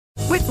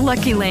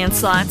Lucky Land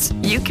Slots,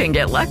 you can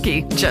get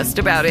lucky just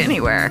about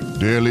anywhere.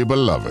 Dearly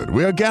beloved,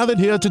 we are gathered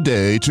here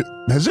today to...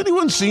 Has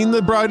anyone seen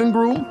the bride and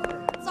groom?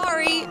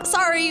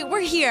 Sorry, we're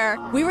here.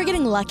 We were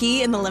getting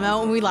lucky in the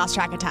limo and we lost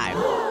track of time.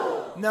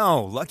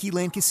 No, Lucky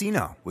Land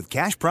Casino, with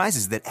cash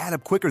prizes that add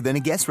up quicker than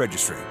a guest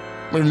registry.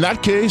 In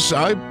that case,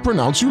 I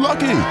pronounce you lucky.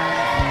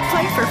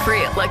 Play for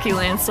free at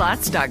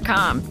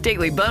LuckyLandSlots.com.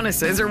 Daily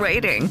bonuses are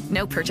waiting.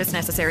 No purchase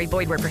necessary.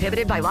 Void where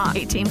prohibited by law.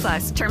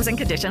 18+. Terms and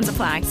conditions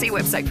apply. See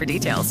website for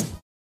details.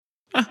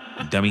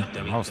 Dummy.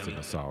 Lost in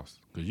the sauce.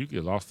 Because you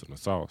get lost in the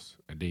sauce,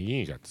 and then you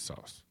ain't got the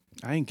sauce.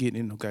 I ain't getting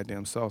in no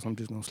goddamn sauce. I'm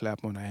just going to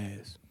slap on the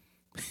ass.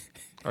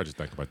 I just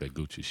think about that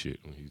Gucci shit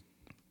when he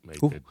made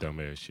that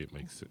dumbass shit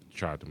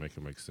tried to make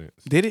it make sense.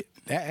 Did it?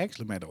 That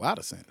actually made a lot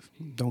of sense.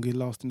 Don't get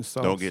lost in the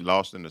sauce. Don't get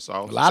lost in the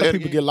sauce. A lot of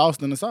people get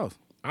lost in the sauce.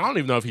 I don't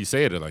even know if he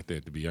said it like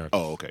that, to be honest.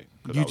 Oh, okay.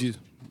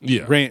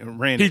 You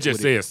ran He it just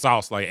with said it.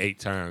 sauce like 8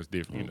 times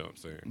different. You know what I'm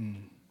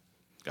saying?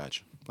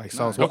 Gotcha. Like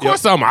sauce. Of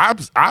course, something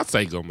I'd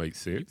say gonna make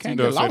sense. Can't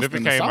You know get what I'm saying? lost If it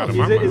in the came out of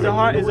sauce. my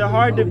mouth. Is it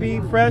hard to be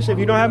fresh if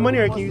you don't have money,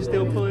 or can you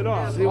still pull it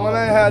off? See, when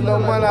I ain't had no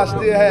money, I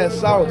still had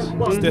sauce.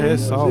 Still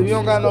has sauce. If you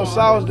don't got no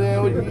sauce,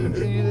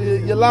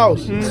 then you're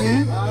lost.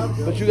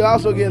 But you can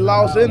also get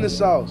lost in the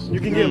sauce. You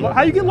can get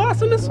how you get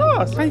lost in the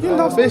sauce? How you get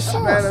lost in the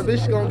sauce? Man, a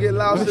bitch gonna get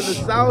lost in the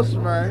sauce,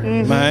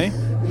 man. Man.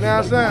 You know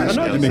what I'm saying? I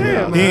know what you're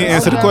saying. He ain't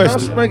answer the I'm question.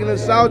 sprinkling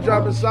sauce,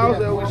 dropping sauce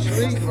that we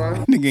sweet,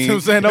 man. Nigga I'm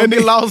saying don't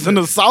get lost in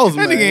the sauce,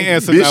 man. That nigga ain't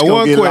answer Bitch not gonna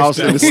one get question. lost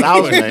in the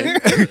sauce, man.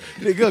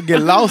 Nigga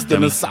get lost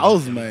in the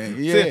sauce,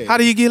 man. Yeah. How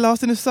do you get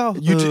lost in the sauce?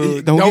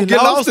 You don't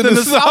get lost in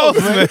the sauce,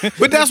 man.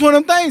 But that's one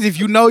of them things. If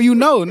you know, you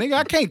know, nigga.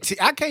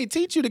 I can't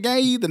teach you the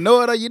game. You either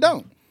know it or you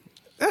don't.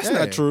 That's Yeah.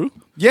 not true.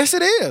 Yes,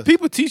 it is.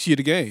 People teach you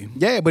the game.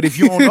 Yeah, but if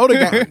you don't know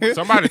the game,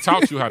 Somebody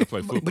taught you how to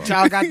play football. but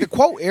y'all got the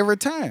quote every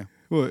time.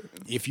 What?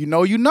 If you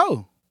know, you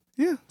know.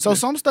 Yeah. So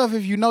some stuff,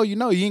 if you know, you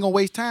know. You ain't gonna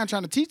waste time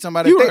trying to teach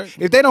somebody. You If right.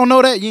 if they don't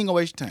know that, you ain't gonna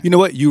waste your time. You know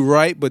what? You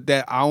right, but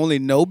that I only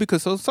know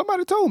because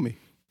somebody told me.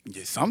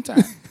 Yeah,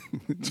 sometimes.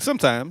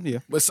 Sometimes, yeah.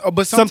 But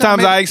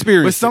Sometimes I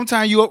experience But it.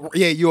 sometimes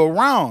you're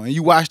around and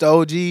you watch the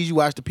OGs, you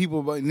watch the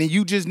people, and then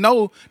you just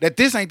know that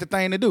this ain't the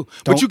thing to do.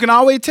 But you can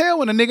always tell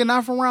when a nigga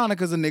not from around it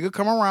because a nigga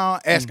come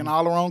around asking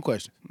all the wrong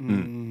questions,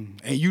 and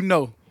you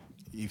know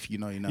if you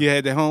know you know. You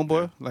had that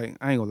homeboy. Like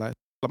I ain't gonna lie,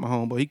 like my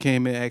homeboy. He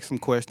came in and asked some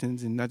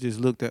questions, and I just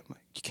looked at him like,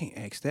 you can't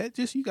ask that.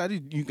 Just you got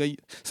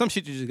some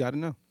shit you just got to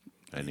know.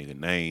 That nigga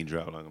name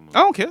drop like a mother.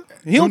 I don't care.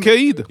 He don't care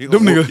either. He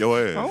gonna whoop your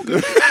ass. I don't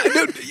care.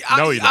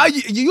 No, he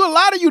don't. You a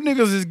lot of you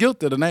niggas is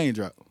guilty of the name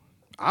drop.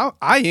 I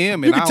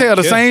am. You And can tell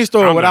the same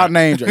story I'm without not.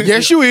 name drop.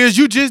 Yes, you is.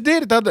 You just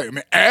did it the other day.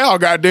 Man, Al,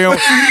 goddamn.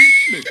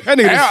 That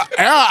nigga.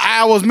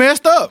 Al was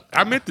messed up.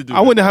 I meant to do I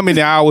that. wonder how many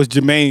hours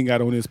Jermaine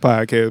got on this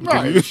podcast.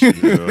 Right.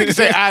 Nigga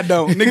say I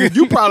don't. Nigga,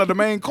 you probably the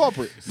main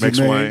culprit.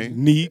 McSwain.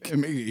 Neek.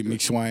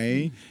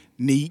 McSwain.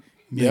 Neat.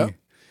 Yep.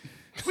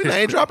 We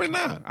name dropping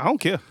now. I don't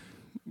care.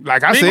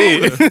 Like I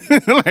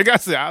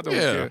said, I don't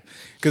care.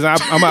 Because I'm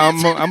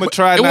gonna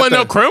try. It not wasn't to-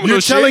 no criminal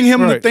You're shit. telling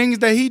him the Right. things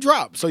that he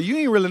dropped. So you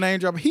ain't really name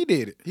dropping. He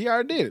did it. He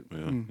already did it.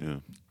 Yeah.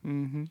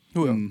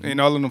 Who else?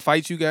 And all of them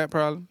fights you got,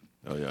 probably.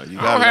 Oh yeah. You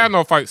I don't have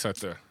no fights out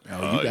there.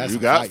 Oh, you some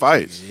got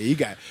fights. Yeah, he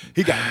got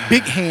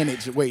big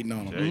handage waiting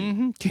on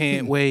him.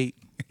 Can't wait.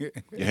 Your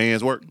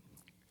hands work.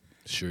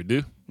 Sure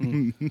do.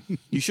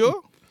 You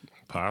sure?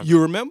 Possible.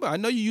 You remember? I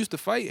know you used to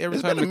fight every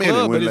It's time been in a the minute.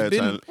 club, When but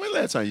it's been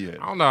last time you had?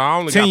 I don't know. I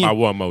only 10 got year- my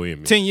one more in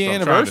me. 10 year So I'm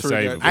trying to anniversary,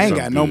 save it got- for I ain't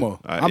something got no good. more.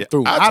 I'm Yeah.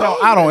 through. I I told don't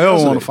you ever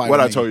yesterday. want to fight. What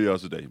I again. told you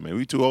yesterday, man.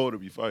 We too old to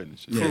be fighting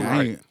this shit. Yeah,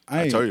 I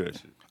I ain't. told you that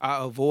shit.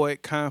 I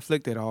avoid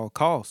conflict at all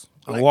costs.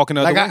 I'm walking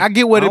out Like the way. I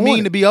get what I it don't mean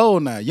want to be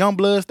old now. Young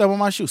blood stuff on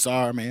my shoe.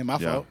 Sorry, man. My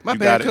Yeah. fault. My You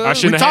bad, got it. cuz. I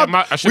shouldn't have had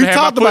We my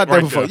talked foot about that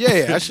right before.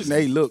 there. Yeah, I should.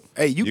 Hey, look.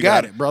 Hey, you You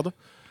got got it, brother.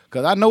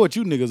 Because I know what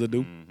you niggas will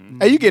do.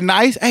 Hey, you get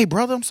nice. Hey,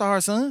 brother, I'm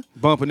sorry, son.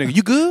 Bump a nigga.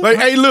 You good? Like,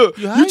 hey, look,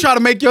 you alright? try to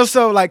make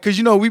yourself like, cause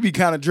you know we be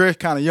kind of dressed,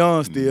 kind of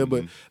young still,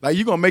 but like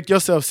you gonna make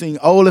yourself seem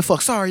old as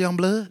fuck. Sorry, young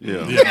blood.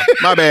 Yeah.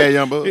 My bad,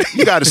 young bud.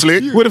 You got it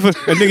slick. What if a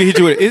nigga hit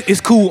you with it?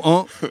 It's cool,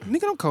 Unc.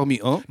 Nigga, don't call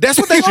me Unc. That's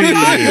what they gonna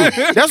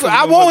do. That's what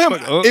I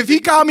want him. If he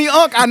call me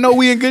Unc, I know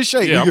we in good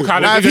shape. Yeah, I'm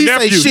calling now, if nigga he say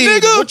nephew.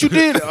 shit, what you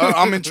did,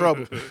 I'm in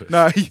trouble.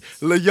 Nah,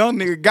 little young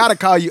nigga gotta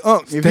call you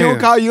Unc. If he Damn. don't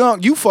call you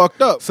Unc, you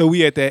fucked up. So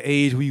we at that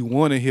age we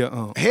want to hear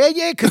Unc. Hell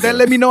yeah, cause that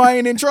let me know I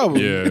ain't in trouble.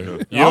 Yeah. You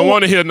don't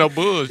want to hear no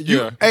buzz.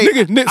 Yeah. Hey,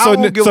 Nigga, I so-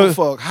 don't give a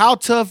so- fuck how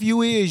tough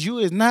you is. You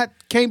is not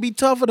can't be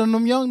tougher than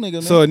them young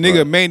niggas. So a man.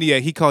 nigga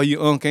maniac, he call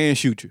you Unc and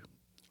shoot you.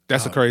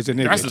 That's a crazy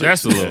nigga.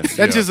 That's a little.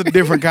 That's just a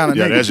different kind of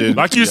Yeah, nigga. that's it.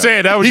 Like you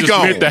said, that was He just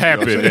gone. meant to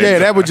happen. You know what I'm Yeah,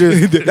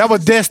 that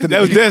was destiny.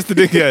 That was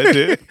destiny,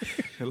 goddamn.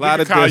 A lot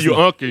Nigga of call you destiny.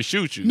 Unc and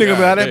shoot you. Nigga,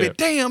 God that be damn.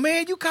 damn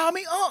man, you call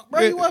me Unc,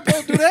 bro. You wasn't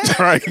supposed to do that.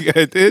 Right,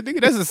 goddamn. Nigga,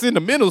 that's a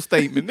sentimental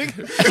statement,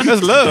 nigga.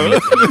 That's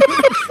love.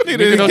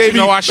 Nigga, don't you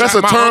know I shot That's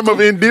a my term uncle?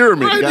 of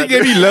endearment. Right, goddamn. nigga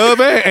gave me love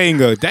and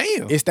anger.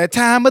 Damn. It's that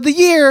time of the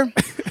year.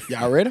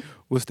 Y'all ready?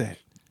 What's that?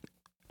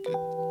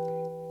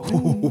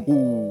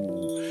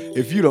 Ooh,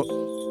 if you don't,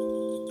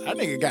 that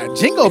nigga got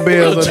jingle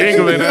bells. on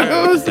Jingling it.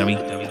 out. Dummy.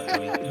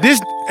 This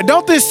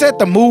don't this set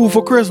the mood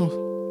for Christmas?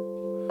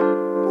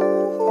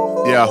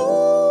 Yeah.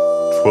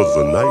 'Twas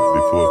the night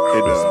before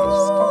It Christmas.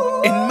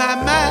 does. In my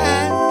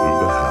mind. Through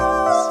the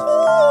house,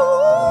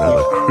 not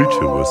a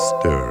creature was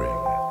stirring,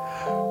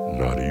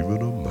 not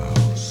even a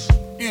mouse.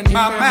 In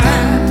my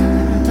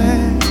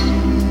mind.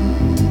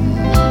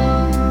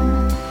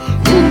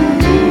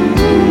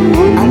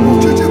 I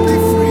want you to be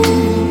free.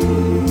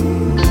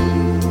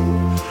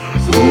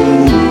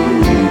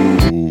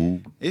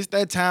 It's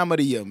that time of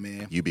the year,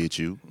 man. You bitch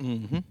you.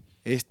 Mm-hmm.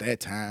 It's that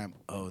time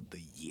of the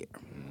year.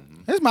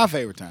 It's my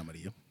favorite time of the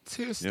year.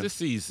 'Tis the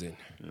season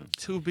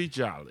to be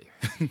jolly.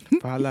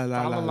 La la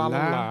la la la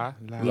la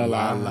La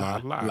la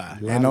la.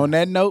 And on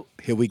that note,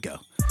 here we go.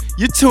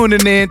 You're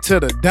tuning in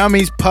to the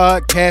Dummies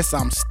Podcast.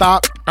 I'm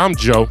Stock. I'm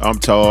Joe. I'm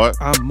Todd.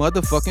 I'm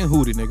motherfucking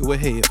Hootie, nigga, with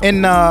head.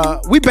 And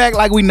we back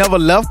like we never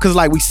left, because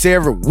like we say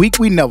every week,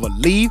 we never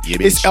leave. Yeah,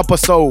 bitch. It's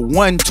episode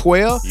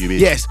 112. Yeah, bitch.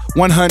 Yes,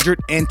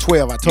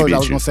 112. I told you I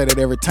was bitch. going to say that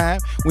every time.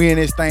 We in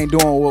this thing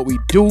doing what we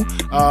do.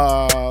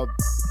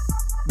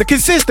 The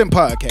consistent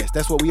podcast.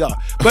 That's what we are.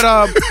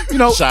 But, you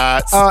know,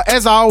 Shots.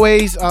 as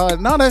always,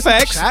 no, that's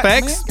Facts, shots,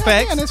 facts, man.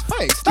 facts. Man, it's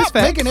facts. Stop It's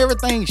facts. making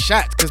everything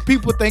shots, because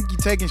people think you're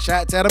taking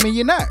shots at them and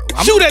you're not.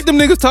 Shoot at them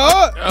niggas,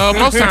 Todd.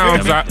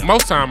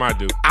 Most time I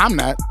do. I'm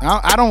not.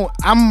 I don't.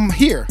 I'm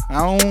here.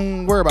 I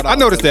don't worry about all I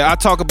noticed that. I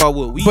talk about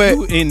what we But-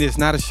 do, and it's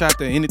not a shot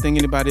at anything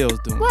anybody else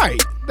doing.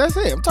 Right. That's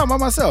it. I'm talking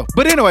about myself.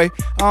 But anyway,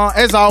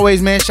 as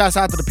always, man, shouts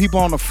out to the people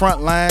on the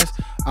front lines,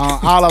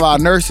 all of our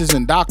nurses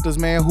and doctors,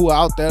 man, who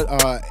are out there,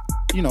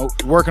 you know,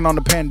 working on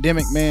the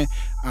pandemic, man.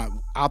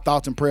 Our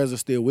thoughts and prayers are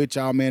still with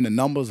y'all, man. The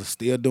numbers are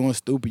still doing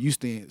stupid. You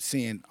still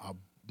seeing a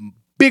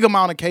big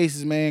amount of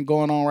cases, man,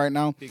 going on right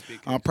now.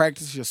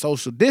 Practice your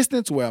social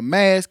distance, wear a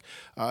mask,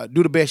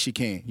 do the best you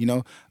can, you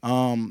know.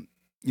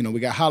 You know,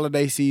 we got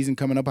holiday season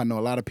coming up. I know a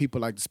lot of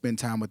people like to spend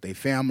time with their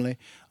family,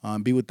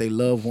 be with their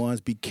loved ones.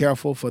 Be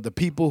careful for the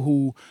people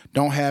who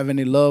don't have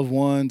any loved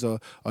ones, or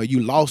you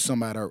lost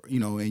somebody, or, you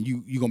know, and you're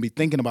going to be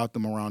thinking about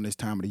them around this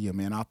time of the year,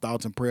 man. Our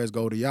thoughts and prayers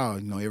go to y'all.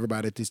 You know,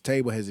 everybody at this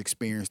table has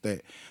experienced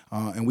that,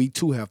 and we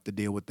too have to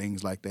deal with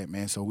things like that,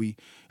 man. So we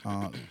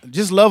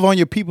just love on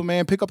your people,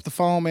 man. Pick up the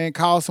phone, man.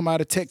 Call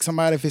somebody, text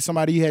somebody. If it's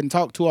somebody you hadn't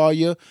talked to all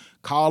year,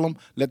 call them.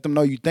 Let them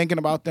know you're thinking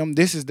about them.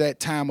 This is that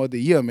time of the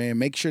year, man.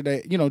 Make sure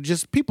that, you know,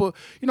 just people,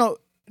 you know,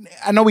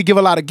 I know we give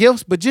a lot of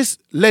gifts, but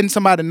just letting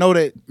somebody know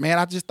that, man,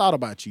 I just thought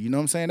about you. You know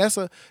what I'm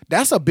saying?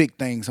 That's a big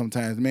thing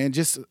sometimes, man.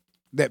 Just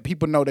that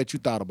people know that you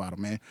thought about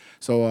them, man.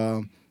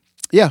 So,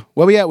 yeah,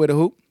 where we at with the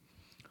hoop?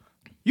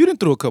 You done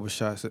threw a couple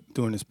shots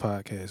during this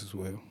podcast as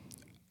well.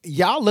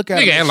 Y'all look at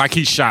Nigga it. act like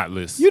he's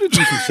shotless. You done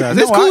threw some shots.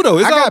 No, It's cool though.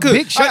 It's I all got good.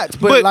 big shots,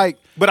 but I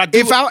do.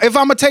 If I'm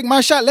gonna take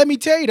my shot, let me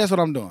tell you that's what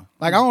I'm doing.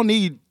 Like, I don't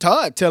need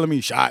Todd telling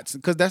me shots,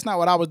 because that's not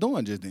what I was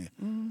doing just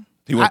then.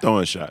 He was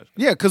throwing shots.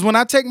 Yeah, because when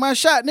I take my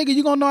shot, nigga,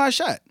 you gonna know I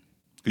shot.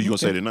 You gonna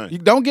say the name? You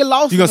don't get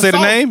lost. You gonna say the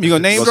sauce. name? You gonna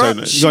name Gonna say drop?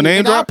 the name. You gonna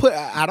name Nigga, I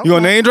drop? I don't You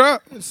gonna know. name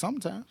drop?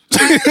 Sometimes.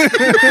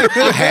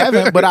 I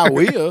haven't, but I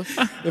will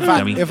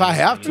if I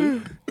have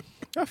to.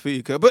 I feel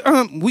you, cuz. But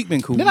we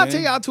been cool. Then I man.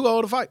 tell y'all too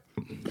old to fight.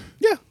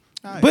 Yeah.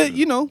 But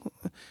you know,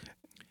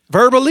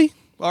 verbally,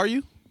 are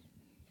you?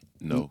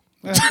 No.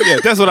 Yeah,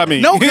 that's what I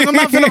mean. No, because I'm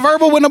not finna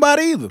verbal with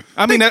nobody either.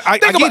 I mean, I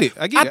Think get about it.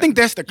 I get it. I think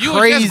that's the You was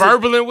crazy. just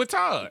verbaling with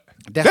Todd.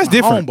 That's my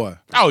different. homeboy.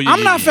 Oh, yeah,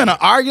 I'm not yeah, finna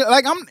argue.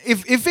 Like,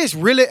 if it's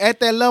really at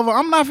that level,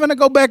 I'm not finna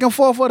go back and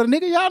forth for the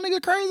nigga. Y'all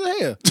nigga crazy as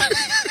hell.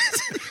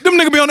 Them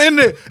nigga be on the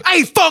internet.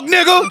 Hey, fuck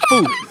nigga.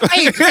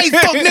 hey,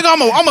 fuck nigga. I'm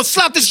gonna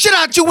slap the shit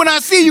out you when I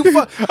see you.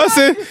 Fuck. I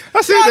said Y'all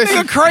that nigga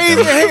shit.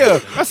 crazy as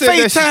hell. I said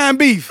that FaceTime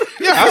beef.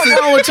 Yeah, what's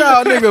wrong with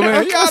y'all nigga,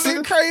 man? Y'all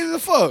nigga crazy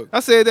as fuck. I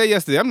said that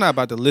yesterday. I'm not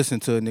about to listen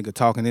to a nigga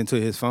talking into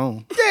his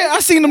phone. Yeah, I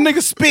seen them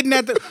niggas spitting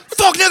at the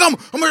fuck nigga.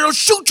 I'm gonna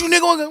shoot you,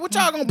 nigga. What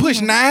y'all gonna push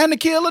 9 to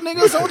kill a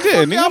nigga? So what the Yeah,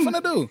 fuck nigga, y'all I'm-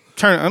 finna do?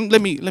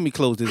 Let me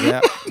close this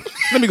app.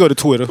 Let me go to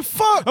Twitter.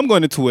 Fuck. I'm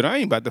going to Twitter. I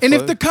ain't about to. And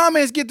fuck. if the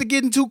comments get to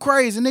getting too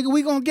crazy, nigga,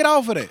 we gonna get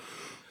off of that.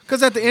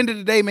 Cause at the end of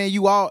the day, man,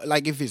 you all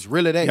like if it's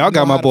really that. y'all you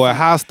got know my how to boy find-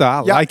 hostile. I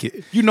y'all- like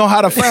it. You know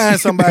how to find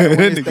somebody. When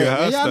That it's nigga that,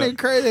 man. Y'all hostile. nigga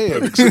crazy as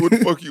hell. So what the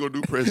fuck you gonna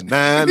do? Press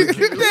 9?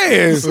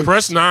 Yeah.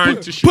 Press 9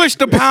 to shoot. Push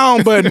the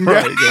pound button,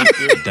 bro.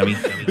 Dummy.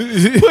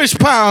 Push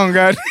pound,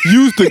 God.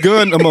 Use the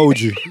gun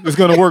emoji. It's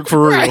gonna work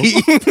for real.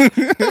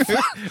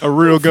 A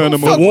real gun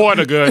emoji.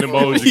 Water gun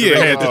emoji. Yeah.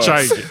 They had to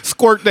change it.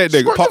 Squirt that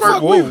nigga. Pop,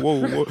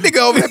 whoa. Nigga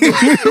over there.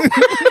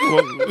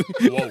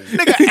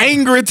 Nigga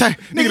angry type.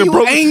 Nigga, done you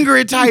broke-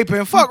 angry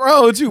typing. Fuck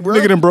wrong with you, bro.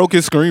 Nigga done broke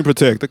his screen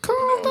protector.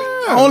 Calm down.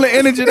 Only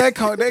energy that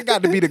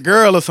got to be the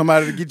girl or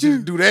somebody to get you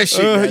to do that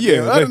shit. goddamn.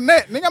 yeah. Other than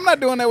that, nigga, I'm not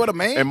doing that with a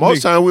man. And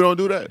most time we don't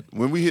do that.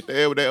 When we hit the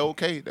air with that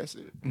okay, that's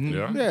it.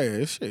 Yeah.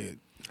 Yeah, shit.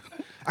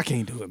 I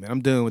can't do it, man.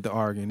 I'm done with the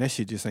arguing. That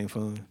shit just ain't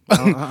fun. I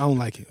don't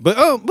like it. But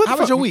How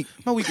was your week?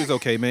 My week was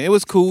okay, man. It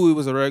was cool. It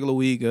was a regular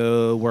week.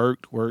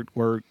 Worked,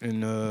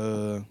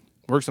 and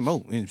worked some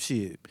more. And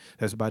shit,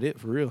 that's about it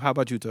for real. How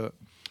about you, Todd?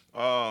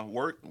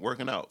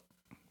 Working out.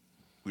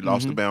 We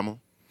lost to Bama.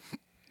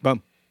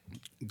 Bum.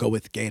 Go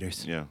with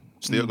Gators. Yeah.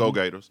 Still go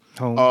Gators.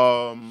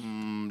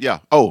 Home. Yeah.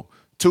 Oh,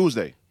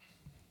 Tuesday.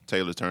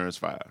 Taylor turns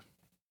 5.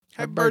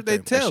 Happy birthday,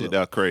 That Taylor. shit,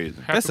 that crazy.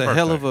 That's a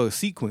hell of a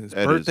sequence.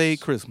 That birthday, is-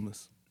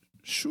 Christmas.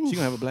 Shoo. She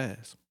gonna have a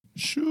blast.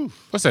 Shoo.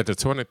 What's that? The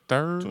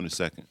 23rd?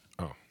 22nd.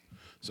 Oh,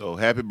 So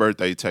happy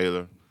birthday,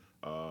 Taylor.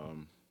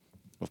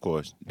 Of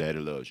course, Daddy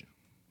loves you.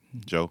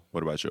 Joe,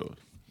 what about yours?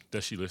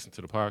 does she listen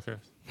to the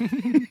podcast?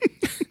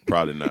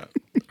 Probably not.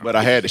 But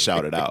I had to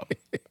shout it out.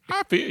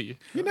 I feel you.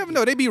 You never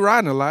know. They be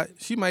riding a lot.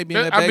 She might be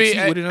in that I back mean,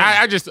 seat with it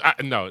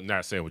on. no,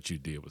 not saying what you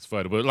did was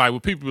funny, but like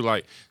when people be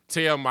like,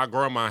 tell my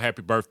grandma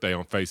happy birthday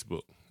on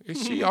Facebook.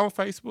 Is she on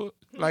Facebook?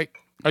 Like,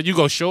 are you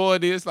gonna show her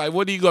this? Like,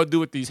 what are you gonna do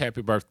with these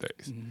happy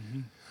birthdays?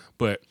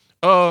 But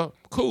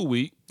cool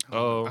week. I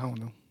don't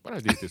know. What I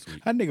did this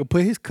week. That nigga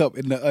put his cup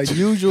in the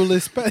unusual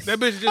space. That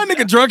bitch just- That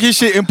nigga drunk his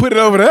shit and put it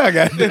over there. I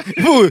got that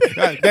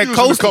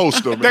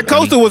coaster, man. That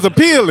coaster was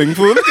appealing.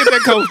 Fool. Look at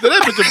that coaster.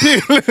 That bitch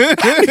appealing.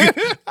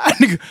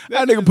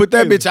 that nigga put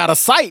that bitch out of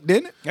sight,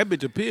 didn't it? That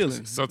bitch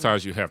appealing.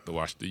 Sometimes you have to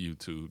watch the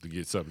YouTube to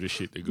get some of this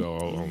shit to go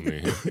on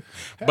there.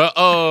 But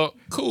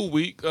cool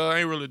week. I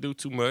ain't really do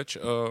too much.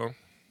 Oh,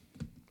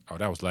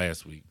 that was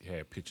last week.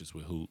 Had pictures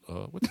with who?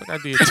 What the fuck I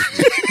did this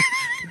week?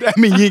 That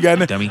mean you ain't got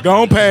nothing.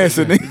 Go on past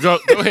it, nigga. Go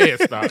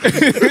ahead, stop.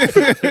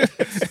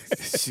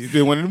 She's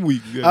been one of them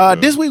weeks.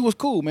 This week was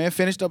cool, man.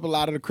 Finished up a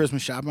lot of the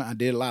Christmas shopping. I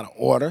did a lot of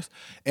orders.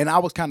 And I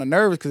was kind of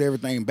nervous because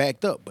everything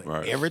backed up. But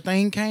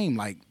everything came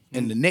like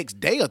in the next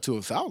day or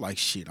two. So I was like,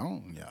 shit,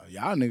 y'all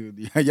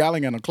niggas, y'all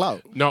ain't got no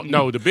clout.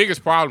 No, the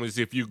biggest problem is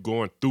if you're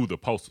going through the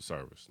postal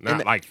service,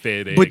 not like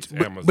FedEx,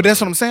 Amazon. But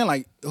that's what I'm saying.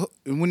 Like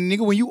when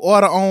you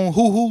order on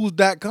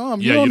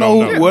whos.com, Yeah, you don't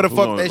know where the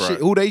fuck that right. shit,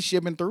 who they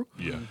shipping through.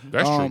 Yeah,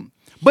 that's true.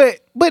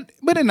 But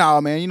in all,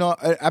 man, you know,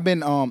 I've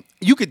been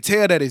you could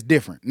tell that it's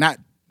different. Not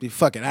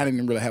fuck it, I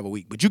didn't really have a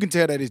week, but you can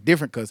tell that it's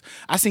different because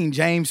I seen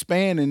James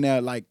Spann in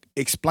there like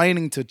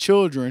explaining to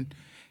children,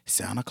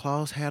 Santa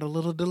Claus had a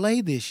little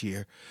delay this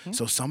year,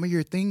 so some of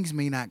your things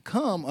may not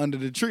come under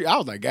the tree. I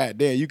was like, God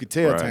damn, you could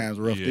tell times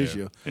rough this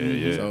year.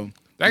 Yeah. So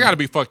That got to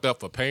be fucked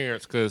up for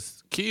parents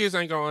because kids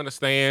ain't gonna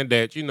understand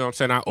that. You know what I'm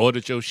saying? I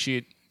ordered your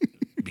shit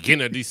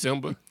beginning of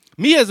December.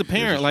 Me as a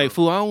parent, like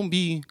fool, I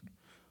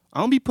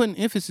don't be putting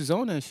emphasis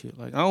on that shit.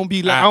 Like I don't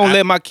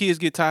let my kids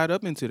get tied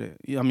up into that.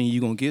 I mean, you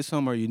gonna get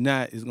some or you're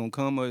not. It's gonna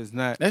come or it's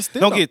not.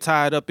 Don't get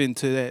tied up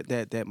into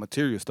that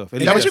material stuff.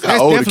 Yeah, but you got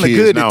that's older definitely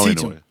kids good now to teach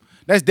anyway. them.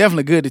 That's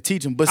definitely good to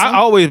teach them. But I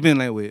always been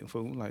that way,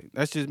 fool. Like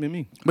that's just been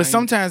me. But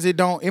sometimes it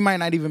might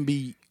not even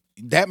be.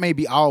 That may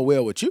be all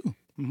well with you,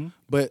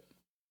 but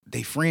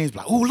they friends be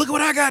like, oh, look at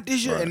what I got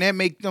this year, and that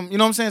make them. You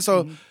know what I'm saying?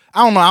 So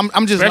I don't know. I'm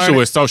just Especially learning,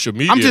 with social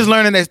media. I'm just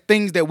learning that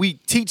things that we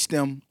teach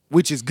them,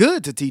 which is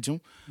good to teach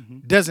them,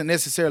 doesn't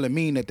necessarily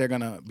mean that they're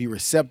gonna be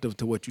receptive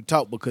to what you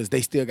talk because they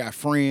still got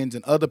friends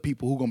and other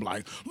people who gonna be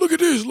like, look at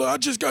this, look, I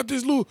just got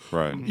this little,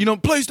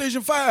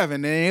 PlayStation 5,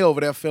 and then they over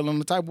there feeling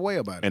the type of way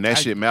about it. And that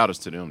shit matters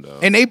to them, though.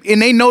 And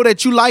they know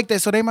that you like that,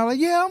 so they might be like,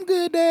 yeah, I'm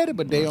good, Daddy,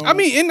 but they don't. I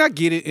mean, and I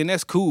get it, and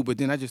that's cool. But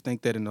then I just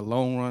think that in the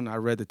long run, I'd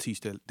rather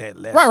teach that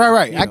lesson.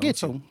 Right. You I know, get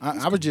so you.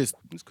 I was just.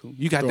 it's cool.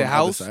 You got Throwing that the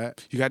other house.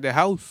 side. You got that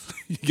house.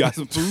 You got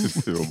some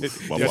food.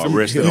 My mom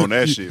rested on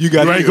that shit. You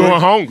got You ain't going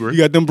hungry. You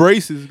got them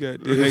braces.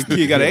 That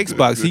kid got an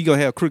Xbox. He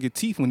gonna have crooked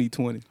teeth when he's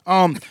 20.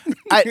 I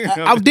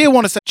did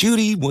want to say,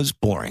 Judy was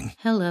boring.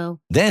 Hello.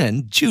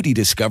 Then Judy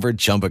discovered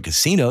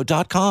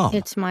ChumbaCasino.com.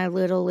 It's my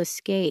little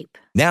escape.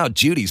 Now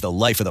Judy's the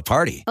life of the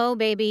party. Oh,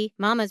 baby,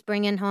 mama's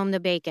bringing home the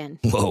bacon.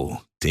 Whoa,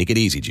 take it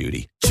easy,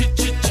 Judy.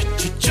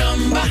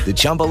 The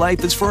Chumba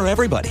life is for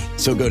everybody.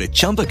 So go to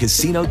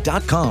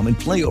ChumbaCasino.com and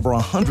play over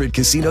 100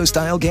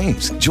 casino-style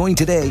games. Join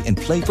today and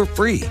play for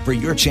free for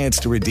your chance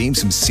to redeem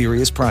some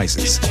serious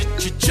prizes.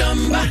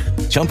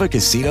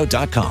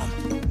 ChumbaCasino.com.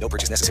 No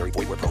purchase necessary.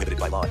 Void where prohibited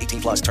by law.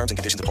 18 plus terms and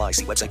conditions apply.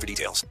 See website for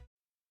details.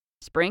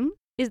 Spring?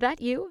 Is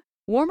that you?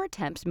 Warmer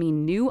temps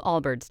mean new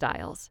Allbirds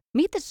styles.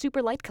 Meet the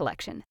Super Light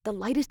Collection, the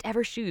lightest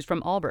ever shoes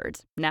from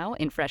Allbirds, now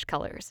in fresh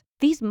colors.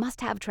 These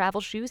must-have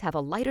travel shoes have a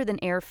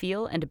lighter-than-air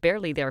feel and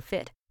barely their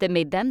fit that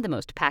made them the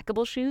most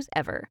packable shoes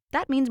ever.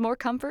 That means more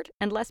comfort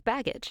and less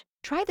baggage.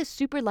 Try the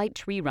Super Light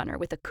Tree Runner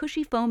with a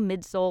cushy foam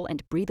midsole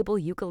and breathable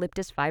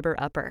eucalyptus fiber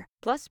upper.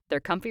 Plus, they're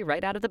comfy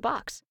right out of the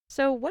box.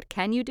 So what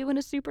can you do in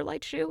a super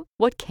light shoe?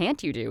 What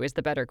can't you do is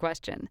the better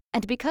question.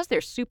 And because they're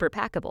super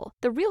packable,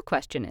 the real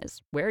question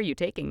is, where are you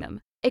taking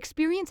them?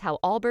 Experience how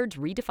Allbirds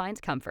redefines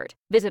comfort.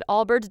 Visit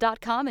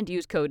allbirds.com and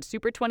use code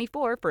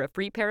SUPER24 for a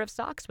free pair of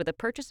socks with a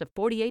purchase of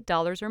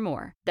 $48 or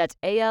more. That's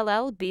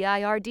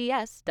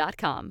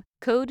ALLBIRDS.com.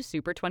 Code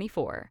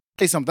SUPER24.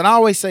 say something. I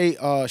always say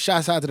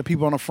shouts out to the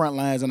people on the front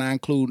lines, and I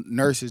include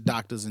nurses,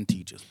 doctors, and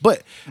teachers.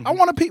 But I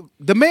want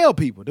the mail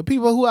people, the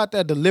people who out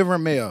there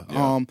delivering mail.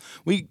 Yeah.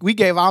 We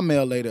gave our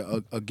mail later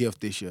a gift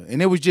this year,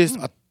 and it was just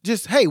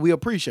hey, we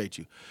appreciate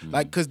you.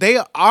 Like, because they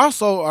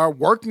also are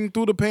working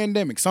through the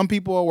pandemic. Some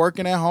people are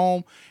working at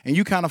home, and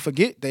you kind of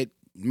forget that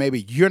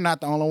maybe you're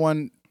not the only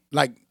one,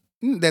 like,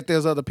 that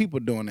there's other people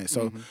doing it.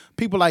 So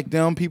people like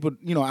them, people,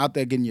 out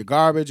there getting your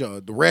garbage, or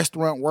the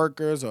restaurant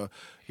workers, or,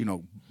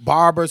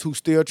 barbers who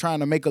still trying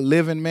to make a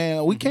living,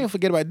 man. We can't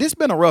forget about it. This has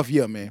been a rough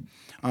year, man.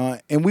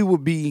 And we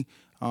would be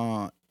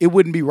it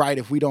wouldn't be right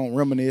if we don't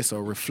reminisce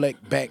or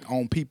reflect back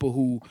on people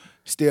who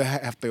still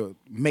have to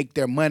make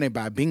their money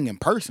by being in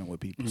person with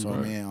people. So,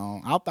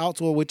 man, our thoughts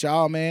were with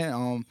y'all,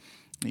 man.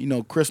 You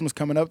know, Christmas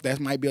coming up, that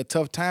might be a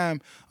tough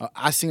time.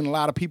 I've seen a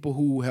lot of people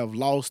who have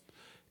lost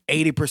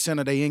 80%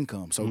 of their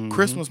income. So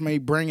Christmas may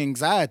bring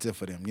anxiety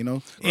for them, you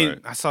know? And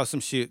I saw some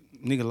shit,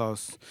 nigga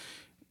was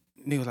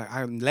like,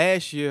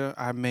 last year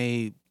I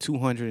made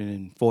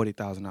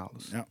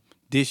 $240,000. Yep.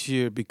 This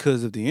year,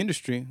 because of the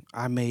industry,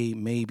 I made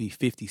maybe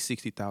 $50,000,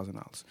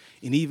 $60,000.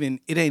 And even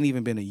it ain't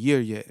even been a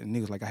year yet. And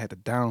niggas like, I had to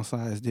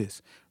downsize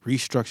this,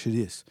 restructure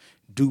this,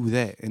 do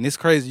that. And it's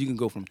crazy. You can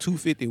go from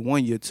 $250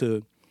 one year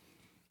to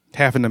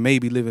having to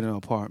maybe live in an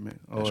apartment.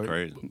 That's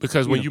crazy.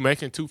 Because when you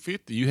making $250,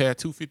 you had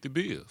 $250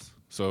 bills.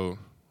 So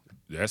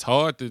that's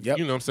hard to, you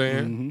know what I'm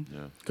saying?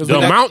 Mm-hmm. The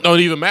amount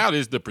don't even matter.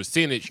 It's the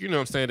percentage, you know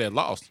what I'm saying, that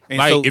lost. And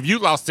like, so, if you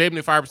lost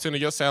 75%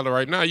 of your salary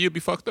right now, you'd be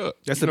fucked up.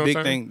 That's a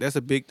big thing. That's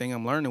a big thing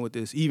I'm learning with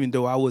this. Even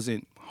though I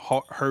wasn't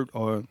hurt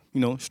or,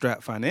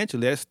 strapped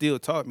financially, that still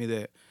taught me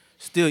that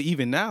still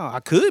even now I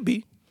could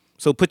be.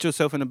 So put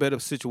yourself in a better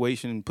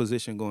situation and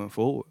position going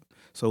forward.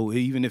 So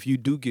even if you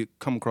do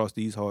come across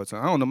these hard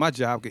times, I don't know, my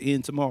job could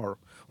end tomorrow.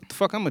 What the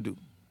fuck I'm going to do?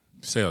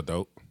 Sell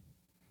dope.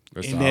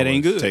 And that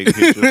ain't good. Take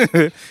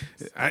pictures.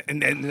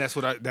 and that's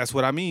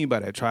what I mean by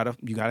that.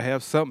 You gotta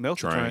have something else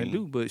to try and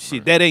do. But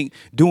shit, that ain't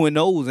doing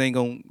those ain't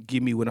gonna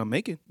give me what I'm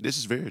making. This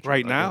is very true.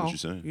 Right I now. get what you're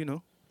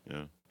saying.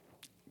 Yeah.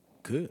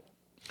 Good.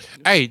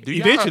 Hey,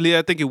 eventually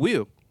I think it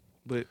will,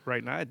 but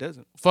right now it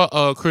doesn't.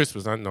 For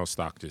Christmas, I know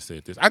Stock just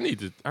said this. I need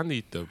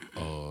to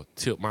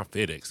tip my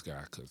FedEx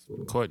guy because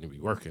Courtney be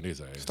working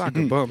his ass. Stock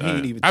a bum. He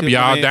ain't even. I be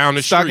all down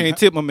the Stock street. ain't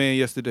tip my man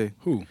yesterday.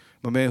 Who?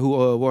 My man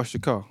who washed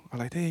your car. I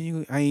like,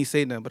 damn, I ain't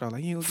say nothing, but I was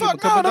like, you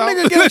fuck no, them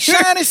niggas get a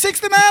shiny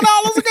 $69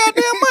 a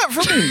goddamn month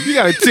from me. You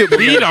got to tip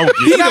me. He don't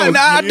get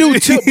I do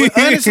tip, but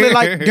honestly,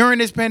 like during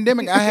this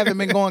pandemic, I haven't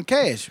been going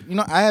cash.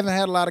 I haven't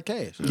had a lot of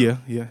cash. Yeah.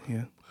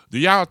 Do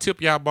y'all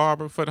tip y'all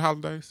barber for the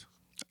holidays?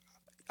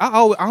 I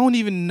don't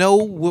even know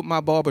what my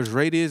barber's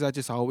rate is. I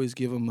just always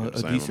give him a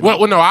decent.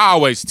 Well, no, I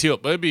always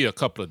tip, but it'd be a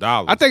couple of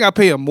dollars. I think I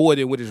pay him more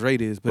than what his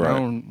rate is, but I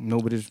don't know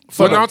what his.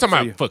 So no, I'm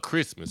talking about for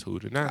Christmas,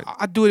 Hooter. Not.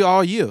 I do it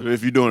all year.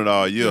 If you're doing it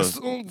all year,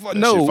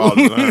 no,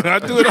 I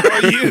do it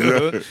all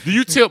year. Do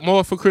you tip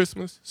more for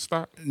Christmas?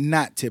 Stop.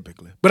 Not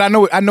typically, but I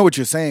know what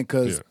you're saying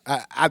because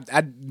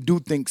I do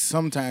think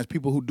sometimes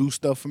people who do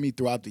stuff for me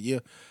throughout the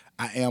year,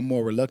 I am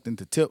more reluctant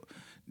to tip.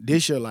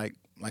 This year, like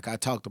I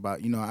talked about,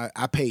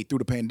 I paid through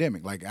the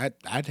pandemic. Like I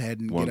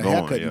hadn't get a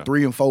haircut in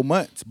 3 and 4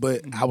 months,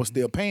 but I was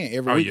still paying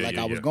every week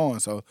I was going.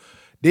 So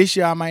this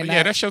year I might not.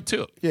 Yeah, that's your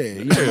tip. Yeah,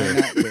 you might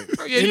not.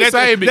 But you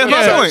saved it. That's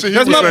my point.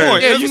 That's my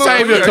point. Yeah, you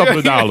saved a couple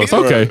of dollars.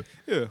 Okay.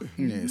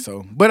 Yeah.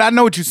 So, but I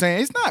know what you're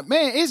saying. It's not,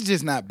 man. It's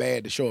just not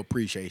bad to show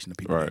appreciation to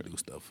people that do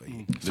stuff for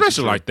you,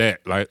 especially like that.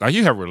 Like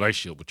you have a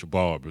relationship with your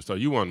barber, so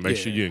you want to make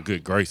sure you're in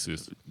good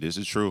graces. This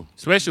is true.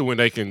 Especially when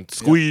they can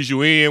squeeze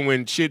you in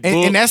when shit.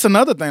 And that's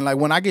another thing. Like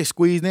when I get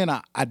squeezed in,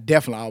 I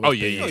definitely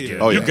always.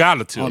 You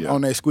gotta tip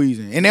on that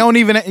squeezing, and they don't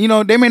even.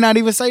 They may not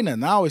even say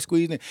nothing. I always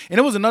squeeze in, and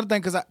it was another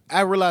thing because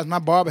I realized my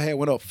barber had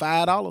went up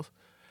 $5,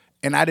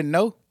 and I didn't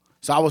know,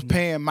 so I was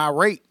paying my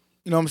rate.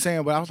 You know what I'm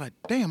saying? But I was like,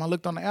 damn, I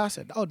looked on the app, I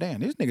said, oh, damn,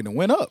 this nigga done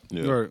went up.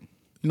 Yeah. Right.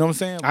 You know what I'm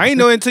saying? I ain't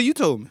know it until you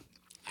told me.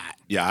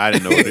 I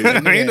didn't know it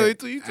either. I ain't know it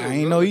until you told me. I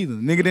ain't know either.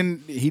 Nigga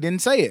didn't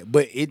say it,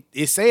 but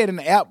it said in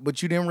the app,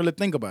 but you didn't really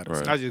think about it.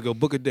 Right. I just go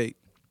book a date.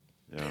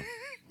 Yeah.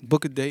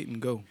 Book a date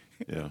and go.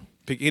 Yeah.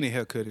 Pick any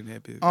haircut in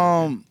that business.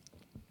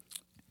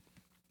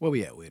 Where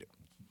we at with it?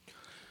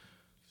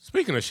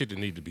 Speaking of shit that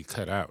need to be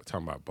cut out,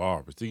 talking about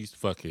barbers, these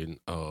fucking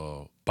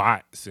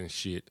bots and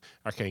shit.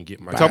 I can't get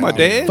my. Talking about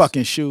Daz?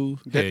 Fucking shoes.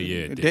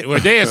 Yeah. Well,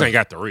 Daz ain't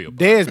got the real.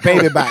 Daz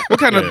baby bot. What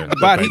kind of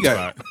bot he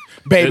got?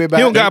 Baby bot.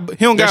 He don't got that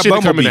shit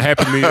Bumblebee. come in a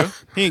Happy Meal.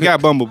 He ain't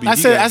got Bumblebee. I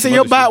said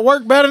your bot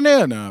work better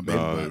than nah, baby.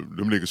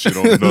 Them niggas shit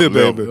on another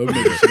level. Them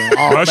niggas shit on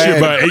all My shit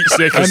about 8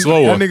 seconds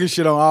slower. That nigga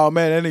shit on all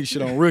man. That nigga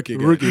shit on rookie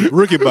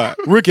bot.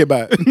 Rookie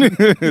bot.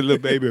 Little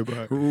baby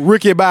bot.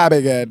 Rookie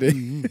Bobby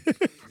goddamn.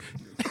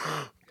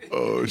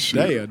 Oh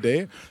shit.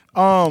 Damn.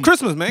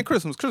 Christmas, man.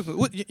 Christmas.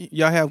 What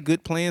y'all have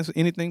good plans?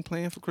 Anything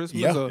planned for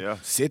Christmas? Yeah.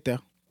 Sit there.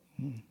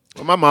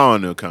 Well, my mom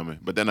and them coming,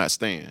 but they're not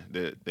staying.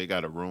 They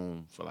got a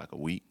room for like a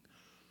week.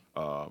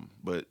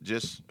 But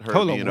just her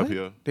being up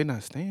here. They're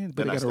not staying.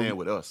 They're not staying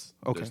with us.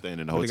 Okay. They're staying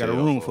in the They hotel. got a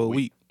room for a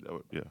week.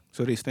 Yeah.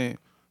 So they staying.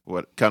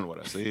 What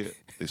I said?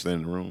 They stay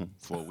in the room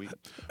for a week.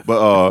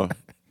 But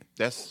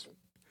that's.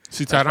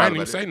 See, Todd, I didn't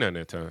even say nothing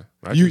that time.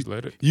 I You just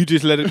let it. You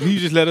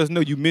just let us know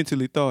you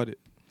mentally thought it.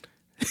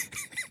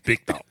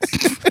 Big thoughts.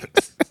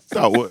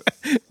 Thought what?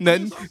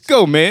 Nothing.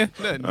 Go, man.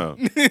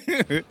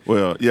 Nothing.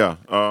 Well, yeah.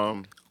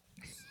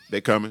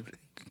 They coming,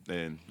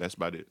 and that's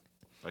about it.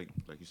 Like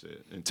you said.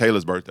 And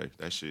Taylor's birthday.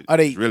 That shit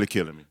is really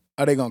killing me.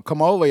 Are they gonna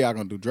come over? Y'all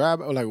gonna do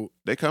drive? Or like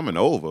they coming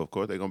over, of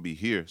course. They gonna be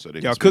here, so they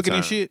y'all can cooking time.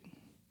 and shit.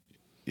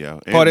 Yeah.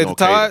 Party at the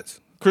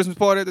Todd's. Christmas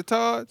party at the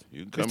Todd's.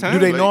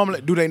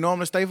 Do they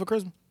normally stay for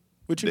Christmas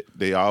with you?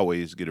 They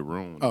always get a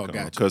room. Oh,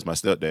 gotcha. Because my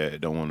stepdad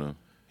don't want to.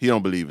 He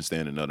don't believe in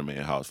staying in another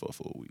man's house for a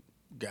full week.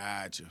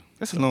 Gotcha.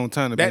 That's a long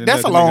time to be in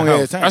That's a another long nigga ass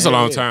house. time. That's a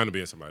long time to be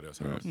in somebody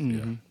else's house. Mm-hmm.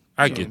 Yeah.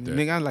 I get that.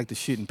 Nigga, I like to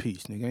shit in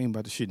peace. Nigga, I ain't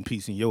about to shit in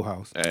peace in your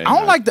house. Hey, I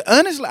don't like to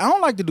honestly. I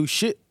don't like to do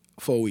shit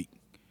for a week.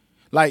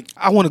 Like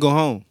I want to go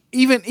home.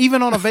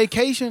 Even on a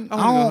vacation, I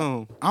wanna go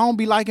home. I don't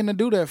be liking to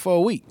do that for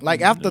a week. Like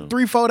after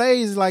 3-4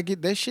 days, like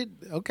that shit.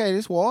 Okay,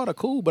 this water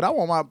cool, but I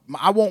want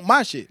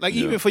my shit. Like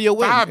even for your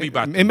I'll be wedding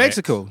about in the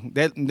Mexico,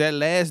 that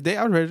last day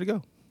I was ready to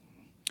go.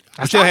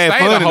 I Y'all still had stayed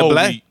fun a in the whole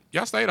black. week.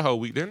 Y'all stayed a whole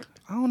week, didn't it?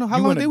 I don't know how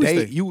You long went did a we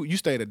day. stay. You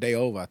stayed a day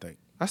over, I think.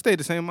 I stayed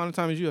the same amount of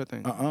time as you, I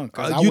think.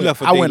 Cause You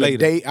left a I day went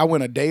later. I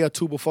went a day or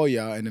two before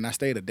y'all, and then I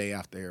stayed a day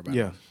after everybody.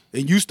 Yeah.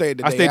 And you stayed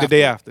the day. I stayed the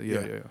day after.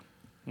 Yeah.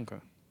 Okay.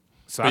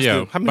 So I Yeah,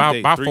 still, how many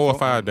days? about 3, 4 or 4?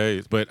 5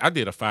 days. But I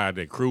did a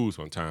 5-day cruise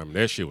one time, and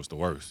that shit was the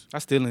worst. I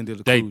still ain't did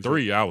the Day cruise.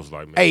 3, I was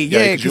like, man. Hey,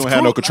 yeah, 'cause you don't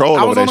have no control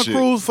I was over on that a shit.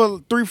 cruise for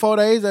 3-4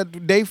 days.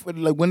 That day,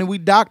 like when we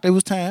docked, it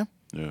was time.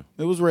 Yeah.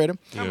 It was ready.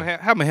 I'm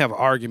gonna have an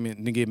argument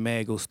and get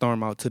mad, go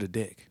storm out to the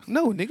deck.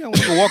 No, nigga, I want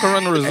to go walk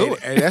around the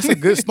resort. Hey, that's a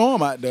good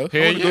storm out there. Hell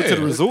I want to go to the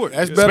yeah. resort.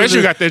 That's better. Especially than,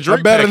 you got that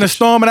drink better than package.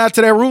 storming out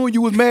to that room.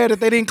 You was mad that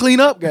they didn't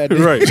clean up,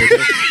 goddamn. Right.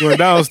 Going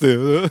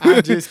downstairs.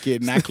 I'm just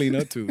kidding. I clean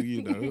up too,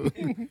 you know.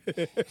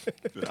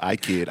 I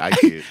kid.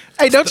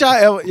 Hey, don't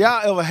y'all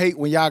ever hate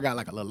when y'all got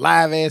like a little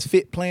live ass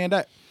fit planned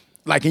out?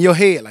 Like in your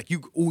head, like you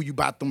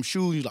bought them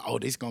shoes. You like, oh,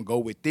 this gonna go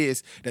with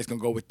this. That's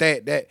gonna go with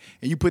that.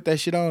 And you put that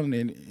shit on,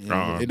 and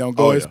it don't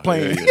go as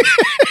planned.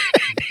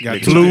 Yeah. The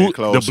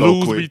blues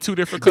so be 2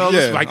 different colors.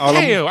 Yeah, Like, all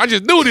damn, I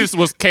just knew this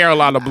was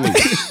Carolina blue.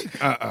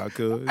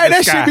 Cuz. Hey,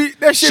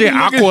 that shit be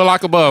aqua niggas-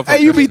 like a motherfucker.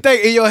 Hey, you be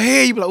thinking in your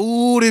head, you be like,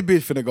 ooh, this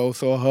bitch finna go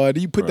so hard.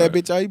 Then you put that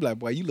bitch on, you be like,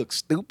 boy, you look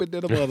stupid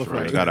than a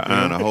motherfucker. I gotta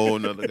iron a whole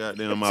nother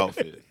goddamn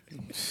outfit.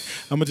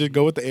 I'm gonna just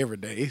go with the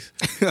everydays.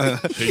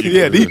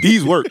 Yeah,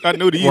 these work. I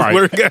know these Right.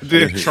 work.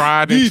 Goddamn.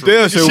 Tried and These true.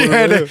 damn sure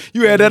work.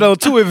 You had that on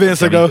 2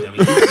 events ago.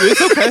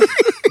 It's okay.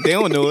 They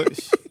don't know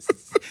it.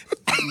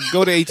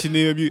 Go to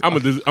H&M. I'm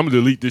gonna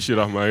delete this shit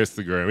off my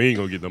Instagram. We ain't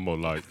gonna get no more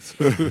likes.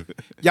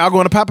 Y'all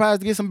going to Popeyes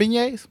to get some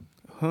beignets?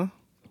 Huh?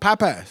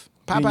 Popeyes.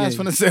 Popeyes Beignets.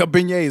 finna sell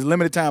beignets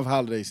limited time for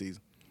holiday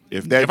season.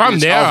 If I'm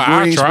there,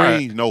 I'll try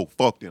it. no,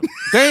 fuck them.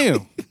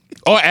 Damn.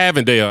 Or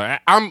Avondale.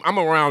 I'm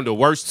around the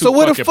worst 2 So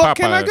where the fucking fuck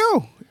Popeyes. can I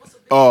go?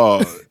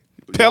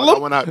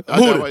 Pelham?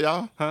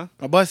 Who?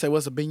 My boy said,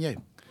 what's a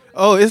beignet?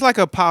 Oh, it's like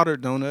a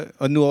powdered donut,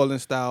 a New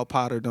Orleans style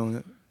powdered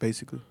donut,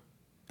 basically.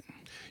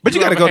 But you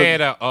gotta go to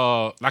had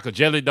a like a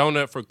jelly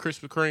donut for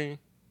Krispy Kreme.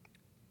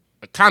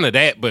 Kind of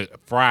that, but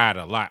fried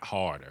a lot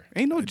harder.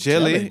 Ain't no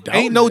jelly. jelly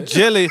Ain't no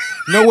jelly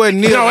nowhere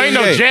near. No, ain't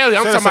no Hey, jelly.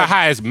 I'm so- talking about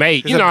how it's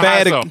made. You know how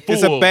bad, it's a full.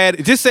 it's a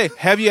bad. Just say,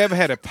 have you ever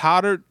had a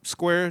powdered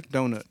square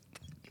donut?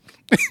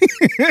 I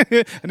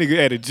nigga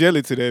added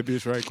jelly to that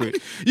bitch right quick.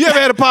 You ever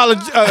had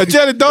a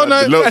jelly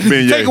donut? Look,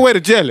 beignet. Take away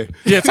the jelly.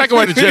 Yeah, take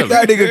away the jelly.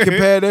 That nigga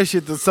compared that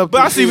shit to something.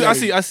 But I see what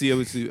you I actually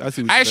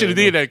saying,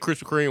 did though. that at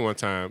Krispy Kreme one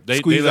time. They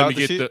Squeeze let out me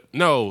the get shit?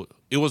 no.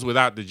 It was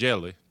without the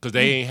jelly because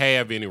they ain't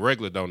have any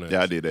regular donuts.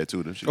 Yeah, I did that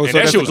too. Them shit. Oh, And so that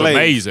that's shit was the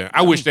glaze. amazing.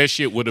 I wish that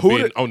shit would have Who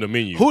been did- on the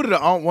menu. Who did the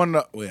one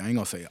of the, well, I ain't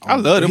gonna say it. I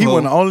love them He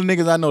one hoes. of the only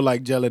niggas I know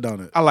like jelly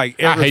donut. I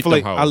like I every hate them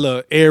flavor. hoes. I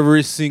love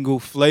every single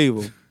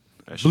flavor.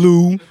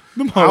 Blue.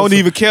 I don't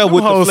even care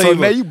what the hoes so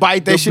flavor. now you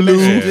bite that the shit, blue,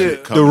 that shit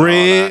Yeah, come the on,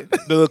 red,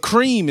 the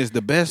cream is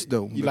the best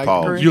though. You like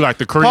Paul. the cream? You like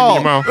the cream Paul.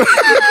 in your mouth?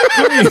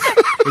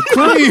 The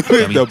cream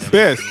is the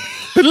best.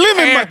 The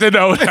lemon, I had to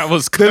know that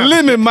was the coming.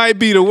 lemon might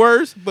be the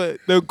worst, but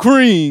the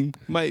cream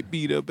might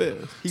be the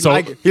best.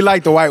 He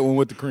like the white one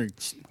with the cream.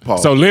 Paul.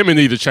 So lemon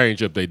need to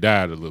change up their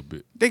diet a little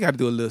bit. They got to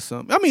do a little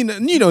something. I mean,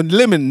 you know,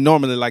 lemon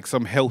normally like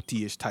some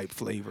healthy-ish type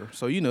flavor.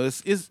 So, you know,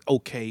 it's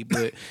okay,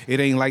 but it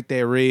ain't like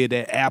that red,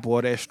 that apple,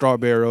 or that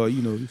strawberry, or,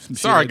 you know, some shit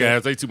Sorry, like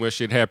that. guys. Ain't too much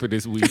shit happened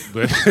this week.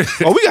 But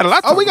Oh, we got a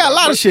lot. Oh, we got a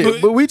lot of shit,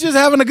 but we just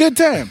having a good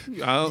time. I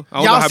don't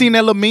know Y'all how- seen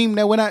that little meme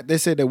that went out? They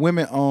said that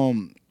women,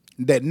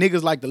 that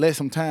niggas like to let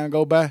some time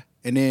go by,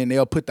 and then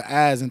they'll put the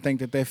eyes and think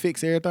that they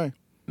fix everything.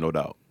 No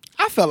doubt.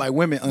 I felt like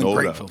women No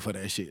ungrateful doubt. for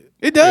that shit.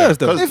 It does,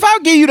 though. If I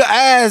give you the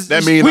eyes,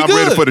 That means we I'm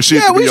good. ready for the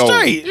shit yeah, to we be over.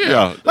 straight.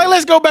 Yeah. Like,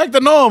 let's go back to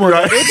normal.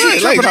 Right?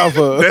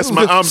 That's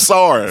my. I'm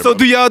sorry. So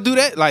do y'all do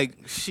that? Like,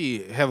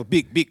 shit, have a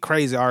big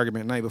crazy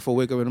argument night before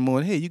wake up in the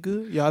morning. Hey, you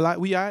good? Y'all like,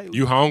 we all right?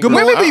 you hungry?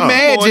 Women be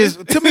mad Morning.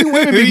 just to me.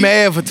 Women be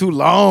mad for too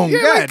long.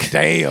 God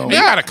damn. They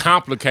gotta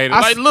complicate it.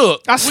 I Like,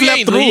 look, I we slept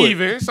ain't through it.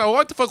 leaving. So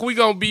what the fuck we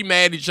gonna be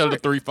mad at each other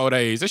 3-4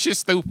 days? That shit's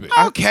stupid.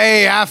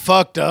 Okay, I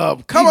fucked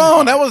up. Come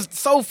on, that was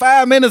so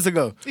 5 minutes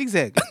ago.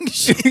 Exactly.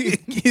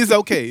 It's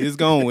okay. It's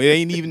gone. It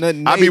ain't even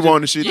nothing. I be major.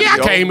 wanting the shit. Yeah, to I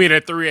be came over. in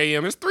at 3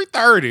 a.m. It's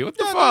 3:30. What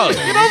the fuck?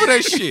 Get over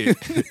that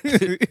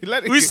shit.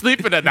 Let it We get-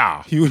 sleeping or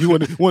nah? You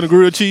want a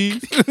grilled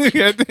cheese?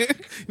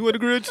 You want a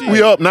grilled cheese?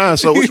 We up now,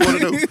 so what you want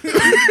to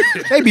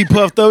do? They be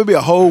puffed up. It be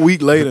a whole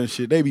week later and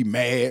shit. They be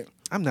mad.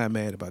 I'm not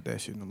mad about that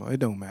shit no more. It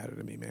don't matter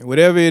to me, man.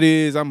 Whatever it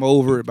is, I'm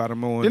over it by the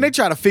morning. Then they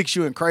try to fix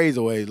you in crazy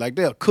ways. Like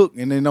they'll cook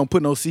and then don't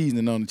put no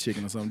seasoning on the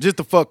chicken or something just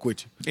to fuck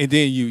with you. And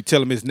then you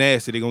tell them it's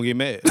nasty, they gonna get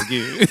mad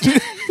again.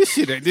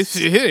 This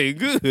shit here ain't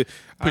good.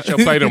 Put your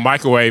plate in the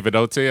microwave and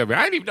don't tell me.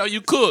 I didn't even know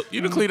you cook.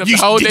 You done clean up the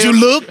whole Did damn. you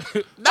look?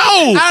 No.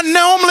 I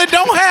normally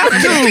don't have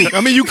to.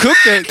 I mean, you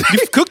cooked at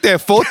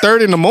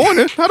 4:30 in the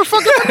morning. How the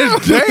fuck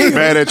is that?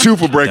 Mad at you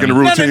for breaking the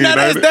routine.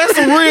 That's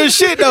some real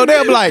shit though.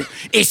 They'll be like,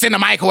 it's in the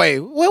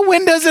microwave. Well,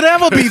 when does it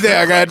ever be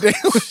there? Goddamn.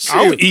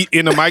 I would eat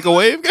in the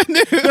microwave.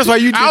 That's why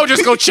you. I'll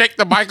just go check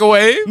the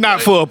microwave.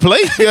 Not for a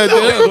plate.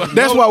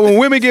 That's why when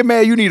women get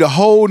mad, you need a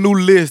whole new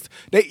list.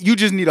 You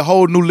just need a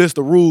whole new list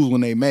of rules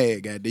when they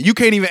mad. Goddamn. You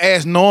can't even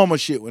ask normal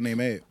shit when they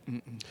mad.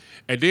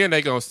 And then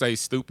they gonna say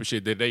stupid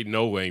shit that they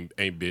know ain't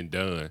been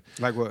done.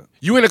 Like what?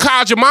 You in the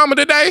called your mama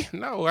today?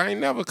 No, I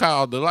ain't never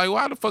called her. Like,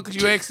 why the fuck is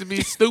you asking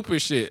me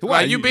stupid shit? Why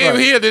Like, you you- been right.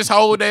 here this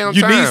whole damn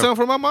You time. need something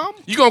from my mom?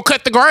 You gonna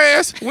cut the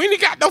grass? We ain't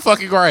got no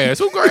fucking grass.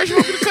 Who grass you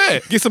want me to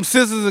cut? Get some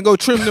scissors and go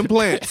trim them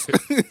plants.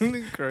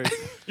 Crazy.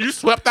 You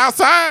swept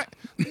outside?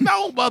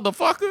 No,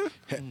 motherfucker.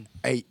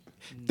 Hey,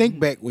 think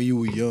back when you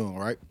were young,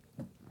 right?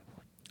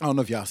 I don't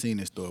know if y'all seen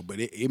this story, but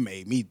it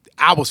made me.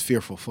 I was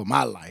fearful for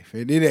my life,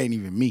 and it ain't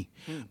even me.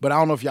 But I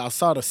don't know if y'all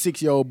saw the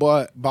 6-year-old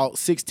boy bought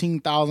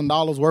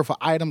 $16,000 worth of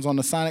items on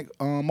the Sonic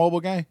mobile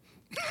game.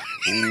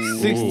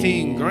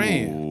 16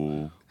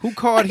 grand. Who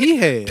card he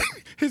had?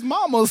 His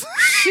mama's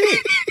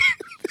shit.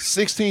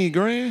 16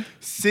 grand?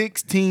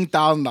 $16,000.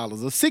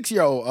 A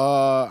 6-year-old,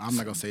 I'm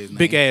not gonna say his name.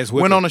 Big ass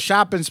went whipping. on a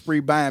shopping spree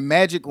buying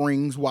magic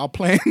rings while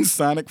playing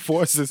Sonic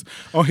Forces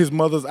on his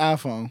mother's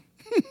iPhone.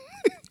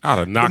 I'd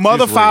have The knocked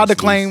mother his filed a rings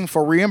claim loose.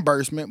 for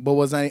reimbursement, but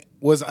was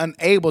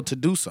unable to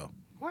do so.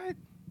 What?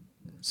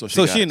 So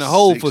So got she in the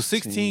hole for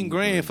 16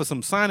 grand for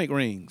some Sonic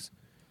rings.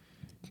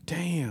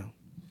 Damn.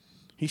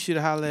 He should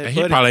have hollered at And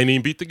he Buddy. probably ain't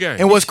even beat the game.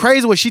 And what's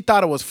crazy was she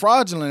thought it was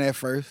fraudulent at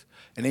first,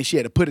 and then she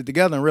had to put it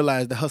together and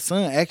realize that her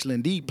son actually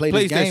indeed played this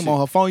Plays that game shit. on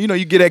her phone. You know,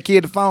 you get that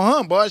kid the phone,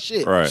 huh, boy?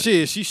 Shit. Right.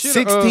 Shit, she should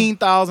have.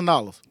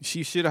 $16,000.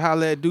 She should have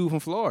hollered at dude from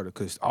Florida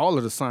because all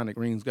of the Sonic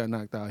rings got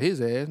knocked out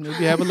his ass.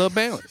 Maybe have a little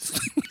balance.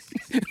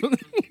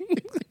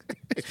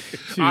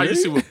 You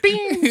see what?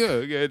 Bing.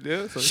 Yeah,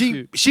 goddamn. So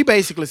She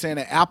basically saying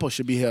that Apple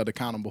should be held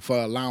accountable for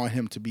allowing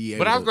him to be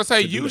able. But I was gonna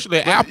say, to do usually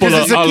that. Apple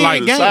Because it's a are kid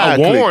like game. Side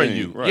click warn thing,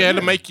 you, right. yeah,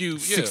 to make you, yeah.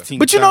 16.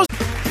 But you know,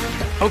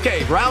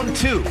 Okay, round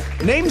two.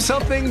 Name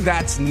something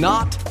that's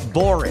not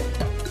boring.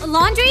 A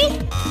laundry?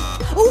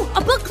 Ooh,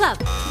 a book club.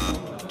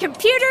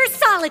 Computer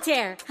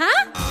solitaire,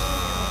 huh?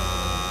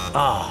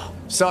 Ah,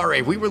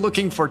 sorry, we were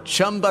looking for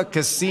Chumba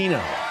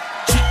Casino.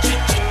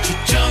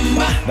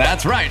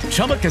 That's right.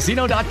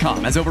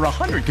 ChumbaCasino.com has over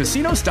 100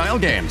 casino-style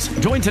games.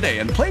 Join today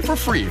and play for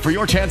free for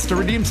your chance to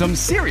redeem some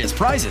serious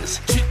prizes.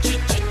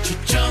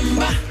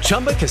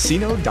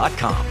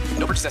 ChumbaCasino.com.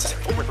 No purchase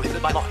necessary. Void where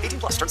prohibited by law. 18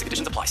 plus. Terms and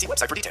conditions apply. See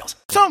website for details.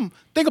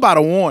 think about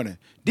a warning.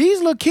 These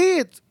little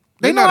kids,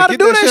 they They know know how to to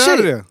get do that that shit out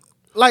of shit. there.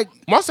 Like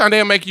Most time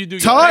they'll make you do.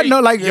 Todd, your,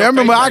 no, like your I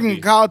remember face I like can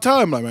this. call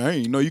Todd. I'm like,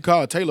 man, you know, you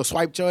call Taylor,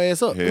 swiped your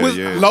ass up. Hell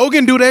yeah.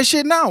 Logan do that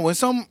shit now. When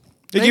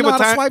they give know a how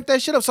to time- swipe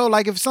that shit up. So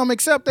like, if some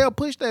accept, they'll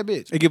push that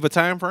bitch. They give a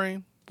time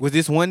frame? Was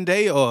this 1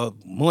 day or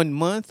 1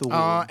 month? Or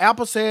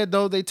Apple said,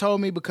 though, they told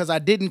me because I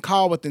didn't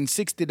call within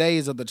 60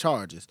 days of the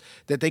charges,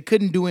 that they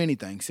couldn't do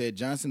anything, said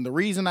Johnson. The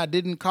reason I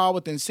didn't call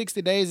within 60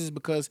 days is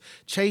because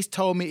Chase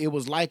told me it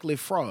was likely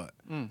fraud.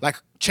 Like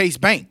Chase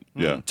Bank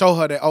told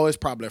her that, oh, it's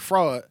probably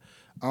fraud.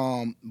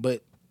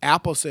 But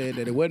Apple said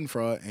that it wasn't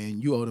fraud,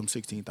 and you owe them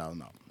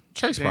 $16,000.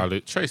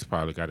 Trace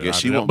probably got it. Yeah, out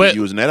she of there. won't be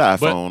using that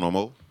iPhone no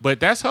more.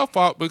 But that's her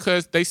fault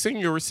because they send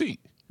you a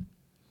receipt.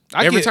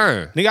 I Every get,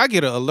 time. Nigga, I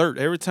get an alert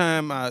every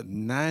time I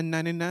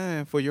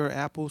 $9.99 for your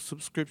Apple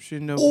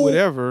subscription or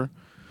whatever.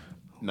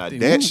 Now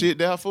that shit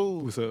there, fool.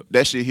 What's up?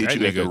 That shit hit That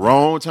you at the nigga-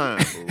 wrong time,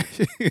 fool.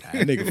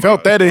 That nigga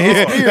felt that in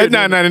his spirit.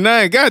 That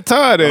 $9.99 got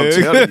tired of I'm it.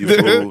 telling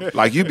you, fool.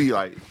 Like you be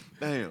like,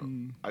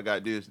 damn, I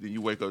got this. Then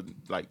you wake up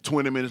like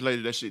 20 minutes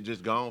later, that shit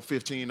just gone.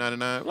 $15.99.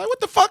 Like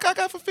what the fuck I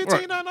got for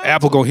 $15.99?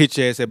 Apple gonna hit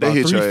your ass at They about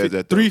hit your ass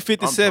at the-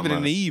 $3.57 I'm in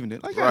talking the evening.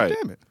 Like, Right. God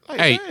damn it. Like,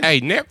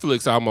 Hey,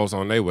 Netflix almost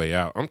on their way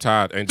out. I'm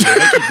tired, and they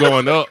keep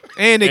going up.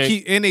 And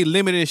they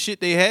limiting shit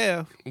they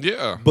have.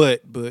 Yeah.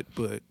 But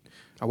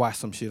I watched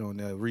some shit on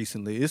there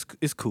recently.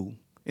 It's cool.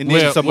 And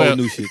then some more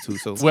new shit too.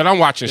 So Well, I'm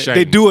watching Shane.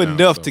 they do now,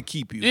 enough so. to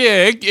keep you.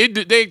 Yeah,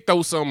 they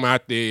throw something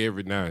out there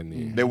every now and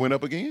then. They went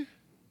up again?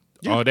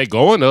 Oh, they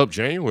going up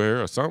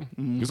January or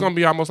something. It's gonna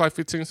be almost like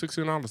 $15,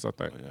 $16, I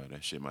think. Yeah,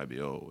 that shit might be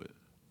old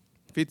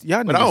with.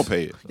 Y'all But niggas, I don't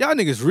pay it. Y'all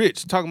niggas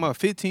rich talking about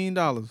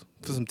 $15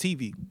 for some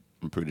TV.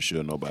 I'm pretty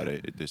sure nobody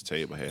at this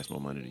table has more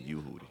money than you,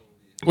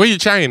 Hootie. Where you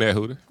chain at,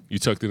 Hootie? You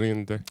tucked it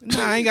in today?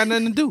 Nah, I ain't got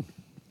nothing to do.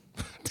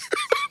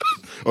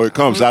 Or it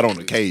comes out on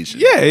occasion.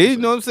 Yeah, you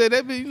know what I'm saying?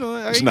 That be,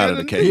 I It's ain't not got an nothing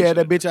to occasion. He had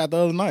that bitch out the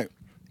other night.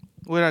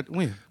 do.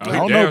 When? I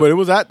don't know, but it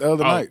was out the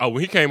other night. Oh,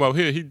 when he came up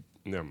here, he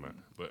never mind.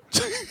 But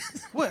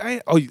What?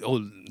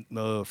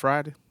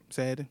 Friday,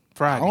 Saturday,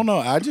 Friday. I don't know.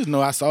 I just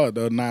know I saw it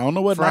the other night. I don't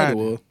know what night it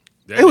was.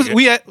 It was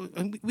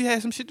we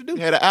had some shit to do.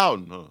 He had an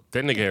outing, huh?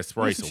 that nigga had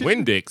sprayed some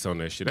Windex on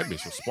that shit. That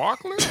bitch was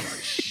sparkling.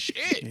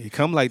 Shit. He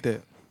come like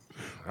that.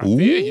 I feel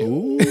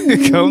you.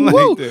 He come like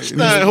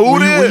that.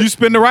 When you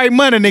spend the right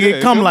money, nigga,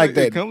 it come like It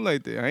that. come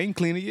like that. I ain't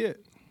clean it yet.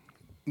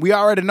 we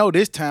already know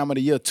this time of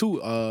the year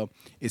too.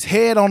 It's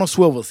head on a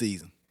swivel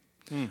season.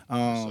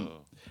 I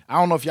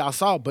don't know if y'all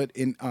saw, but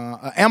an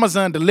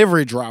Amazon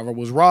delivery driver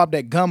was robbed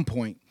at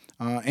gunpoint,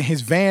 and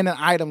his van and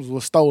items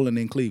were stolen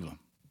in Cleveland.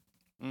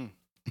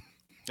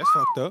 That's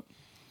fucked up.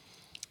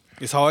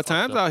 It's hard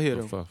times out here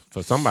though.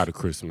 For somebody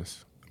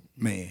Christmas.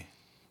 Man.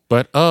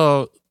 But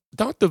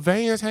don't the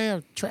vans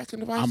have tracking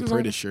devices? I'm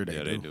pretty on sure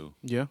they do.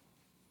 Yeah.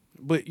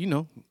 But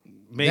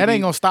maybe that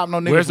ain't gonna stop no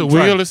nigga. Where's the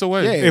wheel? It's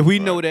away. Yeah. If we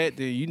know that,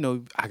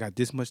 then I got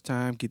this much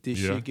time, get this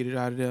shit, get it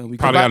out of there. We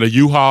probably got a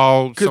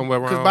U-Haul somewhere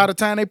around. Because by the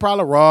time they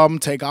probably rob him,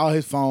 take all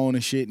his phone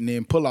and shit, and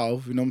then pull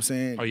off, you know what I'm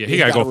saying? Oh yeah, he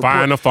gotta go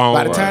find the phone.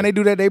 By the time they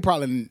do that, they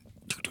probably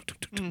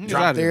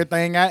dropped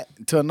everything out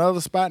to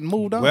another spot and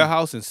moved on.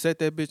 Warehouse and set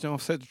that bitch on,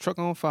 set the truck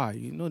on fire.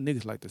 You know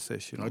niggas like to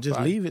set shit on just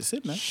fire. leave it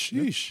sitting there.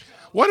 Sheesh.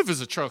 What if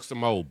it's a truck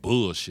some old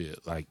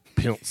bullshit like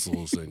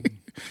pencils and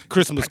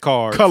Christmas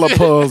cards, color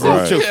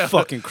puzzles, your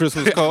fucking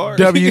Christmas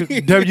cards,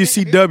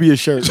 WCW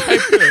shirts,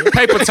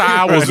 paper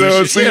towels,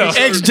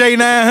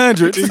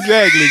 XJ900.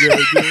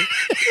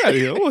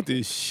 Exactly. I want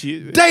this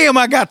shit. Damn,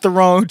 I got the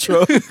wrong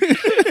truck.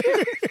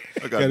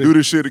 I gotta do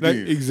this shit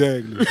again.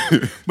 Exactly.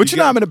 But you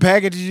know how many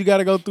packages you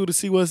gotta go through to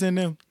see what's in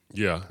them?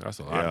 Yeah, that's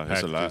a lot. Yeah, of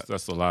that's a packages. lot.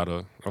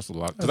 That's a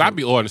lot. Because I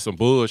be ordering some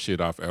bullshit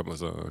off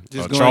Amazon.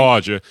 Just A going-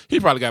 charger. He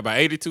probably got about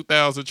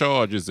 82,000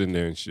 chargers in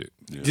there and shit.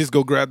 Yeah. Just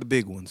go grab the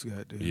big ones.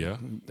 Goddamn. Yeah,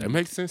 that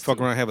makes sense. Fuck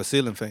to me. around, have a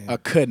ceiling fan. A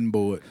cutting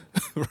board.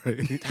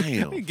 Right.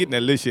 Damn. Getting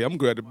that little shit. I'm gonna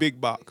grab the big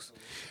box.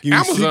 Give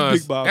me 6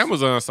 big box.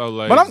 Amazon's so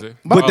lazy.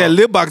 But that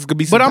lip box could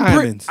be some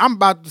diamonds. I'm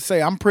about to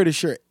say, I'm pretty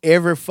sure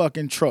every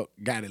fucking truck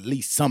got at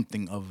least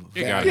something of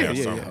It gotta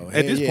value. have something.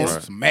 At this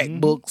point. some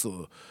MacBooks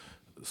or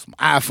some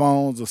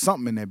iPhones or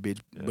something in that bitch.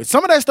 Yeah. But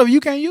some of that stuff you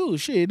can't use.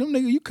 Shit, them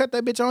niggas, you cut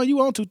that bitch on, you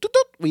want to.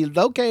 We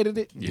located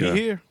it. Yeah. Be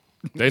here.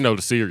 They know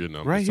the serial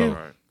number. Right so. here.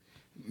 Right.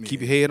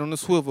 Keep your head on the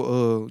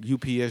swivel.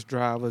 UPS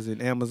drivers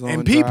and Amazon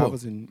and people.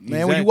 drivers. And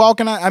when you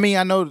walking out, I mean,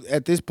 I know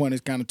at this point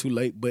it's kind of too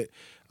late, but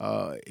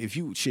if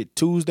you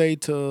Tuesday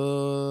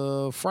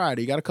to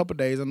Friday, you got a couple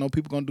days. I know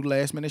people gonna do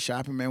last minute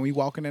shopping, man. When you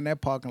walking in that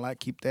parking lot,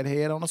 keep that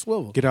head on a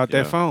swivel. Get out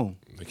that phone.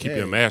 Keep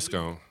your mask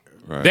on.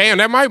 Right. Damn,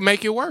 that might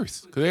make it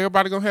worse because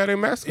everybody gonna have their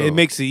mask on. It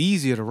makes it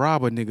easier to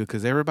rob a nigga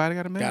because everybody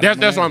got a mask.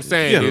 That's what I'm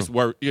saying. Yeah. It's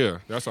worse. Yeah,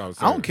 that's what I'm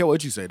saying. I don't care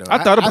what you say though.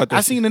 I thought about that.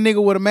 I seen a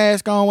nigga with a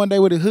mask on one day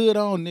with his hood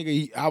on.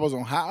 Nigga, I was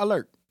on high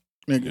alert.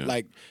 Nigga,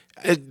 like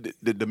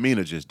the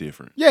demeanor just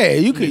different. Yeah,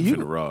 you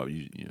can rob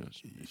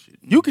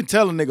you can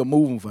tell a nigga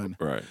moving funny.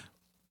 Right.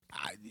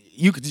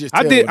 You could just.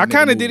 I tell did. when a I nigga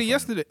kind of moving did it funny.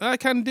 yesterday. I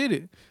kind of did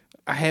it.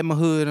 I had my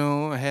hood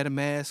on. I had a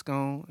mask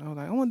on. I was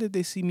like, I wonder if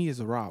they see me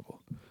as a robber.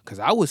 Because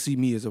I would see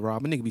me as a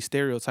robber. Nigga be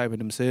stereotyping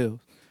themselves.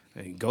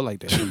 They ain't go like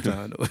that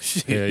sometimes.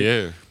 Shit.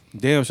 Yeah.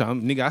 Damn,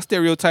 Sean, nigga, I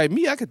stereotype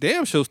me. I could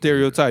damn sure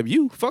stereotype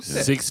you. Fuck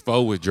that.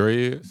 6'4" with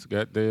dreads.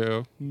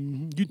 Goddamn.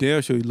 You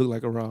damn sure you look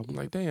like a robber. I'm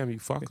like, damn, you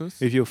fuckers.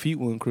 If your feet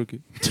weren't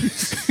crooked.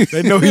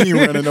 They know he ain't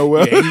running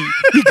nowhere. Yeah,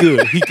 he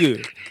good. He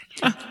good.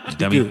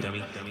 Dummy.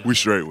 We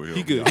straight with him.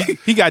 He good.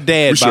 He got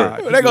dad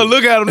bod. They gonna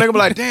look at him. They gonna be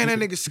like, "Damn, that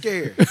nigga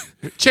scared."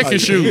 Check your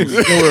shoes.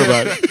 Don't worry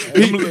about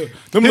it.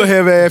 Them little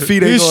heavy ass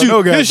feet. Ain't going no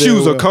goddamn his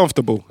shoes well. are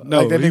comfortable.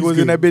 No, Like that nigga was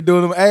in that bitch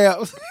doing them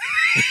abs.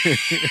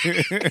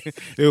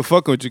 They were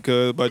fucking with you,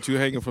 cuz, about you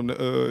hanging from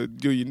the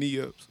do your knee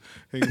ups,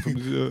 hanging from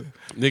the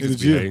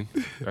Niggas be hating.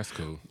 That's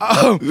cool.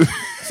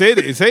 Say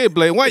it,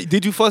 Blake. Why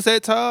did you fuss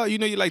at Todd? You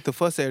know you like to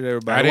fuss at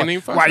everybody. I didn't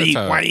even fuss at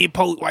Todd. Why you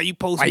post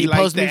Why me you like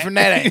post me that? from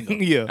that angle?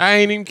 Yeah, I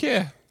ain't even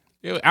care.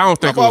 I don't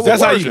think it was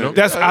that's how intentional. you.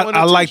 That's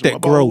I like that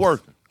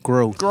growth.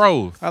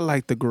 Growth. I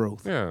like the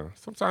growth. Yeah.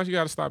 Sometimes you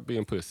gotta stop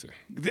being pussy.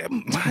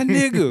 My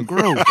nigga,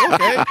 growth.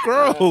 Okay,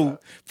 growth.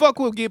 Fuck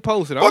what get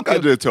posted. Fuck I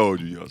just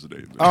told you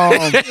yesterday,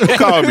 man. Don't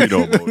call me no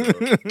more.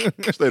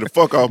 Bro. Stay the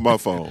fuck off my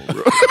phone,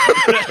 bro.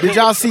 Did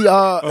y'all see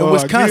in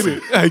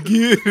Wisconsin? I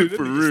get it.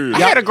 For real. I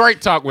had a great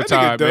talk with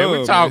That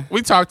nigga Todd, man. dumb,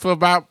 We talked for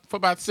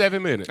about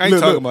 7 minutes. I ain't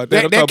talking about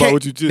that. I'm talking about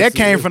what you just That said.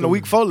 came from the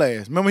week before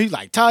last. Remember, he's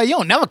like, "Ty, you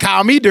don't never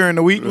call me during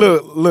the week."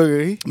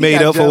 Look, he Made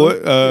got up for jealous.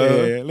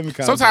 it. Yeah, let me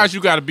call. Sometimes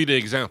you gotta be the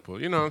example.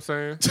 You know what I'm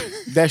saying?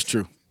 That's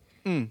true.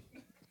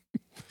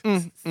 The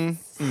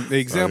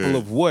example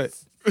of what?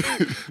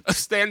 A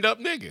stand-up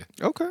nigga.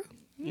 Okay.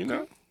 You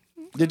know?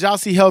 Did y'all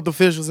see health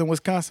officials in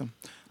Wisconsin?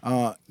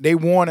 They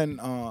warning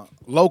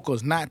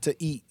locals not to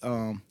eat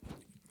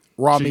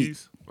raw meat.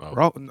 Cheese. Oh.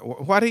 Raw,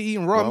 why they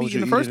eating raw meat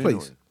in the first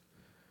place?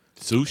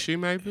 Sushi,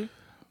 maybe?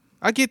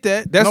 I get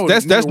that. That's No,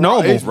 that's nigga,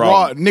 normal. It's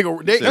raw,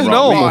 nigga. That's That's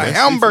normal. normal.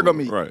 Hamburger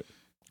meat. Right.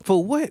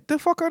 For what? The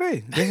fuck are they?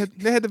 They had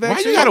the Why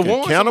vaccine. you gotta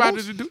warn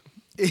Cannibals? somebody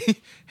to do?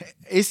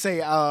 It's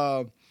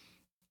a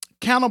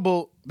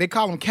cannibal. They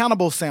call them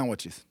cannibal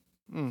sandwiches,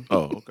 Oh,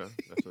 okay.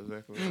 That's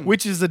exactly right.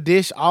 which is a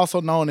dish also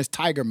known as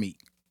tiger meat,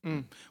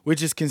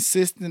 which is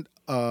consistent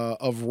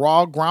of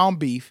raw ground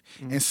beef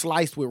and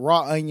sliced with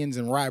raw onions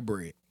and rye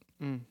bread.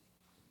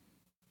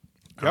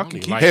 Y'all can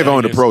keep Heavy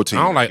on the protein.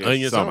 I don't like guess.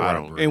 onions Something or I rye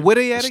don't- bread. And where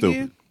they at Stupid.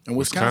 again? In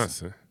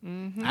Wisconsin.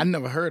 Mm-hmm. I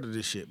never heard of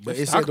this shit. But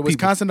it said the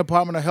Wisconsin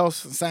Department of Health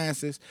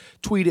Sciences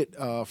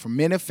tweeted from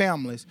many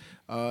families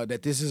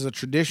that this is a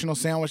traditional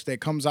sandwich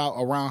that comes out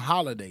around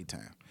holiday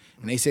time.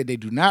 And they said they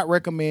do not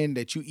recommend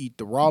that you eat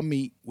the raw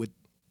meat with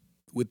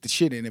the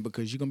shit in it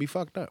because you're going to be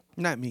fucked up.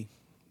 Not me.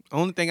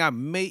 Only thing I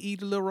may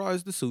eat a little raw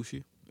is the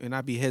sushi. And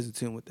I'd be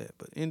hesitant with that.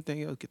 But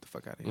anything else, get the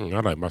fuck out of here.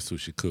 I like my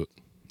sushi cooked.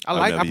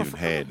 I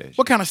prefer that.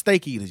 What kind of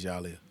steak eaters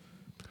y'all is?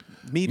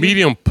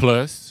 Medium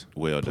plus.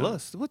 Well done.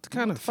 Plus. What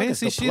kind of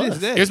fancy shit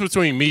is that? It's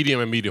between medium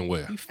and medium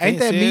well. Ain't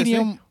that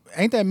medium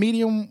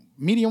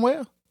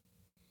well?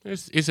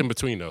 It's in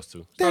between those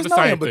two. There's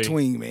no in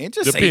between, man.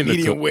 Just say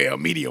medium well,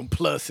 medium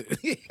plus.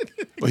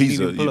 Well, he's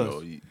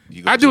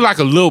I do like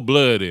a little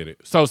blood in it.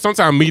 So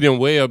sometimes medium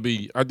well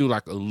I do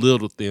like a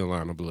little thin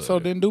line of blood. So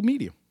then do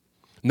medium.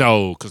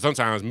 No, because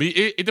sometimes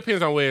it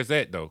depends on where it's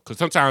at though. Because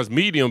sometimes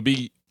medium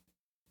be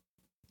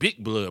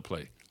big blood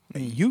play.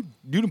 Man, you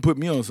didn't put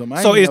me on something.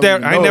 So is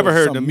that I ain't never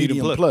heard of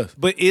medium plus.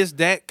 But is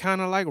that kind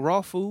of like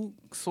raw food,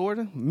 sort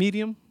of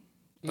medium?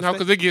 No,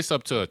 because it gets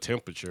up to a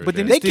temperature. But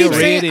then they keep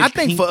saying, I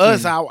think for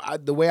us,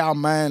 the way our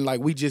mind,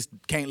 like we just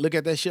can't look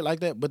at that shit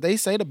like that. But they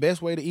say the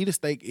best way to eat a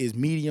steak is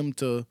medium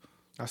to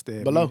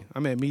below.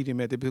 I'm at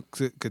medium at the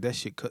because that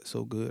shit cut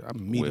so good.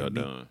 I'm medium. Well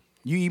done.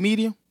 You eat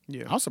medium?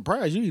 Yeah. I'm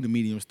surprised you eat a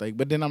medium steak,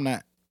 but then I'm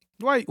not.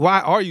 Why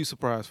are you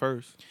surprised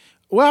first?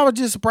 Well, I was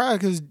just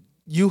surprised because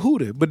you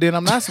hooted, but then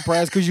I'm not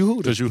surprised because you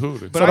hooted. Because you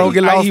hooted. So don't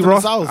get lost in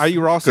the sauce. Are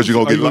you lost? Because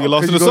you're going to get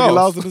lost in the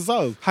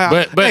sauce.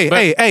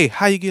 Hey,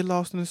 how you get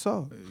lost in the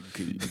sauce?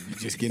 You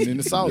just getting in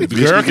the sauce. The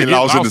girl get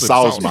lost in the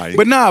sauce, Mike.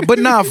 But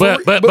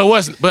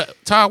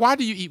Todd, why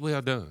do you eat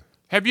well done?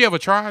 Have you ever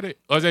tried it?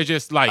 Or is that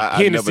just like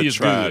Hennessy is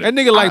good? That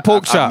nigga like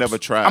pork chops. I've never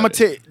tried I'm going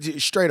to tell you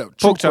straight up.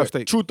 Pork chop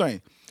steak. True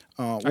thing.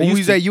 When we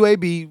was at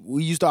UAB,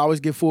 we used to always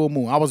get full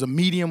moon. I was a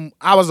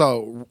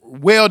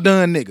well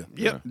done nigga.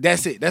 Yep.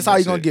 That's it. That's all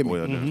you're going to give me.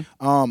 Well done.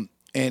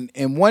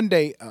 And one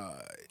day.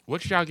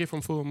 What did y'all get from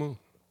Full Moon?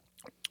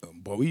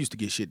 Boy, we used to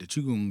get shit that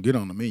you gonna get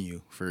on the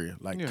menu for real,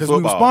 like because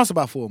we were sponsored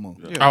by Full Moon.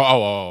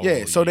 Yeah.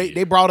 Yeah, so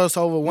they brought us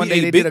over one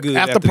day. They did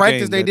after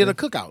practice. They did a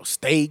cookout,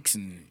 steaks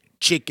and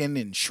chicken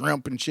and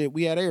shrimp and shit.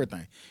 We had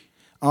everything.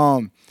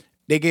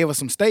 They gave us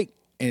some steak,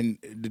 and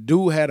the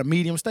dude had a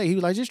medium steak. He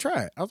was like, "Just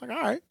try it." I was like,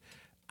 "All right."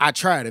 I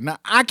tried it. Now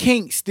I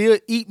can't still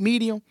eat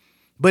medium,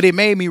 but it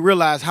made me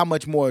realize how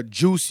much more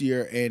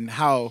juicier and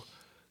how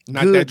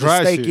good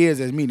the steak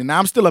is as medium. Now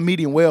I'm still a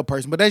medium well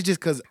person, but that's just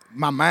because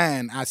my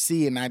mind, I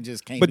see it and I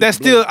just can't. But that's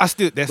still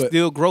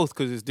still growth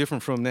because it's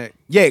different from that.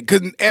 Yeah,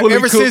 because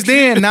ever since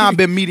then, now I've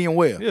been medium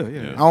well.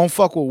 Yeah. I don't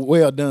fuck with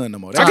well done no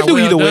more. I can do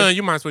either way.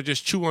 You might as well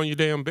just chew on your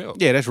damn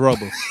belt. Yeah, that's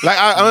rubber. Like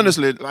I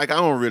honestly, I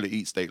don't really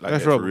eat steak like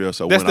that for real.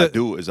 So when I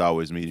do, it's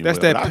always medium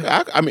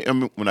well. I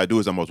mean, when I do,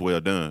 it's almost well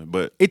done.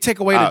 But it take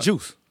away the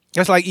juice.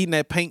 That's like eating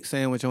that paint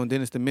sandwich on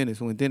Dennis the Menace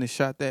when Dennis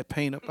shot that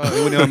paint up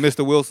when they on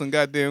Mr. Wilson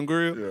goddamn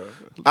grill. Yeah.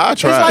 I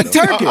try. It's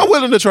like turkey. I'm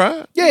willing to try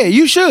it. Yeah,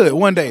 you should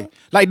one day.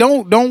 Like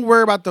don't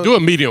worry about the. Do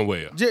it medium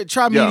well.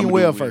 Try medium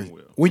well first.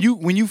 When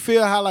you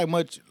feel how like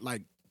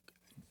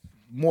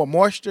more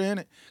moisture in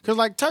it, because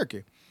like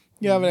turkey.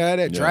 You ever had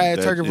that dried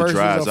turkey versus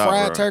a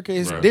fried turkey?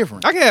 It's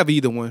different. I can have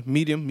either one.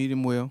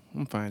 Medium well.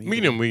 I'm fine.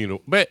 Medium.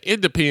 But it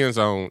depends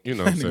on, what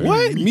I'm saying.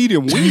 What?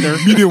 Medium wiener.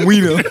 Medium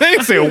wiener. They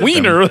say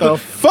wiener. The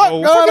fuck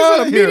going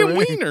on here? Medium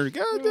wiener.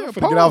 Goddamn.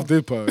 Get off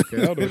this podcast. I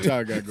don't know what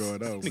y'all got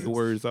going on. Nigga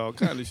words all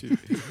kind of shit.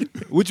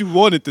 What you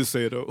wanted to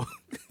say though?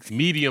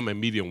 Medium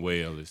and medium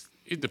well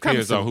it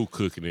depends on who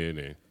cooking it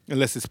in.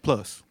 Unless it's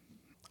plus.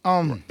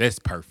 That's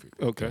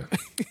perfect. Okay.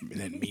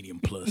 That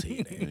medium plus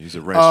here. He's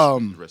a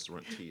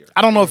restaurateur.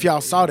 I don't know if y'all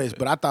saw this,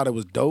 but I thought it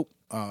was dope.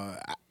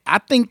 I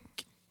think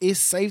it's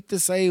safe to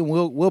say, and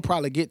we'll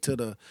probably get to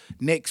the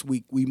next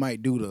week. We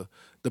might do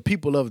the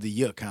people of the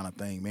year kind of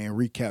thing, man.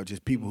 Recap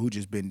just people who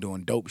just been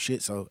doing dope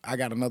shit. So I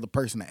got another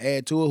person to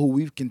add to it who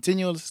we've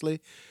continuously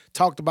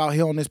talked about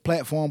here on this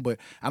platform. But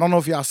I don't know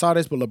if y'all saw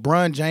this, but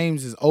LeBron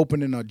James is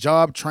opening a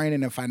job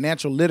training and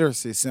financial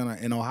literacy center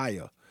in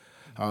Ohio.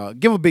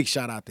 Give a big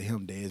shout out to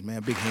him, Dez,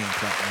 man. Big hand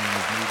clap, man.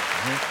 Is needed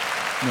for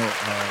him.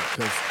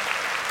 Because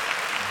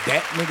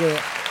that nigga,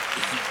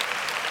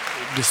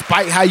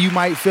 despite how you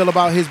might feel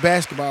about his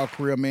basketball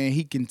career, man,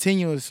 he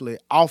continuously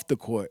off the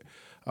court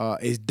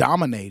is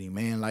dominating,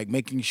 man. Like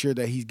making sure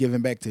that he's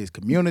giving back to his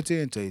community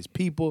and to his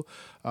people.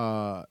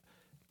 I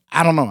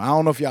don't know. I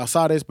don't know if y'all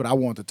saw this, but I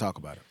wanted to talk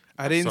about it.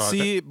 I didn't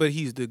see it, but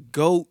he's the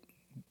GOAT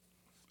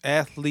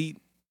athlete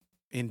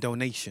in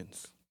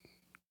donations.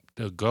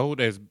 The GOAT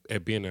at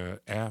being an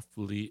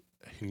athlete,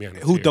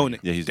 humanitarian. Who donate?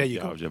 Yeah, he's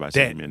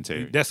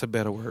humanitarian. That's a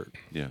better word.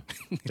 Yeah,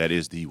 that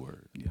is the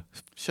word. Yeah,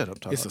 shut up,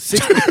 Tyler. It's a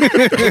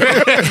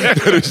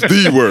that is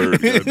the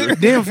word.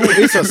 Damn,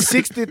 it's a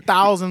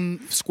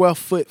 60,000 square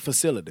foot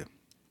facility.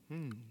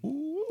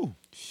 Ooh,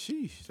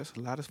 sheesh, that's a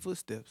lot of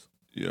footsteps.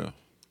 Yeah,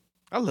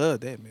 I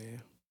love that,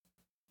 man.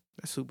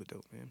 That's super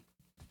dope, man.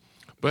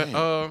 But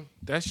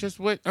that's just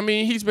what I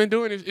mean. He's been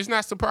doing this. It's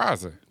not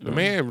surprising. The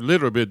man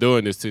literally been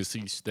doing this since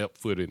he stepped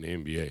foot in the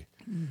NBA.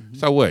 Mm-hmm.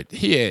 So what?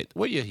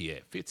 What year he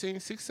had? 15,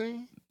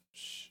 16?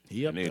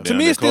 Yep. To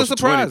me, it's still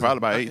surprising. Probably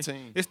by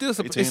 18. It's still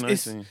 18,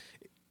 19.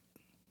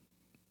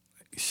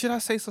 Should I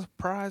say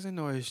surprising,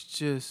 or it's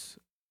just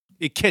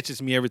it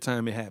catches me every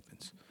time it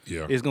happens?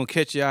 Yeah. It's gonna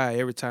catch your eye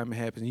every time it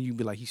happens, and you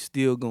be like, he's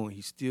still going,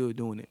 he's still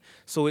doing it.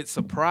 So it's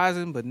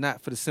surprising, but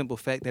not for the simple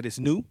fact that it's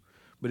new,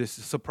 but it's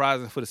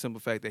surprising for the simple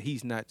fact that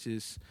he's not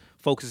just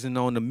focusing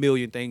on the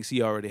million things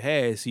he already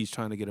has. He's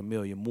trying to get a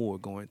million more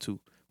going too,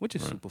 which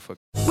is super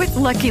fucking. With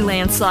Lucky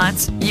Land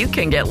Slots, you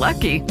can get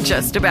lucky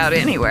just about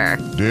anywhere.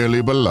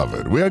 Dearly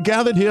beloved, we are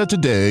gathered here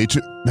today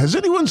to... Has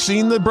anyone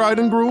seen the bride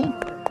and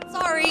groom?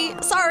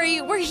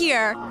 Sorry, we're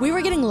here. We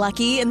were getting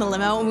lucky in the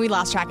limo and we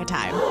lost track of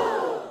time.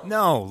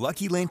 No,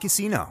 Lucky Land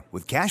Casino,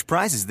 with cash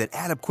prizes that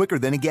add up quicker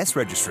than a guest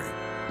registry.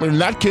 In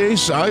that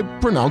case, I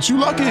pronounce you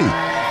lucky.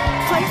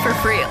 Play for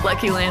free at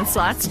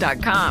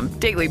LuckyLandSlots.com.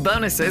 Daily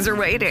bonuses are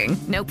waiting.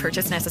 No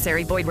purchase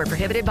necessary. Void where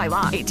prohibited by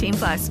law.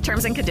 18+.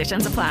 Terms and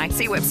conditions apply.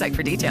 See website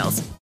for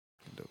details.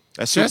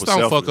 That's Just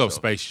don't fuck though. up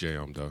Space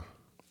Jam, though.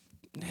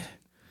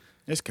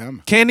 It's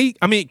coming. Can he?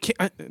 I mean,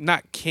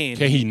 not can.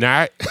 Can he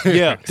not?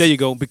 Yeah, there you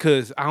go.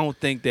 Because I don't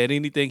think that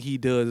anything he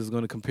does is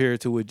going to compare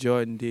to what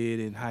Jordan did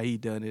and how he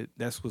done it.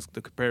 That's what's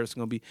the comparison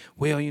going to be.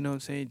 Well, you know what I'm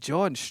saying?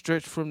 Jordan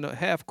stretched from the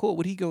half court.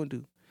 What he going to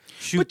do?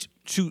 Shoot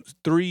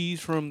threes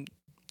from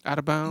out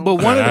of bounds? But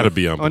that'd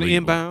be on the unbelievable.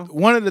 inbound.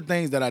 One of the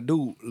things that I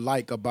do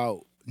like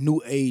about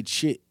new age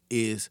shit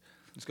is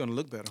it's going to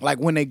look better. like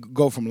when they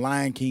go from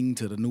Lion King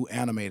to the new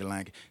animated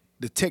Lion King.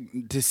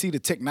 To see the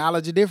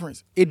technology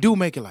difference, it do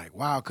make it like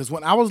wow. Because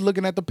when I was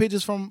looking at the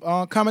pictures from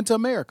Coming to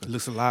America, It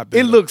looks a lot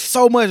better. it looks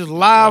so much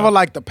liver,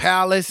 like the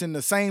palace and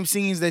the same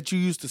scenes that you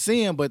used to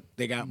seeing, but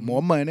they got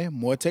more money,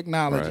 more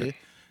technology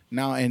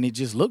now, and it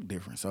just looked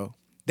different. So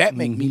that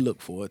make me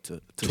look forward to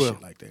shit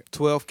like that.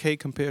 12K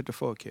compared to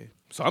 4K.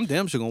 So I'm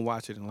damn sure gonna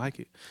watch it and like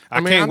it.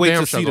 I'm can't wait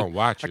damn to sure see gonna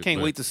watch I it, can't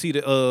but- wait to see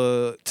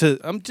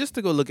I'm just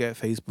to go look at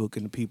Facebook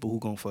and the people who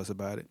gonna fuss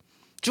about it.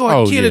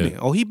 Jordan killing it.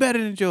 Oh, he better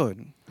than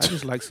Jordan. I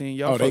just like seeing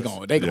y'all. They fuss.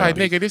 gonna Like,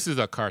 nigga, this is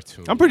a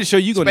cartoon. I'm pretty sure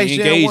you're gonna Space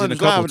Jam engage 1 in a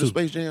is live couple with too.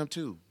 Space Jam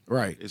 2.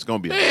 Right. It's gonna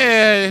be.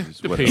 Yeah,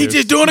 He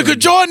just doing it because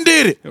Jordan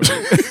did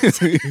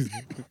it.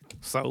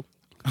 So,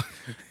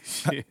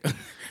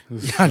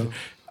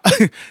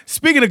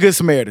 Speaking of Good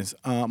Samaritans,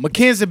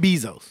 Mackenzie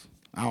Bezos.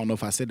 I don't know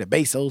if I said that.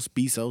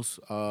 Bezos.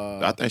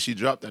 I think she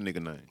dropped that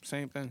nigga name.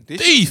 same thing.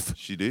 Thief.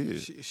 She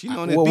did. She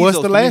known that What's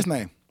Bezos the to last me.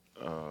 name?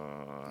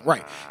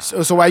 Right.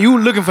 So while you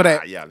looking for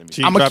that, Yeah, let me.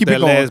 She I'm gonna dropped keep that it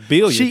going. last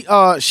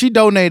billion. She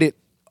donated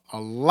a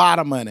lot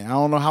of money. I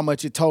don't know how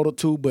much it totaled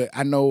to, but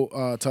I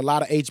know to a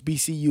lot of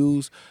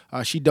HBCUs.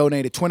 She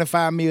donated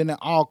 $25 million in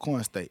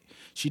Alcorn State.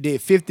 She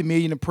did $50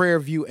 million in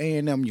Prairie View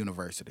A&M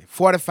University,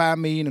 $45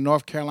 million in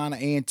North Carolina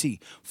A&T,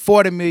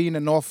 $40 million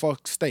in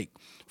Norfolk State,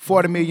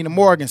 $40 million in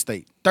Morgan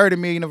State, $30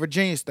 million in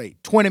Virginia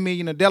State, $20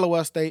 million in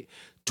Delaware State,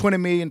 $20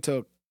 million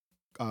to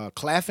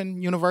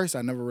Claflin University.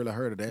 I never really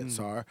heard of that.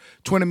 Sorry.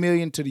 $20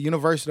 million to the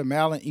University of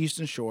Maryland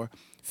Eastern Shore,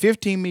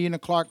 $15 million to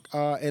Clark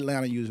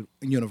Atlanta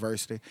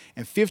University,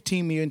 and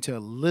 $15 million to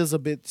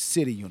Elizabeth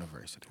City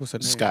University. What's her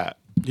name? Scott.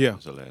 Yeah.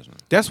 That's the last one.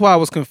 That's why I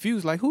was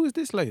confused. Like, who is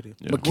this lady?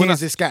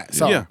 Mackenzie Scott.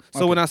 So, yeah.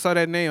 So when I saw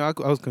that name, I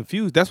was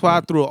confused. That's why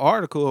I threw an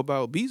article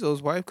about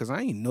Bezos' wife because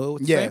I ain't know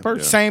it was the same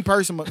person. Same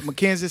person.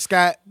 Mackenzie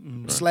Scott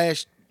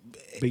slash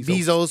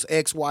Bezos'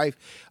 ex-wife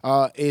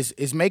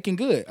is making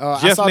good.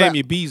 Jeff named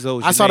you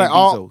Bezos. I saw that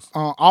Bezos.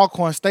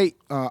 Alcorn State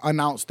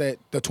announced that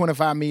the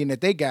 $25 million that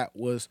they got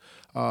was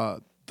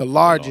the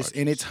largest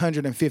in its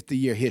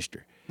 150-year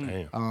history.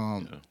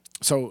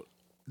 So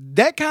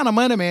that kind of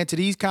money, man, to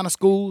these kind of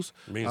schools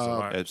means a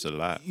lot. That's a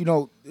lot. You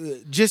know,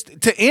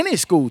 just to any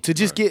school to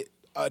just get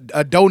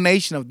a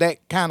donation of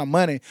that kind of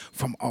money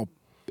from an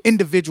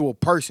individual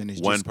person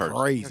is One just person.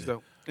 crazy.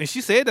 And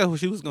she said that's what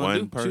she was going to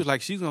One do. She was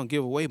like, she's going to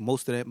give away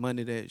most of that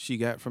money that she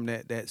got from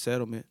that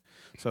settlement.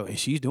 So, and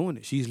she's doing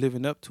it. She's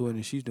living up to it,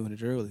 and she's doing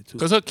it early, too.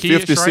 Because her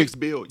kids, 56 right?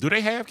 billion. Do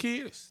they have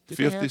kids? Did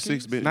they have 56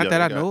 kids? billion. Not Yeah,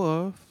 that I they got- know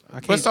of. I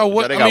But can't. so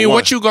what? they I got mean, one.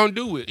 what you gonna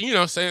do with? You know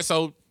what I'm saying?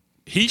 So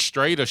he's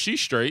straight or she's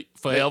straight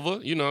forever.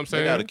 You know what I'm They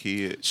saying? got a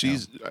kid.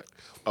 She's. That's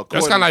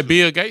according kind of like to-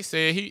 Bill Gates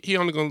said. He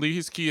only gonna leave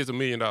his kids $1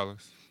 million.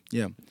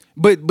 Yeah.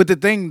 But the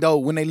thing though,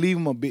 when they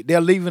leave them they're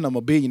leaving them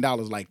 $1 billion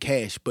like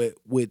cash, but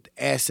with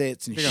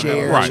assets and shares. Right,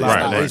 and right,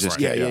 stuff. right, It's just-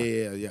 right.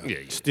 Yeah.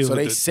 Still So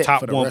they the set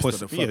top for the 1%. rest of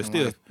the fucking Yeah,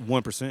 still life.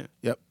 1%.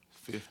 Yep.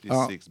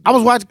 56 I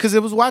was watching because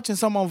it was watching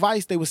some on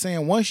Vice. They were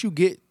saying once you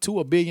get to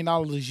 $1 billion,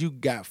 you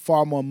got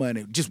far more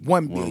money. Just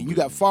 $1 billion. You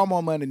got far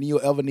more money than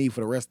you'll ever need for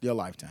the rest of your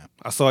lifetime.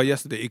 I saw it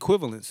yesterday.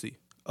 Equivalency.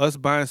 Us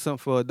buying something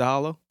for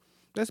 $1.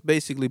 That's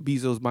basically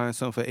Bezos buying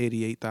something for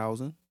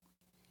 $88,000.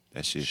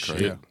 That shit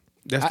crazy. Shit.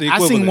 That's the I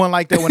equivalent. seen one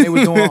like that when they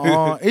was doing.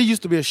 It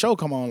used to be a show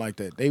come on like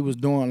that. They was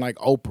doing like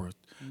Oprah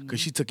because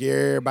she took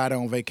everybody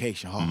on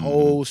vacation. Her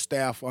whole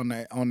staff on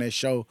that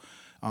show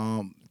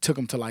took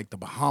them to like the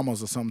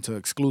Bahamas or something, to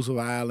exclusive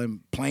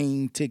island,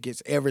 plane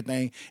tickets,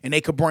 everything, and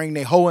they could bring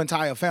their whole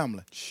entire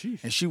family.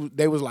 And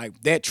they was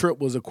like that trip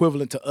was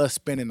equivalent to us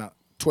spending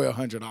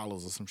 $1,200 or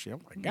some shit.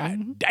 I'm like,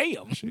 God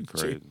damn, Shit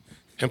crazy.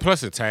 And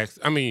plus the tax.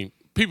 I mean,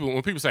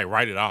 when people say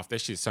write it off,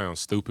 that shit sounds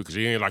stupid because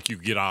it ain't like you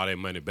get all that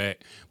money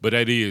back. But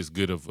that is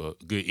good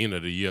end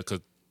of the year because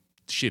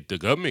shit, the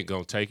government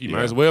gonna take you.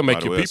 Might as well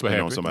make your people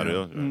happy. On somebody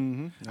else.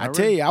 Mm-hmm. I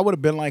tell you, I would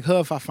have been like her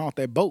if I found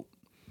that boat.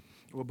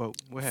 What boat?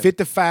 What happened?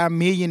 $55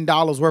 million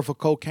worth of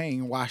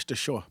cocaine washed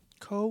ashore.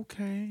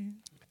 Cocaine.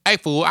 Hey,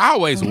 fool, I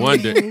always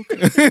wonder.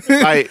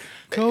 Like,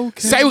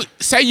 cocaine.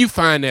 Say you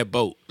find that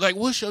boat. Like,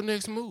 what's your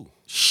next move?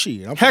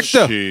 Shit, I'm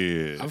Hector.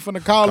 I'm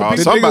finna call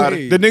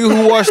somebody. The nigga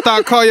who washed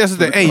stock car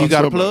yesterday. Hey, you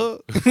got a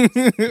plug?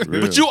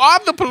 But you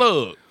are the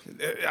plug.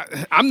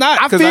 I'm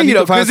not. I feel you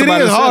though, because it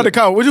is hard to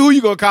call. Who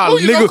you gonna call?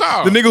 Who you gonna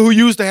call? The nigga who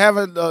used to have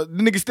the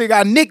nigga still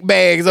got nick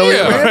bags over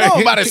there. Man,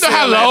 nobody you know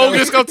how long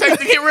it's gonna take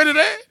to get rid of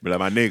that? Be like,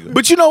 my nigga.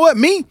 But you know what?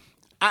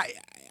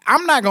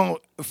 I'm not gonna.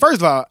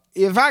 First of all,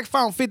 if I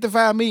found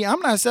 $55 million, I'm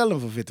not selling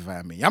for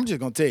 $55 million. I'm just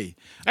gonna tell you.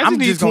 I'm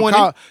just gonna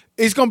call.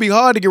 It's gonna be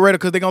hard to get rid of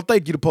because they're gonna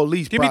think you the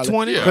police. Give me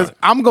 20. Because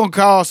I'm gonna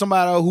call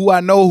somebody who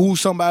I know who's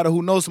somebody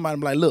who knows somebody.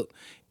 I'm like, look,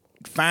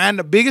 find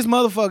the biggest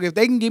motherfucker. If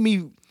they can give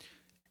me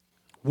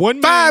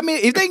 $5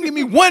 million, if they can give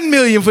me $1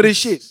 million for this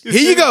shit, here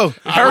you go.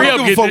 Hurry up,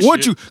 get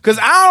this shit. Because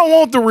I don't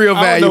want the real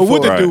value. I don't know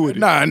what for to do with it.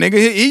 Nah, nigga,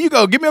 here you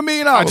go. Give me $1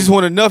 million. I just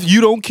want enough.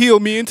 You don't kill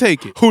me and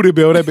take it. Who they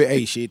bill that bit?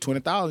 Hey, shit,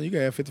 20,000. You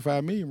can have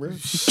 $55 million, bro.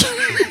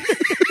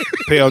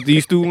 Pay off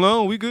these student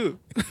loans. We good.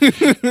 And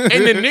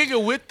the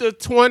nigga with the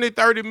 20,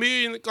 30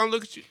 million gonna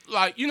look at you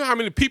like, you know how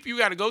many people you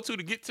gotta go to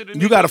get to the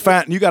nigga?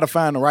 You gotta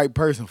find the right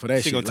person for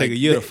that shit. It's gonna take a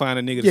year to find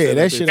a nigga. Yeah,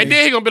 that shit. And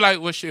then he gonna be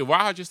like, well, shit, why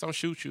I just don't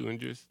shoot you and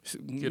just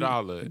get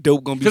all of it?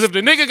 Dope gonna be. Because if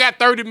the nigga got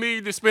 30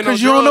 million to spend on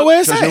drugs, you don't know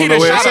where it's at. He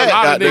done shot a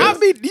lot of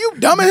niggas. You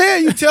dumb as hell.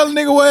 You tell a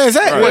nigga where it's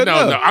at. Well,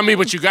 no. I mean,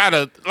 but you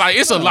gotta, like,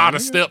 it's a lot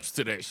of steps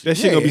to that shit. That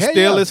shit gonna be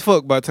stale as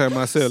fuck by the time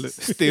I sell it.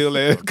 Stale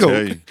ass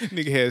coke.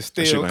 Nigga had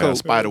stale coke.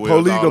 Spider webs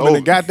Police all gonna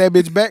over. got that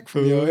bitch back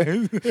from your ass.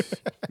 Y'all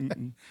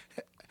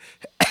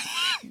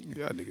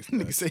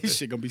niggas say this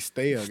shit gonna be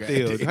stale.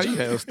 Stale. How you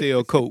have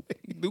stale coke?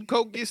 Do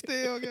coke get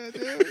stale?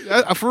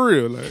 Goddamn. For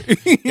real, like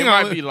it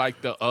might be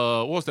like the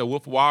what's that?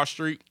 Wolf of Wall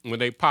Street when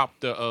they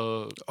popped the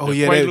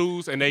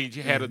Quaaludes and they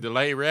had a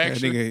delayed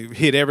reaction. That nigga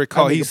hit every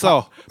car he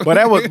saw. But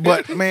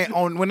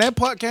man, when that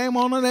part came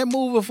on that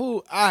movie,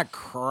 fool, I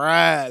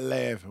cried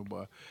laughing,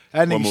 boy.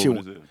 That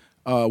nigga shit.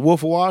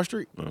 Wolf of Wall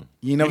Street.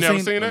 You never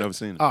seen that? I've never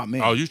seen it. Oh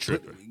man. Oh, you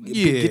tripping?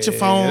 Yeah, get your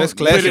phone. That's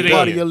classic.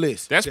 Part of your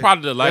list. That's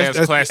probably the last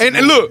classic.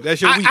 And look,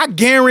 that's your I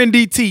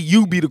guarantee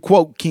you be the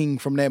quote king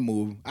from that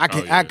movie.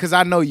 Because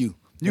I know you.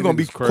 You're gonna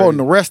be quoting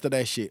the rest of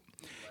that shit.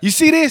 You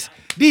see this?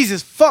 These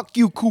is fuck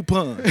you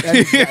coupons. That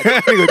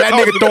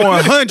nigga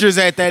throwing hundreds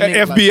at that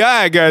nigga.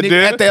 FBI,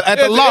 goddamn. At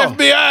the law.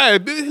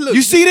 FBI. Look,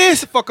 you see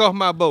this? Fuck off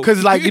my boat.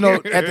 Because, like, you know,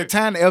 at the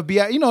time, the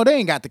FBI, you know, they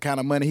ain't got the kind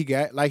of money he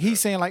got. Like, he's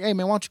saying, like, hey,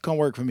 man, why don't you come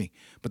work for me?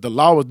 But the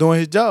law was doing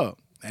his job.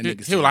 He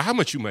was like, how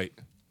much you make?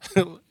 He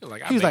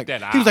was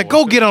like,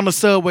 go get on the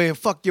subway and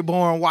fuck your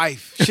boring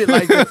wife. Shit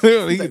like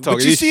that.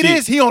 But you see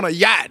this? He on a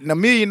yacht, a $1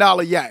 million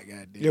yacht.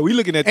 Goddamn. Yeah, we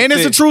looking at the and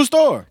feds. it's a true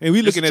story. And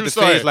we looking at the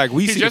feds like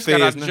we see the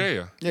feds now.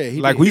 Jail.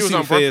 Yeah, like we see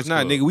the feds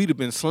now. Nigga, we'd have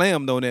been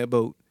slammed on that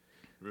boat.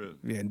 Really?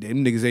 Yeah,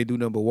 them niggas ain't do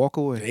nothing but walk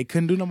away. They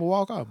couldn't do nothing but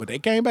walk off, but they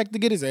came back to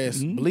get his ass.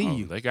 Believe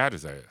you. They got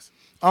his ass.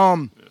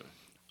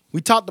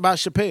 We talked about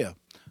Chappelle.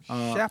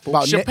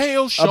 About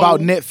Chappelle show. About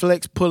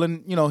Netflix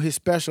pulling, you know, his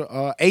special.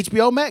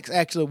 HBO Max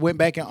actually went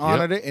back and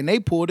honored it, and they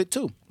pulled it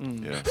too.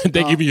 Yeah.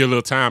 They give you a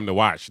little time to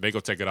watch. They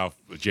gonna take it off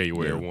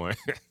January 1.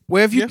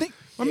 Well, if you think,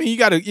 I mean,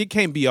 it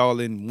can't be all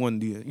in one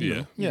deal. You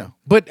know? Yeah.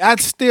 But I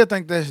still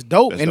think that's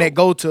dope, that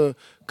go to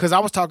because I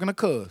was talking to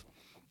Cuz.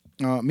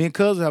 Me and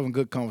Cuz were having a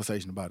good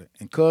conversation about it,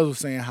 and Cuz was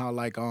saying how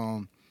like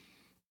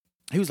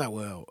he was like,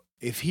 well,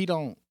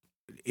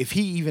 if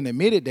he even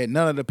admitted that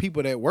none of the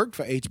people that worked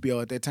for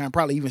HBO at that time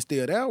probably even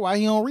still there, why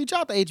he don't reach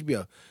out to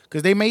HBO?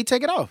 Because they may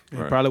take it off.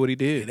 Right. Probably what he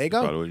did. There they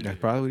go. That's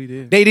probably what he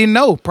did. They didn't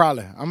know,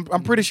 probably.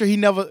 I'm pretty sure he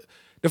never.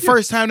 The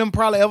first time them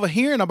probably ever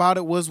hearing about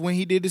it was when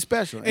he did the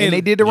special. And they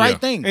did the right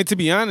thing. And to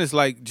be honest,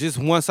 like just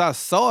once I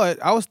saw it,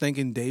 I was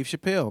thinking Dave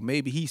Chappelle.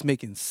 Maybe he's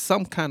making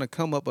some kind of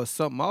come up or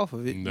something off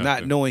of it,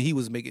 not knowing he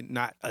was making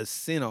not a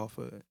cent off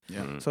of it.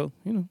 Yeah. So,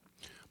 you know.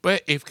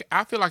 But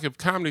I feel like if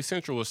Comedy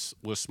Central was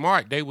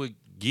smart, they would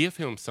give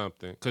him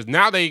something. Because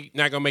now they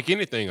not gonna make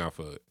anything off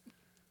of it.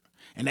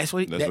 And that's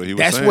what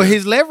saying. what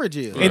his leverage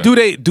is. Right. And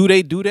do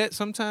they do that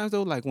sometimes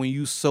though? Like when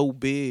you so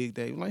big,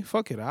 they like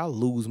fuck it, I'll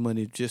lose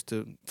money just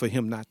for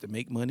him not to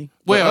make money.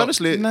 Well,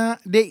 honestly,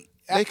 they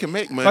can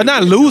make money. But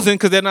not losing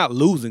because they're not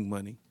losing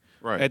money.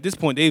 Right. At this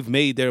point, they've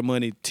made their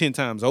money 10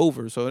 times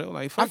over. So they're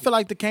like, fuck I feel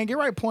like the can't get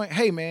right point.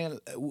 Hey man,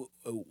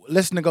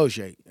 let's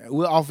negotiate.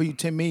 We'll offer you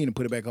 $10 million to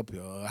put it back up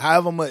here.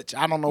 However much.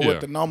 I don't know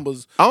what the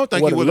numbers. I don't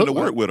think he's willing to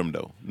work with him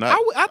though.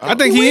 I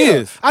think he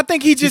is. I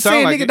think he just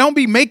saying, nigga, don't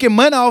be making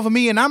money off of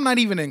me, and I'm not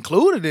even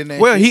included in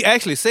that. Well, shit. he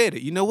actually said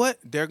it. You know what?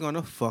 They're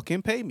gonna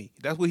fucking pay me.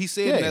 That's what he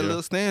said in that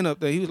little stand up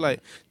there. He was like,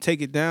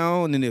 take it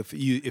down, and if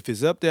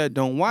it's up there,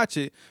 don't watch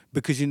it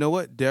because you know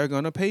what? They're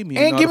gonna pay me.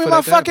 And give me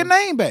my fucking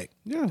name back.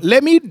 Yeah.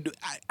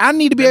 I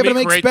need to be able to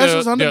make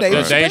specials on the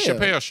Dave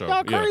Chappelle show.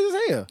 Y'all crazy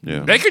as hell. Yeah.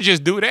 They could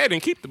just do that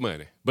and keep the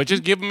money, but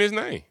just give him his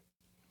name.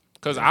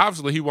 Because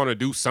obviously he want to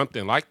do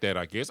something like that,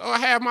 I guess. Oh, I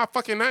have my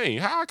fucking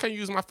name. How I can't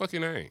use my fucking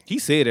name? He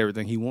said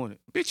everything he wanted.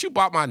 Bitch, you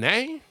bought my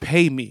name?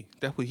 Pay me.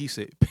 That's what he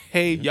said.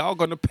 Pay. Y'all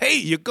gonna pay.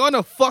 You're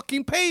gonna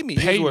fucking pay me.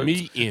 Pay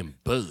me in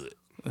bud.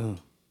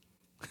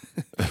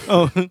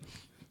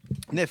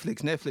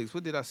 Netflix.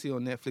 What did I see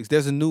on Netflix?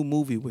 There's a new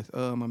movie with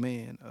my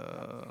man.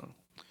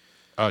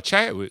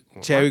 Chadwick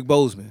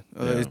Boseman.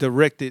 It's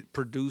directed,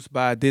 produced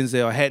by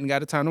Denzel. I hadn't got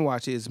the time to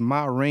watch it. It's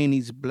Ma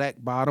Rainey's Black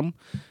Bottom.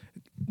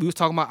 We was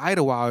talking about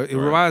Idlewild. It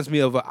reminds me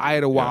of an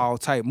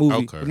Idlewild type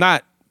movie. Okay.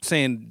 Not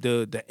saying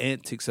the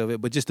antics of it,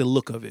 but just the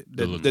look of it,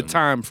 the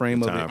time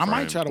frame of it. I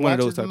might try to watch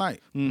it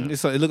tonight.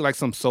 It looked like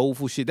some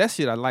soulful shit. That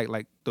shit I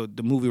like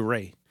the movie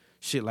Ray.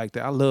 Shit like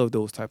that. I love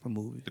those type of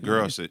movies. The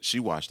girl said she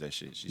watched that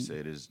shit. She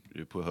said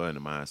it put her in the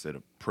mindset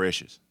of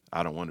Precious.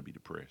 I don't want to be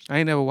depressed. I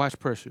ain't never watched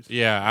Precious.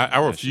 Yeah,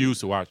 I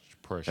refuse to watch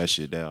Precious. That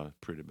shit down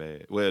pretty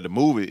bad. Well, the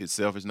movie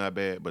itself is not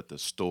bad, but the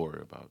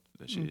story about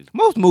that shit is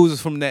most movies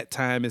from that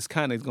time is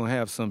kind of gonna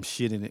have some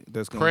shit in it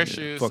that's gonna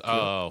Precious.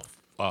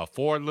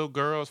 Four little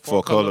girls,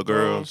 Four Color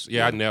Girls.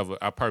 Yeah,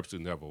 I purposely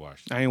never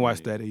watched it. I ain't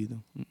watched that either.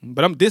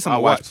 But I'm gonna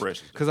watch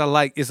Precious because I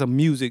like it's a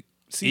music.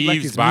 Seems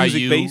like it's by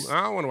music you. based.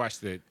 I don't want to watch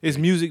that. It's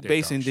music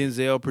based, and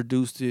Denzel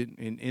produced it,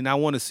 and I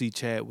want to see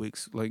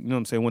Chadwick's, like, you know what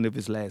I'm saying, one of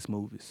his last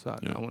movies. So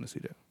I want to see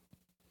that.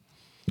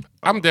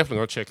 I'm definitely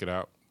gonna check it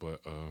out,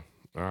 but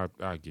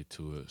I'll get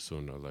to it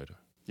sooner or later.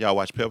 Y'all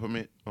watch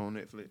Peppermint on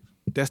Netflix?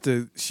 That's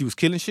she was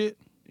killing shit.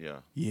 Yeah.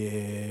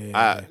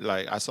 Yeah.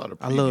 I saw the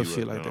preview. I love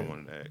shit like that. I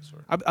wanted to ask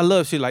her. I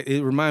love shit like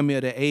it. Remind me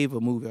of that Ava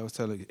movie I was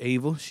telling you.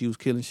 Ava, she was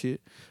killing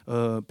shit.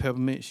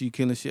 Peppermint, she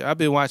killing shit. I've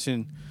been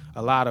watching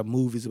a lot of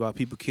movies about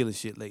people killing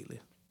shit lately.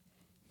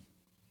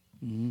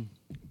 You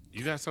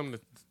got something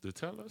to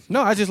tell us?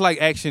 No, I just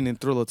like action and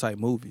thriller type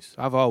movies.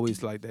 I've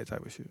always liked that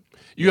type of shit.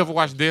 You ever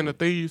watch Den of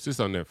Thieves? It's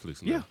on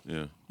Netflix now.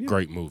 Yeah.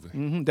 Great movie.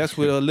 Mm-hmm. That's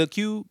with Lil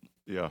Cube.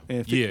 Yeah.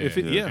 And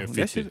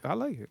that shit, I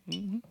like it.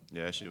 Mm-hmm.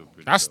 Yeah, that shit was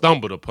pretty I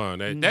stumbled upon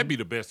that. That'd be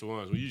the best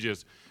ones when you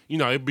just,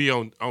 it'd be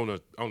on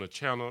a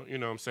channel, you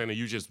know what I'm saying, and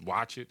you just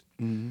watch it.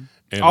 Mm-hmm.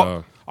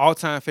 And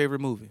all-time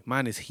favorite movie.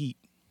 Mine is Heat.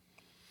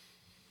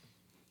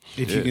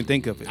 If you can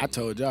think of it. I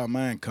told y'all,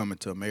 mine Coming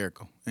to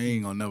America. It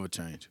ain't gonna never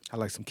change. I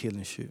like some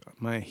killing shit.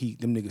 Mine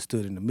Heat. Them niggas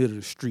stood in the middle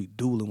of the street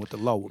dueling with the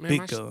law with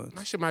big guns.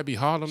 My shit might be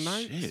Harlem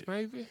Nights,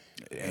 maybe.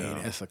 Hey,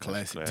 that's a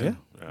classic.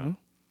 Yeah.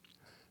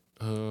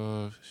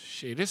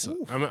 Shit,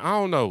 I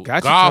don't know.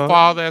 Gotcha,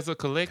 Godfather as a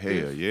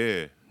collective. Hell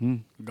yeah.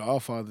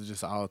 Godfather's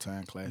just an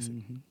all-time classic.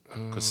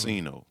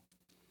 Casino.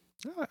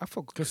 I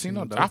fuck with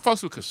Casino, though. I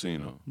fucks with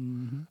Casino.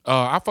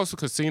 I fucks with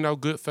Casino,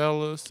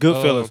 Goodfellas.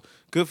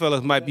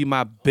 Goodfellas might be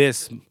my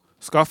best.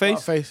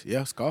 Scarface?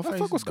 Yeah, Scarface. I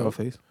fuck with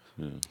Scarface.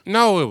 Yeah.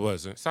 No, it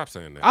wasn't. Stop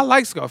saying that. I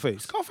like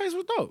Scarface. Scarface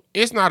was dope.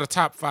 It's not a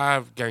top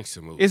 5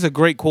 gangster movie. It's a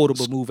great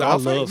quotable movie. I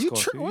love You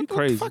Scarface. what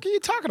crazy. the fuck are you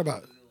talking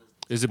about?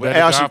 Is it better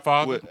than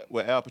Godfather?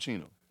 With Al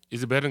Pacino.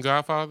 Is it better than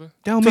Godfather?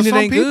 That don't mean it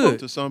ain't good.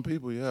 To some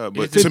people, yeah.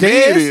 But to me,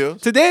 it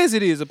is. Today's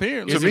it is,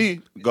 apparently. To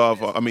me,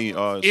 Godfather.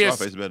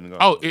 Scarface is better than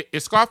Godfather.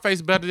 Is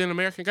Scarface better than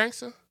American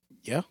Gangster?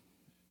 Yeah.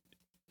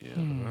 Yeah,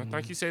 I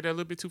think you said that a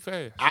little bit too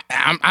fast.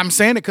 I'm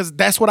saying it because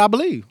that's what I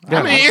believe.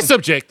 I mean, it's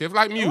subjective,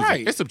 like music.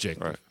 Right. It's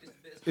subjective. Right.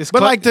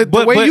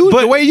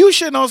 The way you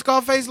shitting on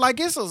Scarface like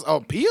it's a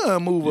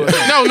peon movie.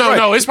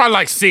 No, it's probably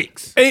like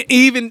 6. And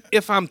even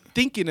if I'm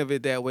thinking of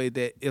it that way,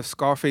 that if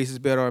Scarface is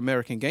better or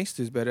American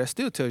Gangster is better, that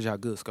still tells you how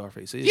good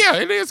Scarface is. Yeah,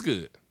 it is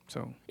good.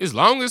 So it's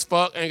long as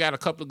fuck and got a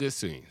couple of good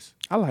scenes.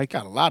 I like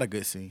got a lot of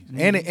good scenes,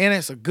 and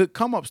it's a good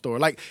come up story.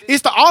 Like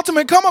it's the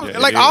ultimate come up.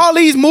 Like all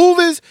these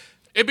movies.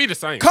 It'd be the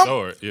same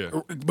story, yeah.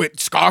 But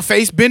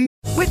Scarface been.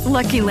 With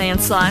Lucky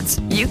Land Slots,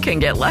 you can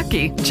get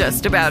lucky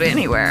just about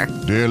anywhere.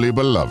 Dearly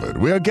beloved,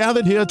 we are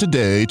gathered here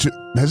today to...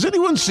 Has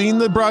anyone seen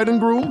the bride and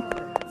groom?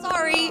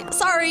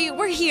 Sorry,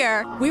 we're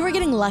here. We were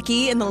getting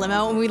lucky in the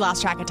limo and we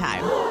lost track of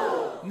time.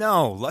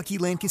 No, Lucky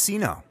Land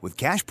Casino, with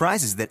cash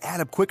prizes that add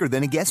up quicker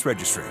than a guest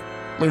registry.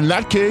 In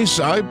that case,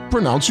 I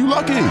pronounce you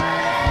lucky.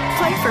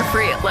 Play for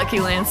free at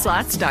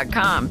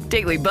LuckyLandSlots.com.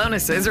 Daily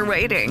bonuses are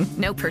waiting.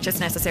 No purchase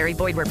necessary.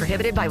 Void where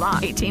prohibited by law.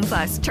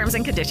 18+. Terms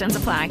and conditions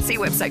apply. See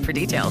website for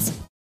details.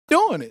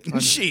 Doing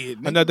it. Shit.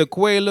 Another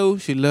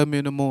Quaalude, she love me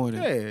in the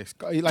morning. Yeah,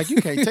 like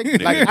you can't take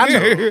it. Like I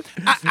know.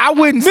 I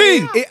wouldn't say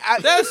it,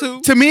 that's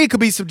who. To me, it could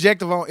be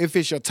subjective on if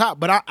it's your top,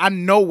 but I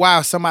know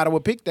why somebody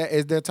would pick that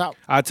as their top.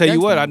 I'll tell you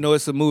what, I know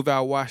it's a movie I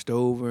watched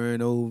over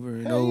and over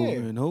and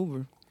and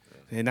over.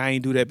 And I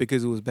ain't do that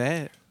because it was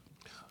bad.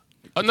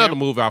 Another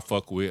movie I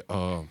fuck with,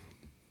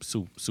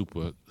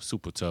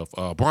 super tough,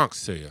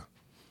 Bronx Tale.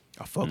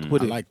 I fucked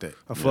with it. I like that.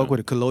 I fuck with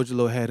it.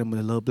 Cologelo had him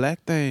with a little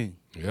black thing.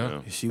 Yeah.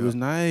 And she was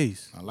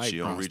nice. I like she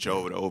don't reach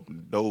over to open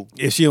the door.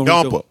 Yeah, she don't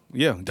dump reach her.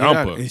 Yeah,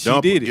 dump her. And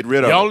she did it. Get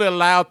rid of You her. only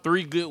allowed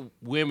 3 good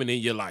women in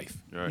your life.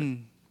 Right. You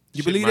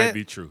Shit believe might that?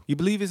 be true. You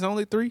believe it's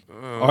only 3?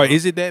 Or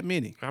is it that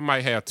many? I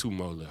might have 2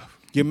 more left.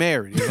 Get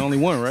married. There's only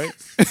one, right?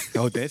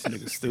 Oh, that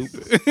nigga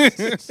stupid.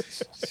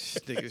 This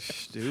nigga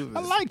stupid.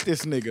 I like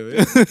this nigga, man.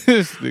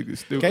 This nigga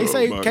stupid.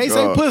 Can't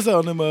say pussy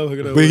on them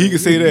motherfucker. But he can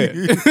say that.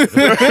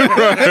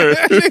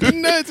 Nigga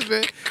nuts,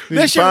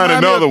 man. Find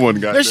another one,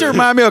 That goddamn. shit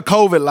remind me of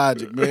COVID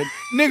logic, man.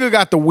 Nigga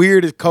got the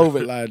weirdest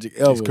COVID logic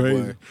ever,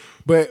 crazy. boy.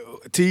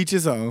 But to each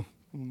his own.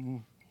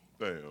 Damn,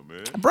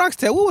 man. Bronx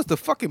Tale, what was the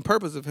fucking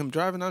purpose of him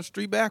driving down the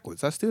street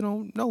backwards? I still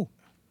don't know.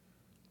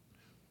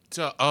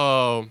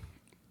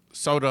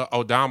 So the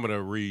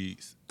odometer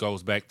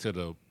goes back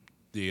to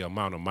the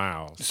amount of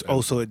miles.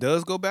 Oh, so it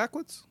does go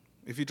backwards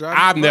if you drive?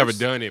 I've never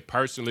done it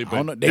personally, I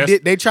don't know.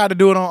 but They tried to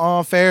do it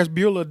on Ferris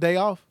Bueller Day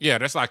Off. yeah,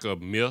 that's like a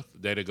myth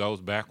that it goes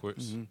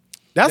backwards.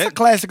 That's a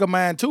classic of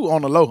mine too.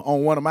 On the low,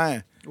 on one of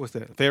mine. What's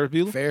that? Ferris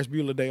Bueller? Ferris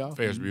Bueller Day Off.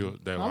 Ferris Bueller.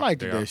 I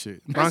liked that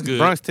shit.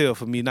 Bronx Tale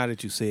for me. Now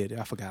that you said it,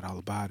 I forgot all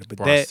about it. But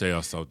Bronx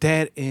Tale, so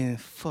that and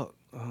fuck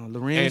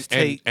Lorenz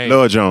Tate.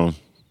 Lord Jones.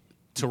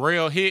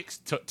 Terrell Hicks,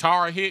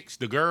 Tara Hicks,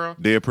 the girl.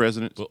 Dead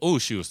President. But, oh,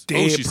 she was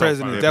Dead she's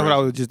President. So That's what I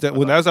was just.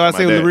 When that's what I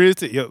said with Lorenz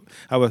Tate. Yo,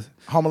 I was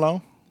Home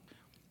Alone.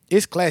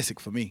 It's classic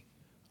for me.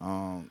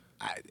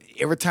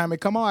 Every time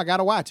it come on, I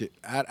gotta watch it.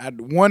 I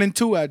 1 and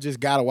 2, I just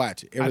gotta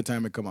watch it every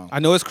time it come on. I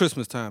know it's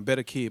Christmas time.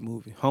 Better kid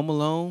movie. Home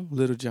Alone,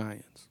 Little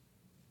Giants.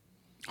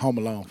 Home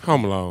Alone.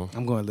 Home Alone.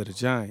 I'm going Little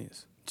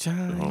Giants.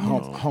 Giants.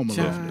 Home Alone.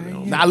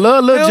 Giants. Now, I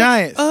love Little Help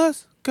Giants.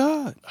 Us,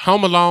 God.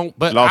 Home Alone,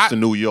 but Lost in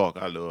New York.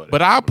 I love that.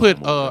 But I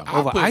put Over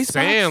Icebox?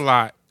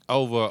 Sandlot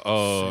over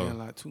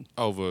Sandlot too.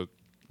 over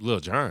Little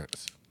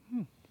Giants.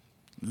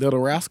 Little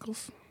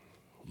Rascals.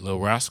 Little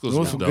Rascals Those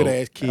was some dope. good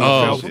ass kids.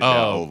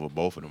 Over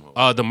both of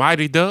them. The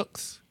Mighty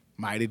Ducks.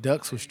 Mighty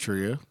Ducks was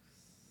trill.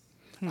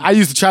 I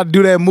used to try to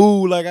do that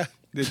move like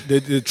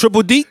The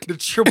triple deke. the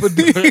triple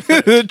D.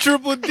 The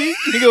triple deke.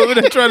 Nigga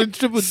over there trying to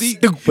triple deke.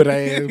 Stupid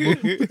ass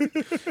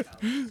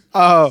move.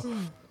 I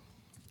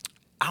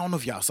don't know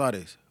if y'all saw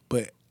this,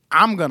 but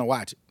I'm gonna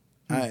watch it.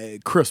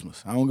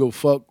 Christmas. I don't give a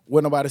fuck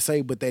what nobody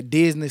say, but that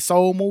Disney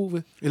Soul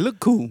movie, it look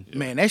cool.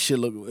 Man, that shit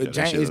look. that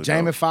shit It's look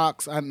Jamie dope.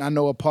 Foxx. I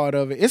know a part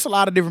of it. It's a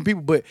lot of different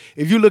people, but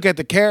if you look at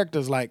the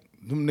characters, like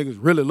them niggas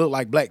really look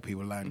like black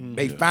people. Like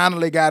they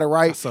finally got it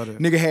right. I saw that.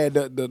 Nigga had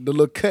the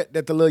little cut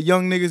that the little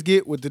young niggas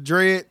get with the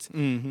dreads,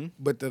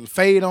 but the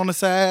fade on the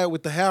side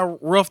with the hair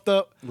roughed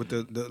up. With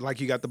the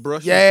like you got the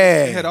brush.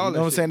 Yeah, They had all you that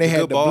know what I'm shit. saying? They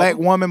had good the barber. black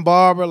woman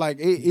barber. Like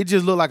it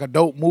just looked like a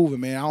dope movie,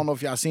 man. I don't know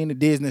if y'all seen the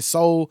Disney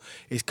Soul.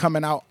 It's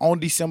coming out on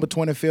December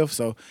 25th.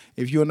 So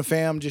if you and the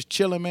fam just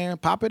chilling, man,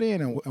 pop it in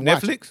and watch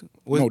Netflix? it.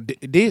 No,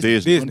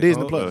 Disney on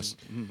Disney Plus.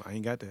 I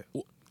ain't got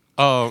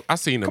that. I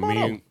seen a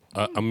meme.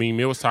 A meme.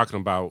 It was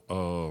talking about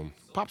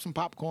Pop some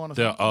popcorn. Or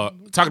the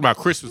something. talking about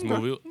Christmas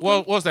movie.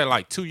 What was that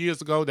like 2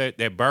 years ago?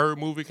 That Bird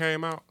movie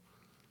came out.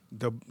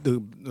 The what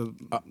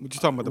you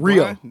talking about? The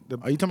Rio. blind? The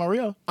Are you talking about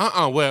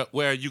Rio?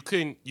 Where you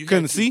couldn't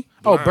couldn't see?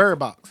 Oh, Bird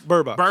Box.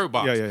 Bird Box. Bird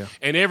Box. Yeah.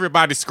 And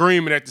everybody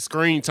screaming at the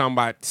screen talking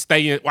about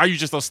stay in. Why you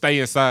just don't stay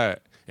inside?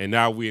 And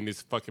now we in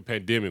this fucking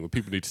pandemic when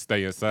people need to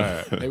stay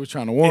inside. They was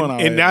trying to warn all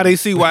And that. now they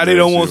see why they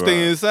don't want to Right.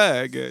 stay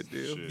inside.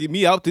 Goddamn. Get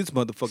me out this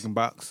motherfucking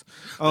box.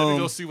 Let me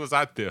go see what's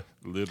out there.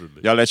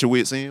 Literally. Y'all let your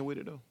wits in with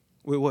it though.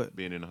 With what?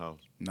 Being in the house.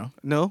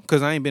 No,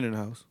 because I ain't been in the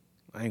house.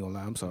 I ain't gonna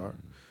lie. I'm sorry.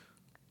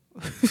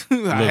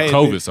 Little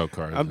COVID so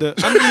crazy. I'm done.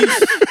 I mean,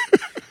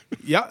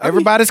 yeah.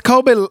 Everybody's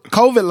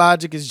COVID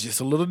logic is just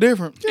a little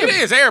different. It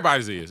is.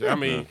 Everybody's is. I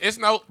mean, it's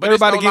no. But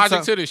Everybody it's no gets logic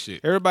out, to this shit.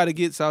 Everybody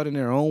gets out in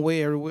their own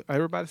way.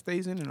 Everybody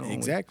stays in their own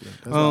Exactly. way.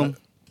 That's why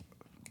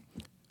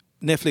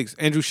Netflix.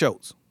 Andrew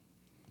Schultz.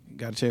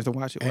 Got a chance to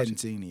watch it? I hadn't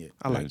seen it yet.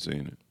 I I like hadn't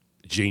seen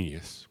it.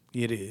 Genius.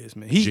 it. It is,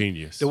 man.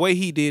 Genius. The way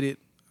he did it,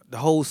 the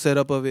whole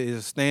setup of it is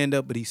a stand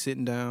up, but he's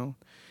sitting down.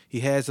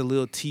 He has a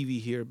little TV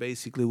here,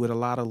 basically, with a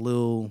lot of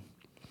little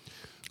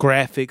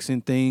graphics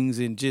and things,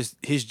 and just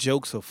his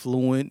jokes are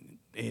fluent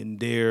and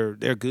they're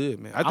good,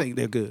 man. I think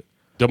they're good.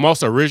 The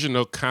most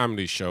original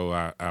comedy show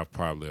I've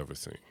probably ever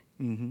seen.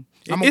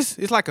 Mm-hmm.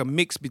 It's like a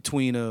mix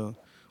between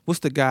what's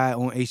the guy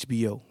on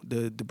HBO,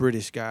 the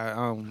British guy? I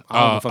don't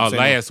know if I'm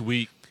saying Last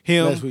Week.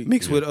 him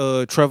mixed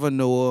with Trevor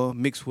Noah,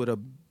 mixed with a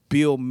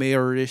Bill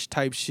Maher-ish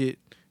type shit,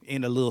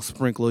 and a little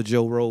sprinkle of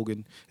Joe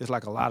Rogan. It's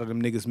like a lot of them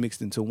niggas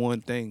mixed into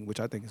one thing, which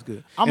I think is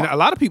good. And a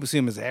lot of people see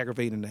him as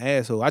aggravating the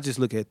asshole. I just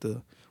look at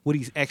what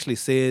he actually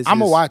says. I'm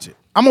gonna watch it.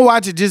 I'm gonna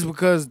watch it just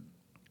because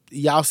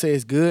y'all say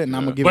it's good, and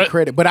I'm gonna give it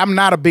credit. But I'm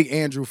not a big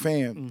Andrew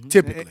fan,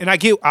 typically. And I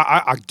get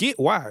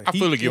why. I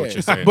fully get what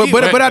you're saying.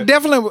 But I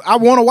definitely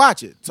want to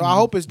watch it. So I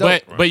hope it's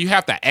dope. But you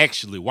have to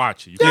actually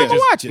watch it. You Yeah, can't I'm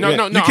gonna watch it. No, Yeah.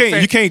 no, no.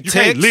 You can't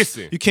text.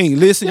 listen. You can't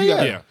listen. You Yeah,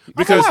 gotta, Yeah, I'm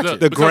because gonna watch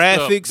the it.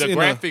 graphics the and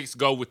graphics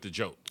go with the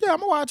joke. Yeah, I'm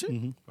gonna watch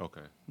it.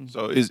 Okay.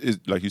 So it's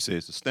like you said,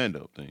 it's a stand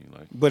up thing.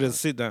 Like, But it's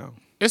sit down.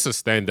 It's a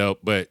stand up,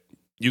 but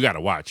you got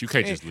to watch. You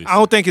can't just listen. I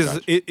don't think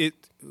it.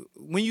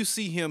 When you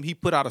see him, he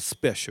put out a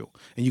special,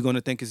 and you're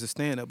gonna think it's a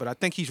stand up. But I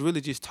think he's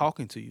really just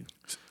talking to you,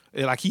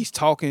 like he's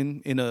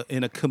talking in a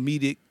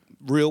comedic,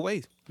 real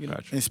way. You know.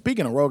 And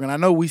speaking of Rogan, I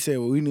know we said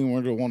we didn't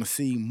want to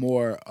see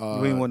more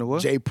We didn't want to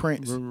what? Jay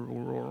Prince.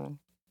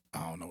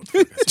 I don't know what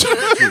the fuck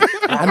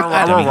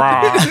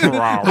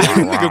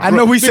I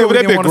know we said we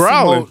didn't want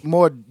to see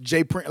more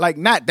Jay Prince. Like,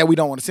 not that we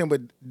don't want to see him,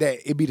 but that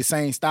it'd be the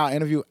same style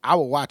interview. I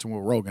would watch him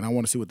with Rogan. I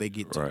want to see what they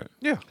get to. Right.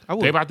 Yeah, I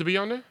would. They about to be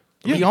on there?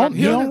 Yeah, he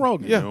on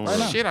Rogan. Yeah. Right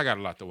now. Shit, I got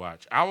a lot to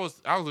watch. I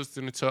was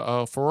listening to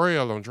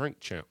Pharrell on Drink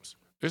Champs.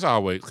 It's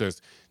always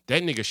because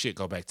that nigga shit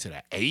go back to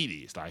the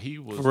 80s. Like he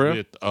was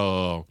with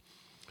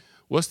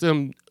what's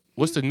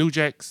the New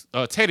Jacks?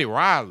 Teddy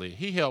Riley.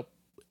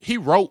 He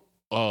wrote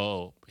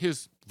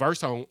his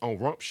verse on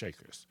Rump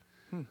Shakers.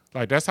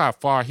 Like that's how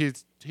far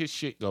his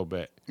shit go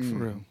back. For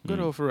real. Good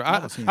old for real.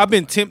 I've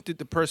been tempted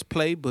to press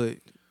play, but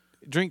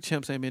Drink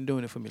Champs ain't been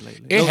doing it for me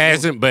lately. It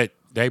hasn't, but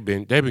they've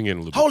been getting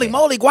a little Holy bit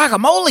moly,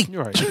 guacamole.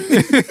 You're right.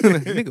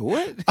 Nigga,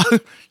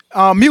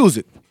 what?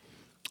 Music.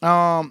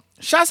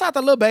 Shouts out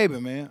to Lil Baby,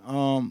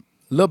 man.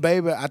 Lil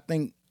Baby, I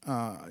think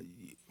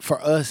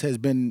for us has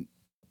been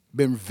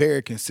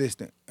very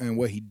consistent in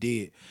what he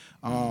did.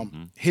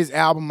 His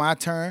album, My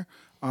Turn,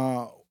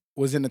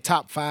 was in the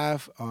top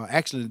 5,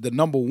 actually the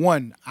number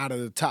 1 out of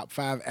the top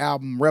 5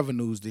 album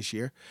revenues this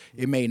year.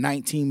 It made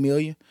 $19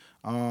 million.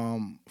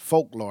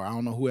 Folklore, I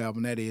don't know who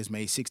album that is,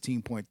 made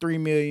 $16.3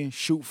 million.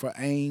 Shoot for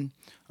Aim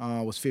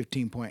was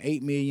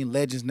 $15.8 million.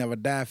 Legends Never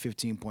Die,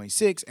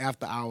 $15.6.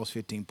 After Hours,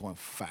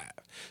 $15.5.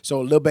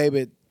 So Lil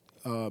Baby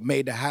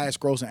made the highest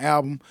grossing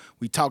album.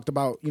 We talked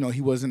about,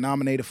 he wasn't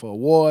nominated for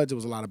awards. There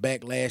was a lot of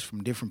backlash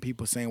from different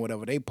people saying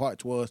whatever their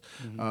parts was.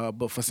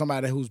 But for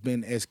somebody who's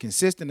been as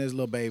consistent as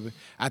Lil Baby,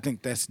 I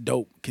think that's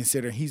dope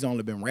considering he's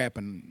only been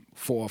rapping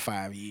 4 or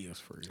 5 years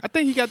for real. I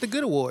think he got the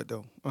good award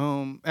though.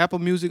 Apple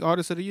Music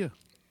Artist of the Year.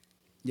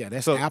 Yeah,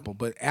 that's Apple,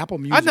 but Apple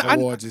Music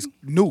Awards is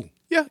new.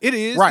 Yeah, it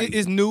is. Right.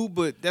 It's new,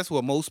 but that's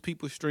what most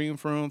people stream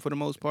from for the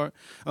most part.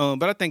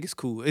 But I think it's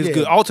cool. It's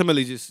good.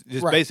 Ultimately, just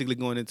basically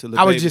going into Lil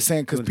I was Baby, just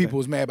saying because people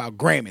was mad about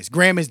Grammys.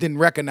 Grammys didn't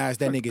recognize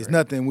that nigga as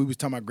nothing. We was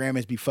talking about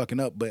Grammys be fucking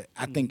up, but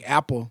I think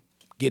Apple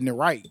getting it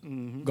right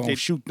gonna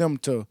shoot them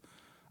to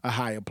a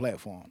higher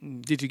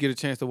platform. Did you get a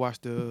chance to watch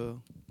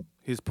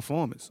his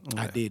performance?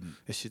 I didn't.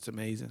 That shit's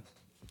amazing.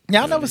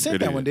 Y'all never sent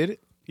that one, did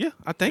it? Yeah,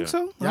 I think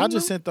so. Y'all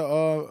just sent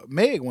the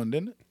Meg one,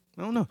 didn't it?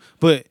 I don't know,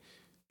 but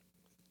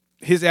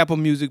his Apple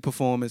Music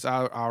performance,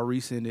 I'll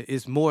resend it.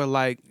 It's more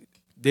like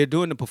they're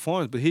doing the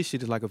performance, but his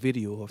shit is like a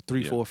video of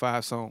 3, 4,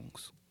 5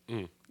 songs.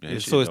 Yeah,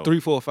 so it's 3,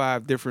 4,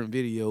 5 different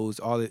videos,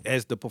 all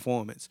as the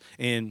performance.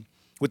 And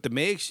with the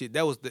Meg shit,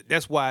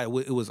 that's why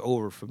it was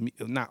over for me.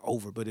 Not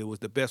over, but it was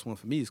the best one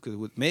for me. Is because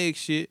with Meg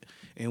shit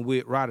and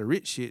with Roddy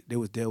Ricch shit, they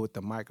was there with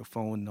the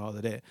microphone and all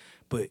of that.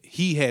 But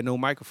he had no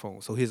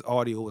microphone, so his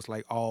audio was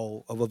like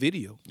all of a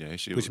video,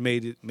 which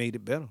made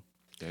it better.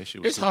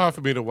 It's hard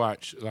for me to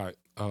watch like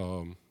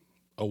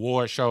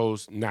award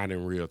shows not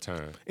in real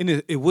time.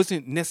 And it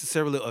wasn't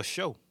necessarily a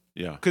show.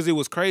 Yeah. Because it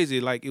was crazy.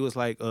 Like, it was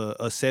like a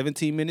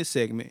 17-minute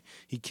segment.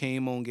 He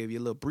came on, gave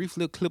you a brief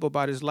little clip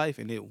about his life,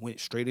 and it went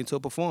straight into a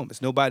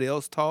performance. Nobody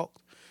else talked.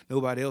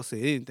 Nobody else said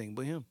anything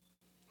but him.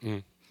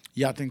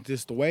 Y'all think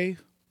this the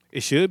wave?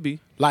 It should be.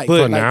 Like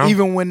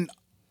even when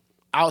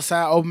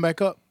outside open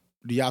back up,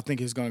 do y'all think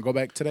it's going to go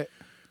back to that?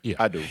 Yeah,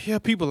 I do. Yeah,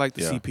 people like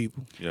to see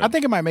people. Yeah. I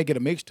think it might make it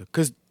a mixture.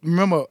 Because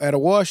remember, at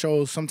award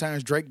shows,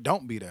 sometimes Drake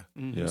don't be there.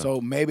 Yeah.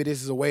 So maybe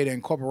this is a way to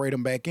incorporate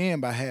him back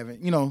in by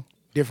having,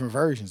 different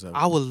versions of it.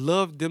 I would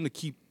love them to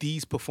keep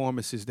these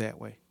performances that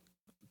way.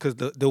 Because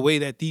the way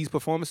that these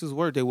performances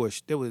were, it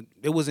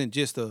wasn't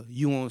just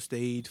you on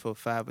stage for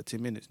 5 or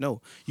 10 minutes.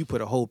 No, you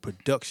put a whole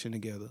production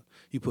together.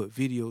 You put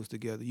videos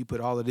together. You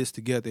put all of this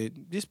together.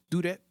 Just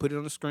do that. Put it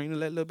on the screen and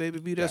let Lil Baby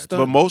be that stuff.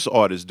 But most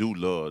artists do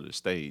love the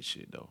stage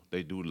shit, though.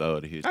 They do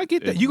love to hit. I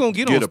get that. You're going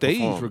to get on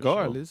stage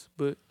regardless.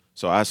 But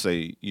so I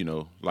say,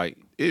 like,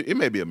 it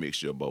may be a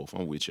mixture of both.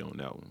 I'm with you on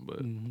that one.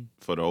 But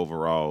for the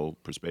overall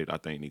perspective, I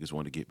think niggas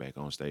want to get back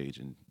on stage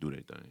and do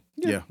their thing.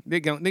 Yeah. They're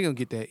gonna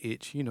get that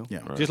itch, Yeah.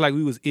 Right. Just like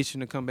we was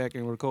itching to come back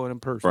and record in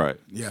person. Right.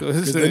 Yeah.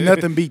 So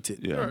nothing beats it.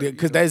 Yeah.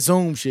 Because that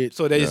Zoom shit.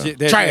 So that's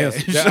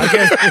trash. I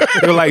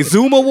guess they're like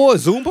Zoom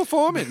Awards, Zoom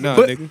performance. No,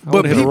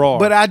 nigga.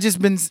 But I just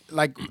been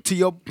like to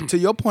your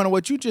point of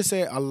what you just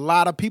said, a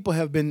lot of people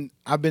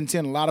I've been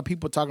seeing a lot of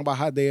people talking about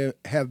how they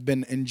have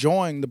been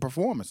enjoying the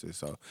performances.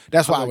 So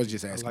that's why I was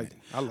just asking.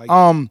 I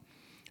like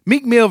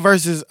Meek Mill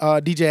versus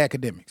DJ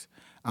Academics.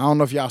 I don't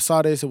know if y'all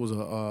saw this. It was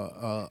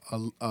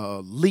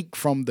a leak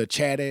from the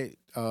chat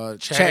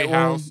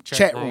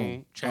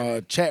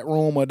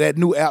room, or that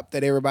new app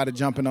that everybody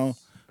jumping on.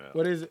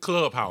 What is it?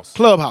 Clubhouse.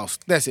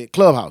 That's it.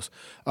 Clubhouse.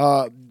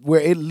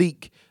 Where it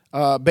leaked,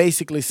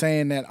 basically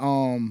saying that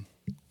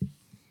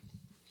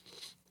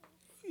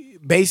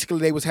basically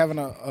they was having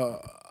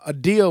a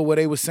deal where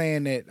they was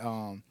saying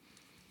that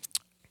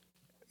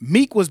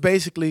Meek was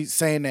basically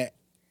saying that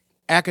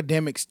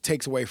academics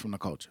takes away from the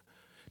culture.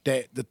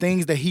 That the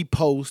things that he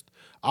posts,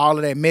 all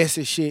of that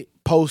messy shit,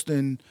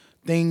 posting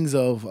things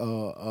of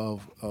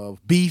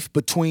beef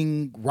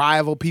between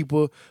rival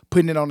people,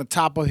 putting it on the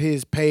top of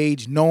his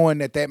page, knowing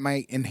that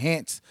might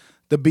enhance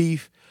the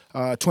beef.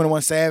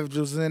 21 Savage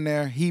was in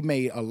there. He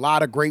made a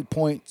lot of great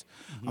points,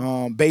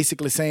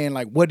 basically saying,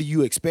 like, what do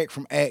you expect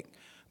from Act?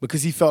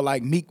 because he felt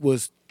like Meek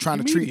was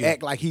trying to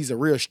act like he's a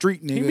real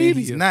street nigga, and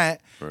he's not.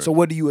 Right. So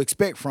what do you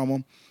expect from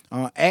him?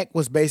 Act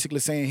was basically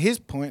saying his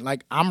point,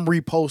 like, I'm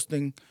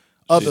reposting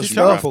other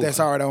stuff that's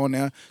already on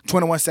there.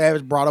 21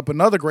 Savage brought up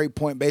another great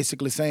point,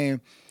 basically saying,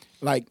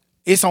 like,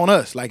 it's on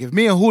us. Like, if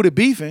me and Hootie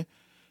beefing,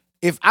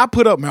 if I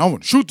put up, man, I'm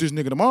gonna shoot this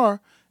nigga tomorrow,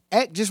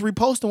 Act just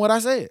reposting what I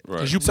said.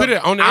 Because you put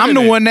it on the I'm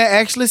internet. the one that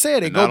actually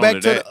said it. And Go not back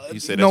only to that, the, he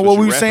said you know that's what what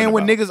we you were saying rapping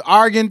when about. niggas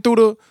arguing through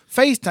the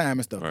FaceTime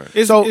and stuff.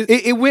 Right. So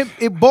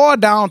it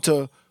boiled down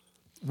to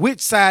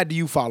which side do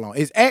you fall on?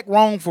 Is Act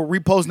wrong for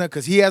reposting that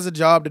because he has a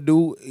job to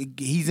do?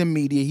 He's in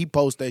media. He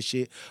posts that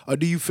shit, or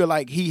do you feel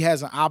like he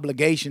has an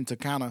obligation to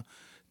kind of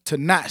to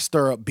not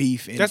stir up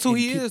beef? And, That's who and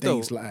he keep is, though.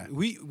 things live?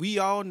 We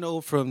all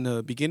know from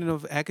the beginning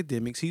of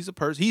academics, he's a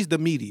person. He's the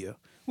media,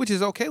 which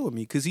is okay with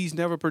me because he's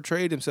never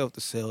portrayed himself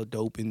to sell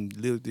dope and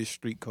live this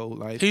street code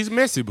life. He's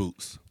Messy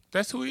Boots.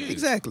 That's who he is.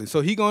 Exactly.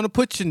 So he going to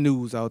put your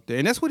news out there,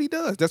 and that's what he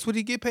does. That's what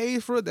he get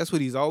paid for. That's what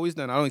he's always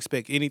done. I don't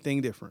expect anything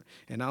different,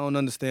 and I don't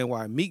understand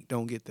why Meek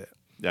don't get that.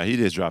 Yeah, he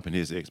just dropping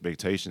his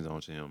expectations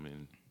onto him,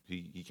 and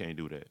he can't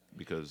do that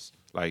because,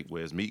 like,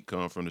 whereas Meek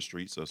come from the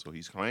streets, so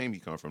he's claimed he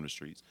come from the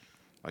streets.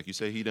 Like you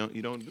say, he don't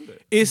do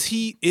that. Is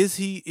he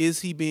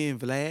being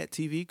Vlad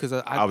TV? Because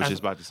I was just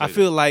about to say I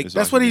feel like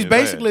That's what he's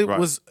basically Right.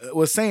 was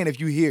saying. If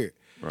you hear it,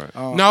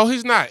 right? No,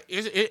 he's not.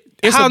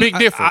 It's a big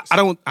difference.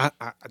 I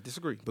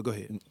disagree, but go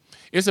ahead.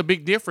 It's a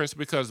big difference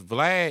because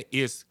Vlad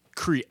is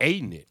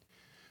creating it.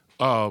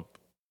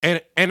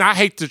 And I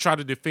hate to try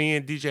to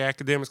defend DJ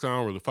Academics because I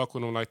don't really fuck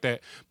with him like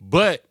that.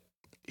 But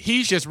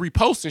he's just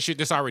reposting shit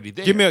that's already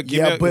there.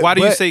 Why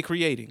do you say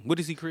creating? What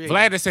is he creating?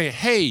 Vlad is saying,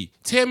 hey,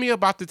 tell me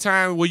about the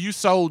time where you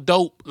sold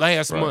dope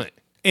last month.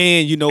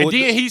 And you know, and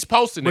then he's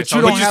posting but it. you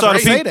don't have to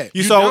say that.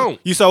 You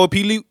saw what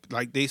Pee Wee,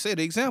 like they said,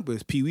 the example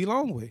is Pee Wee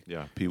Longway.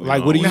 Yeah, Pee Wee.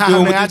 Like, what are you Nah,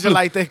 doing man, with I this just blue?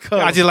 like that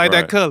color. I just like that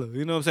Right. color.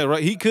 You know what I'm saying?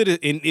 Right? He could have,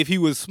 and if he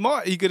was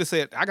smart, he could have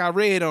said, "I got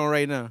red on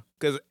right now."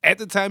 Because at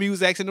the time he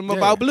was asking them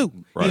about blue.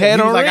 Right. He had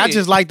He was on like, red. I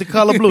just like the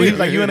color blue. He was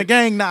like, you in a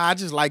gang? Nah, I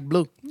just like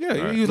blue.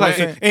 Yeah, he was like,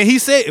 and he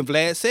said, and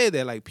Vlad said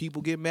that, like,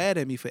 people get mad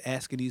at me for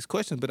asking these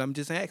questions, but I'm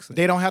just asking.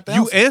 They don't have to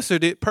You answer.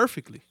 answered it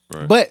perfectly.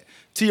 Right. But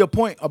to your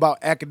point about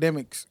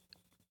academics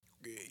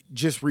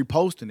just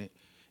reposting it,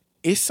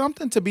 it's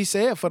something to be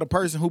said for the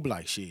person who be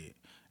like, shit,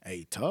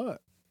 hey, Todd,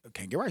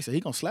 can't get right. So he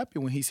gonna slap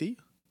you when he see you.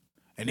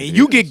 And then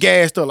you get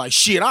gassed up like,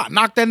 shit, I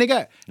knock that nigga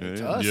out. Yeah,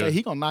 Todd say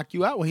he gonna knock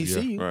you out when he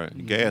see you. Right,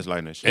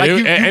 gaslighting that shit. And,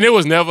 Like and it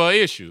was never an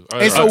issue.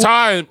 And so-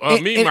 Ty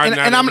and, me might and,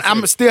 not and have I'm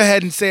said. still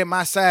hadn't said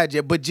my side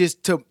yet, but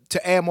just to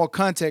add more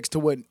context to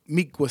what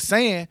Meek was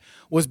saying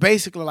was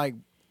basically like,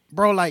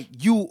 bro, like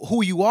you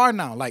who you are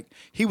now. Like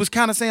he was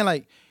kind of saying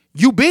like,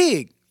 you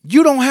big.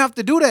 You don't have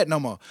to do that no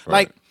more. Right.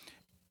 Like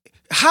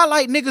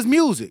highlight niggas'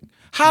 music.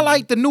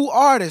 Highlight the new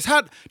artists.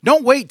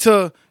 Don't wait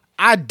till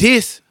I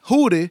diss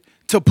Hootie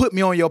to put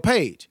me on your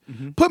page.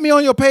 Put me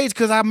on your page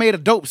because I made a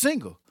dope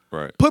single.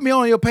 Right. Put me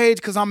on your page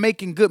because I'm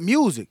making good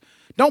music.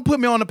 Don't put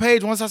me on the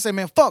page once I say,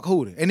 man, fuck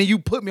Hootie. And then you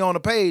put me on the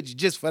page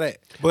just for that.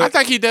 I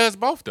think he does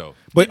both though.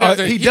 But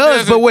he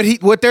does. But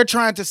what they're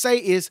trying to say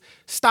is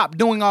stop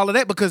doing all of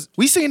that because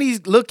we seen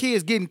these little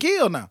kids getting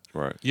killed now.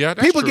 Right. Yeah,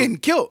 that's People true. getting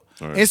killed.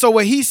 Right. And so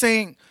what he's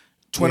saying,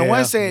 21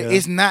 Yeah, said yeah.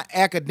 it's not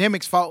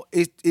academics' fault.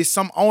 It's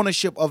some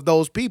ownership of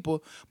those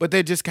people, but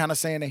they're just kind of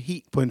saying that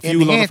he Putting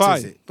fuel on the enhances fire.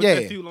 it. Put Yeah.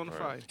 that fuel on the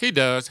fire. He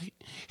does.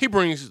 He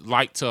brings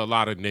light to a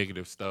lot of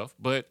negative stuff,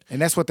 but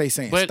And that's what they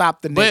saying. but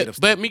Stop the negative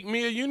But Meek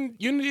Mill, you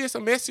did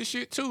some messy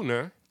shit too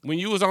now. When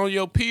you was on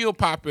your pill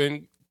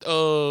popping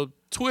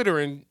Twitter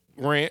and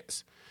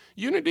rants,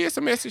 you did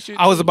some messy shit.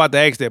 I was too. about to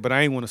ask that, but I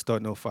ain't want to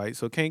start no fight.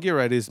 So can't get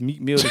right. Is Meek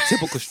Mill the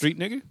typical street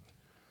nigga?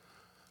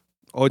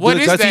 Or What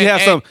is does that he have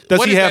at- some? Does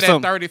what he is have that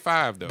some? at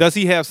 35 though? Does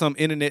he have some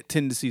internet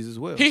tendencies as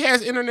well? He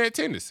has internet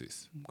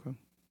tendencies.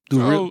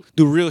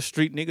 Do real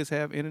street niggas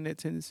have internet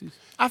tendencies?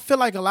 I feel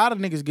like a lot of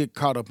niggas get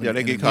caught up in Yeah, it.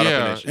 they get caught up in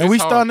Yeah. that shit. And we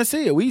It's starting hard. to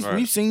see it. Right.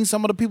 We've seen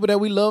some of the people that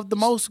we love the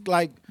most,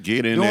 like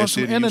Get in doing that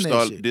some shit and you internet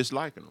start shit.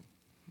 disliking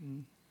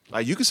them.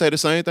 Like you could say the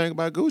same thing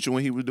about Gucci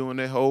when he was doing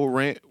that whole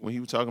rant when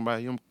he was talking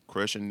about him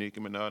crushing Nicki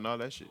Minaj and all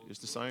that shit. It's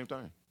the same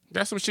thing.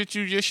 That's some shit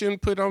you just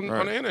shouldn't put on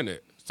Right. the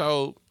internet.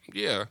 So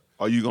yeah,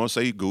 Are you gonna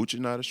say Gucci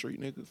not a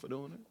street nigga for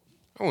doing that?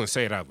 I wouldn't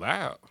say it out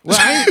loud.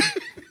 Well,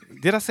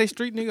 did I say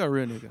street nigga or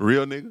real nigga?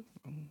 Real nigga?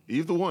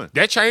 Either one.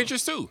 That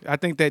changes too. I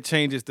think that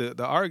changes the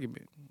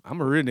argument.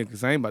 I'm a real nigga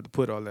because I ain't about to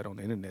put all that on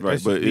the internet. Right,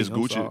 That's but just is me.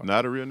 I'm Gucci sorry.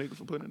 not a real nigga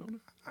for putting it on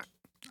there?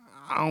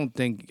 I don't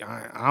think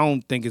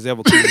it's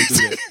ever cool to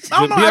do that. I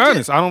don't To know, be I just-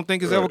 honest, I don't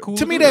think it's ever cool.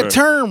 To me, do that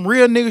term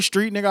 "real nigga,"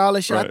 "street nigga," all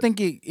that shit, I Right. think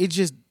it's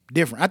just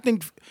different. I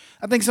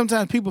think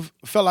sometimes people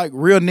feel like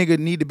real nigga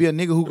need to be a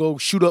nigga who go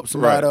shoot up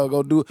somebody Right. or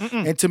go do.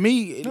 And to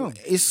me,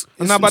 it's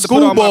I'm not some about to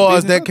put all my schoolboys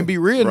business that out can there. be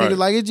real Right. niggas.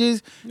 Like it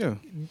just Yeah.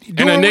 And a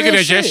doing nigga real that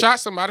just shit. shot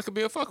somebody could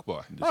be a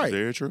fuckboy. This Right. is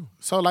very true.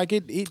 So like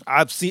it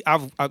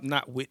I've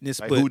not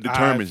witnessed, Like but who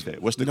determines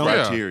that? What's the No.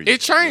 criteria? It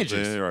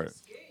changes. Yeah, right.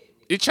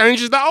 It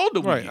changes the older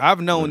we Right, get.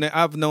 I've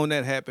known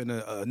that happen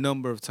a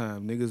number of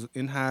times. Niggas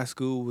in high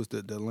school was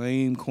the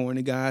lame,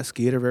 corny guy,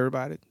 scared of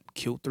everybody.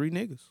 Killed 3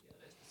 niggas.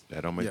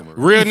 That don't make him a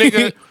real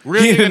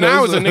nigga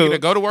now is a nigga so.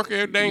 that go to work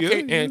every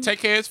day and take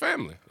care of his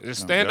family.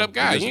 Just stand up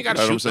guy. You ain't got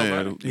to shoot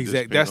somebody.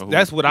 Exactly.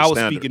 That's what I was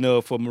speaking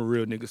of from a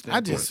real nigga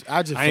standpoint.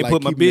 I ain't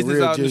put my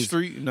business out in the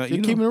street. No,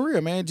 just keeping it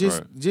real, man.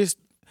 Just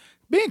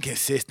being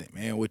consistent,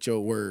 man, with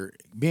your word,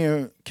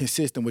 being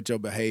consistent with your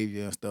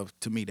behavior and stuff.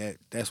 To me,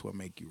 that's what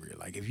make you real.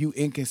 Like if you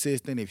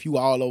inconsistent, if you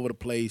all over the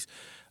place,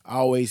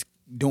 always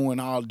doing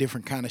all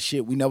different kind of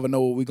shit, we never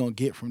know what we're gonna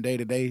get from day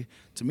to day.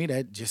 To me,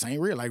 that just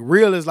ain't real. Like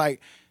real is like,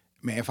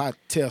 man, if I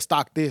tell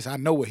Stock this, I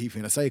know what he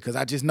finna say because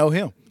I just know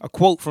him. A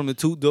quote from the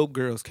two dope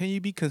girls: "Can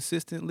you be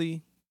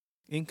consistently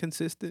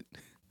inconsistent?"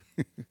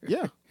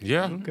 Yeah.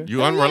 Okay.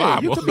 You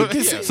unreliable. You could be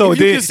consistent. So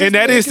then,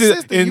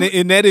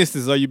 in that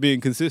instance, are you being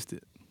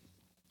consistent?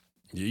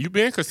 Yeah, you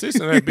being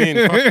consistent at being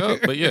fucked up,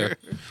 but yeah.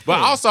 But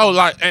also,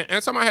 like,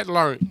 and somebody had to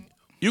learn,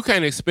 you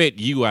can't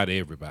expect you out of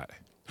everybody.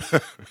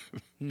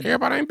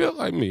 Everybody ain't built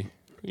like me.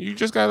 You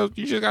just gotta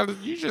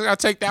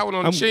take that one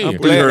on the chin. I'm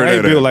glad I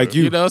ain't built like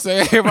you. You know what I'm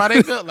saying? Everybody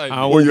ain't built like me.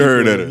 Where you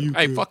heard that?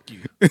 Hey, fuck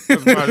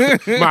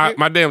you.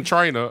 my damn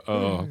trainer.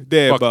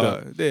 Dead fucked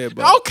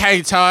up.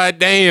 Okay, Todd.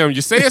 Damn,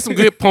 you said some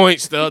good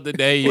points the other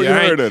day. Where you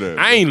heard that at?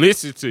 I ain't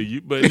listened to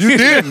you, but You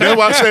didn't. That's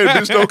why I said,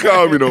 bitch, don't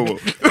call me no more.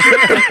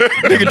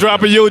 Nigga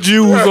dropping your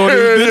jewels on his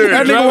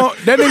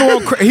bitch. That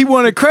nigga he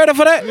wanted credit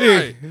for that?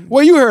 Right.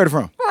 Where you heard it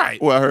from?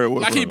 Right. Well, I heard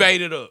what Like he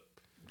baited up.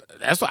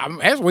 That's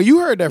where you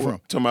heard that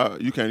from. Talking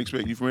about you can't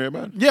expect you from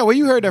everybody. Yeah, where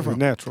you heard that from?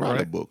 Natural, Probably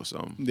right? a book or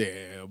something.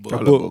 Yeah,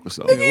 Probably a book or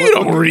something. You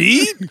don't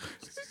read.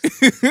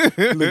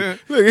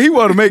 Look, he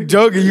want to make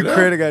joke and you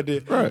credit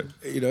goddamn. Right.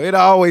 You know, it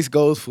always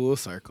goes full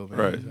circle, man.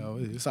 Right.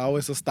 It's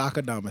always a stock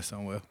of dummies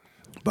somewhere.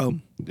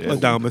 Boom. Yeah.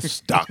 Adamas.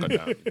 Stock of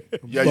dummies.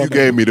 Yeah, you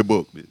gave me the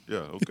book. Yeah,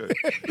 okay.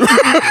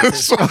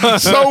 so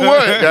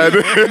what,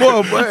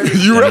 goddamn?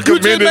 You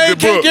recommended the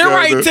book. Get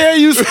right, tell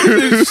you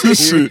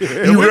shit.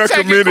 You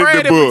recommended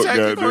the book,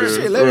 goddamn.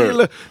 Shit, let me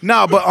look.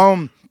 Nah, but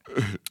I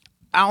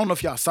don't know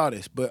if y'all saw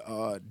this, but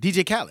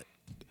DJ Khalid,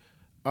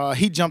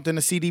 he jumped in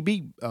the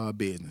CDB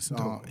business.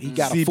 He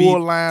got a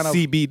full line of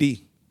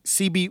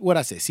CBD. What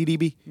I say?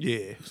 CDB?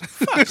 Yeah.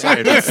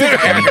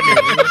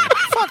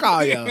 Fuck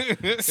all y'all.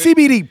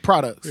 CBD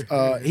products.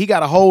 He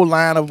got a whole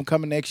line of them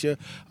coming next year.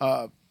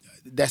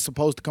 That's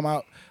supposed to come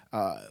out.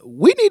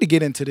 We need to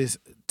get into this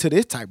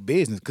type of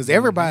business because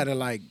everybody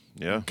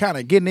kind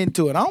of getting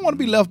into it. I don't want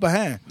to be left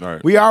behind.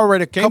 Right. We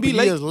already a Can't couple be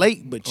late. years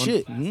late, but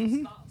shit.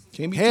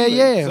 Can't be Hell too late.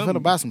 yeah, I'm Something.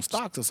 finna buy some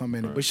stocks or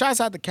something. Right. But shouts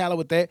out to Khaled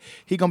with that.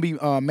 He gonna be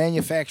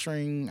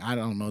manufacturing, I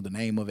don't know the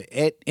name of it,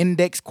 at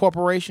Index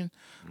Corporation,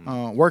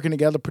 working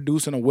together,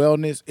 producing a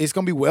wellness. It's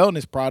gonna be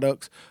wellness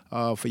products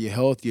for your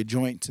health, your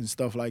joints and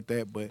stuff like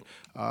that. But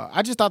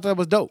I just thought that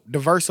was dope.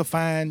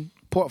 Diversifying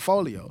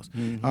portfolios.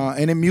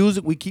 And in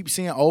music, we keep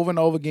seeing over and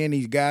over again,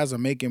 these guys are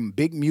making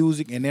big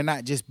music and they're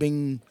not just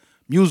being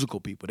musical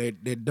people.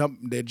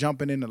 They're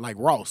jumping into like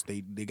Ross.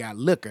 They got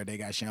liquor, they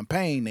got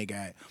champagne, they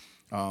got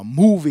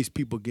movies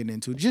people getting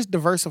into, just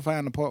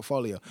diversifying the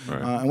portfolio. Right.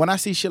 And when I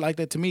see shit like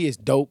that, to me, it's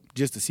dope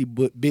just to see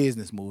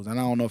business moves. And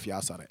I don't know if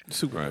y'all saw that.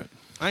 Super. Right.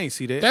 I ain't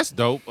see that. That's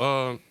dope.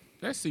 That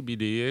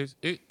CBD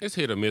it's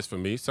hit or miss for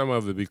me. Some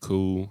of it be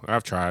cool.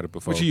 I've tried it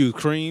before. What you use?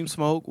 Cream,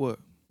 smoke, what?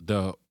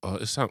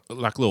 It's like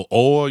a little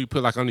oil you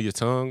put like under your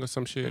tongue or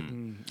some shit.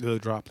 Little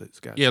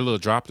droplets. Yeah, little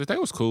droplets. That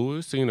was cool.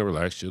 It seemed to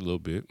relax you a little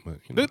bit. But,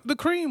 you know. The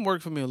cream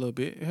worked for me a little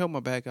bit. It helped my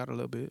back out a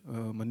little bit,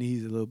 my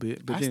knees a little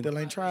bit. But I then, still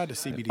ain't tried the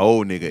CBD.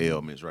 Old nigga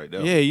ailments right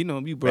there. yeah, you know,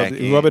 you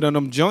rub it on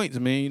them joints,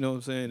 man. You know what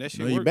I'm saying? That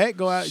shit Your work. back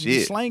go out, you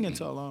Shit. slanging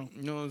so long.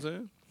 You know what I'm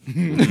saying?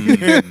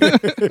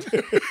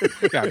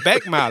 Got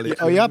back mileage.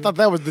 Oh, y'all thought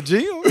that was the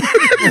gym?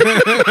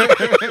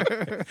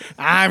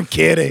 I'm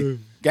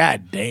kidding.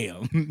 God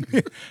damn.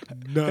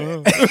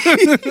 No.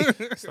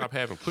 Stop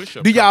having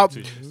push-up Do y'all?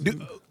 competitions. It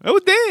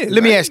was dead.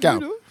 Let me ask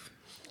y'all.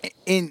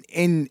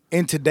 In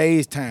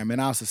today's time in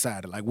our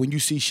society, like when you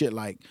see shit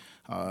like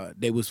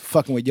they was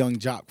fucking with Young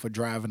Jock for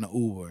driving the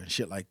Uber and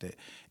shit like that,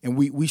 and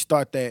we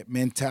start that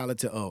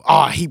mentality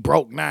of he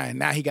broke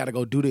now he got to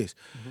go do this.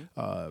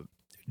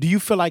 Do you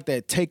feel like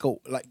that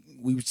like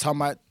we was talking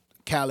about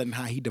Khaled and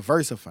how he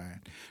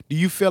diversifying? Do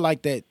you feel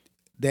like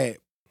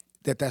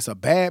that's a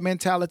bad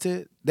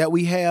mentality that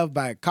we have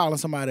by calling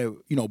somebody,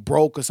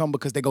 broke or something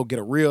because they go get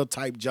a real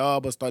type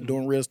job or start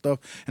doing real stuff?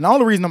 And the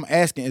only reason I'm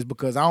asking is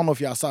because I don't know if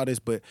y'all saw this,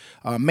 but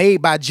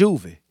Made by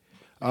Juve.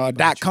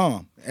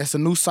 .com. That's a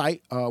new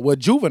site where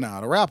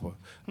Juvenile, the rapper,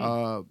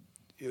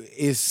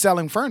 is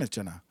selling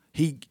furniture now.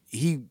 He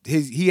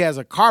has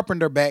a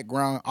carpenter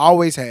background,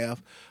 always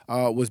have,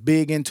 was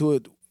big into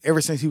it ever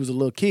since he was a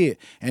little kid.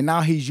 And now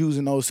he's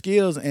using those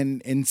skills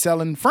and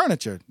selling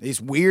furniture.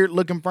 It's weird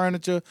looking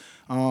furniture.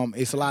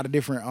 It's a lot of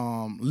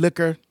different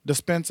liquor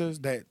dispensers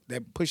that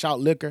push out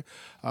liquor.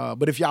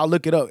 But if y'all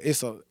look it up,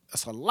 it's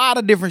a lot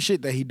of different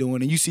shit that he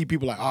doing. And you see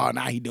people like,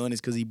 now he doing this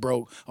because he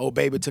broke. Oh,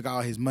 baby took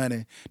all his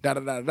money.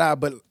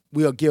 But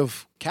we'll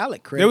give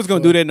Khaled credit. They was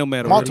gonna do that no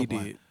matter what he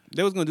multiplying. did.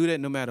 They was gonna do that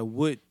no matter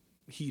what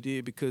he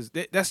did because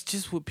that's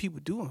just what people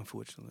do,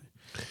 unfortunately.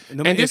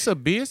 And it's a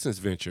business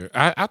venture.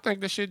 I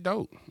think that shit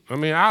dope. I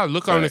mean, I'll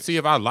look on and see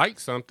if I like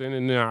something,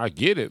 and then I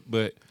get it.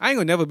 But I ain't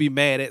gonna never be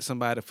mad at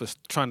somebody for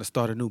trying to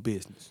start a new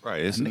business.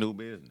 Right, it's a new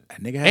business.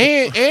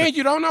 And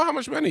you don't know how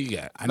much money you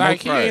got.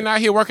 He ain't out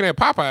here working at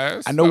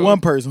Popeyes. I know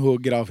one person who will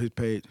get off his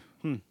page.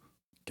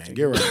 Can't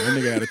get right. That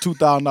nigga had a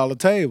 $2,000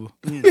 table.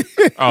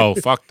 Oh,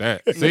 fuck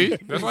that. See?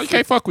 That's why you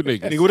can't fuck with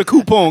niggas. Nigga with a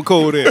coupon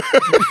code there.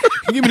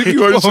 Give me the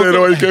coupon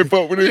code. You can't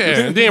fuck with niggas.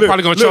 Yeah, and then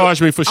probably gonna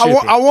charge me for shipping.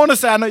 I want to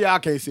say, I know y'all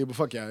can't see it, but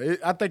fuck y'all.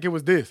 I think it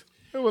was this.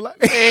 It was like,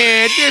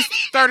 and this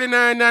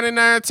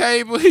 $39.99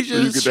 table, he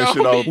just showed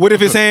me. What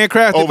if it's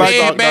handcrafted by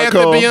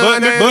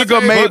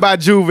Juve? made by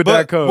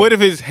Juve.com. What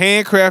if it's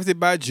handcrafted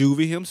by Juve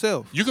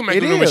himself? You can make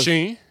it in a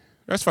machine.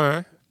 That's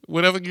fine.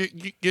 Whatever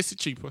gets it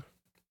cheaper.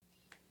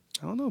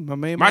 I don't know.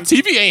 My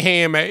TV ain't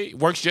handmade.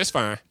 Works just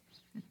fine.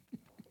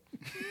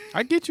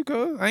 I get you,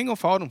 cuz. I ain't gonna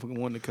fault him for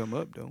wanting to come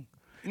up, though.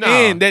 No,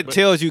 and that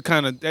tells you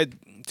that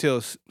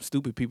tells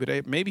stupid people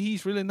that maybe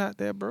he's really not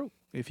that broke.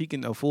 If he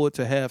can afford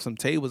to have some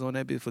tables on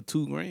that bit for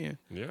 $2,000.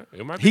 Yeah,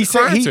 it might be he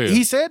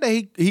said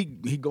that he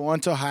going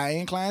to high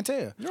end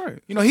clientele. Right.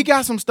 You know, he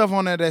got some stuff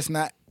on there that's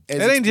not as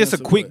that ain't just a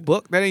expensive, quick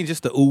buck. That ain't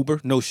just the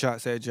Uber. No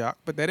shots at Jock.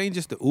 But that ain't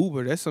just the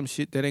Uber. That's some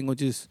shit that ain't gonna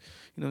just,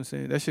 you know what I'm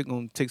saying? That shit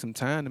gonna take some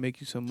time to make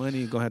you some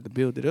money and gonna have to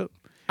build it up.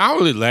 I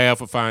only laugh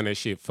or find that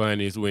shit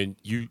funny is when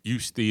you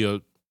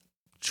still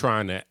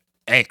trying to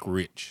act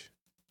rich.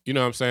 You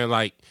know what I'm saying?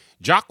 Like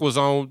Jock was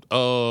on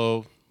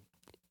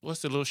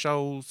what's the little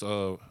shows?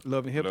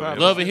 Love and Hip Hop.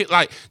 Love and Hip.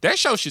 Like that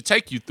show should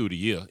take you through the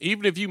year,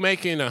 even if you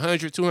making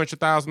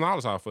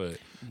 $100,000-$200,000 off of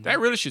it. That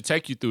really should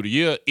take you through the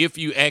year if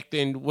you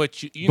acting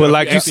what you. But know,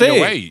 like you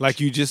said,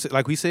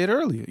 like we said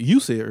earlier, you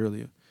said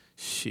earlier.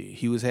 Shit,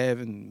 he was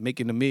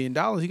making $1 million.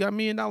 He got $1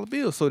 million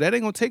bills, so that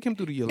ain't gonna take him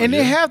through the year. And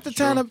then half the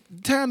time,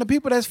 the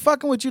people that's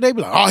fucking with you, they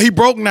be like, "Oh, he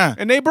broke now,"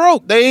 and they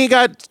broke. They ain't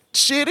got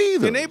shit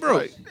either. And they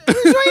broke.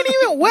 You ain't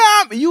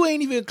even you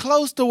ain't even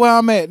close to where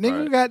I'm at, nigga.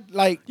 Right. You got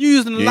like you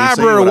using the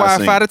library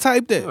Wi-Fi to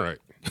type that. Right.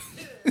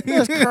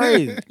 That's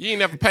crazy. You ain't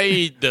never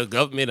paid the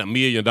government $1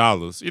 million.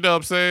 You know what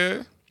I'm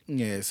saying?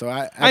 Yeah, so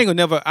I ain't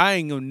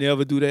gonna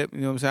never do that.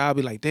 You know what I'm saying? I'll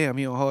be like, damn,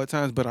 he on hard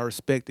times, but I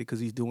respect it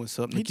because he's doing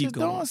something. He to keep just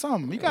going. doing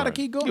something. You gotta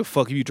keep going. Give a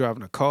fuck if you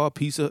driving a car,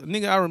 Pizza Hut.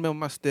 Nigga, I remember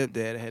my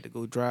stepdad had to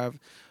go drive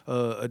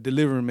a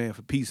delivery man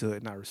for Pizza Hut,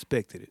 and I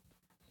respected it.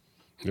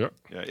 Yep.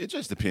 Yeah, it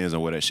just depends on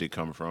where that shit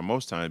coming from.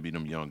 Most times, it be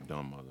them young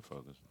dumb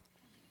motherfuckers.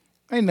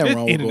 Ain't nothing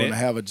wrong with going to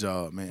have a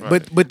job, man.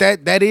 Right. But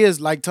that is,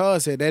 like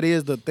Todd said, that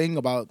is the thing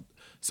about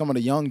some of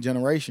the young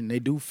generation. They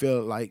do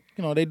feel like,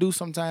 they do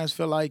sometimes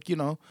feel like,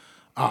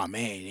 oh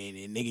man,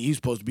 nigga, you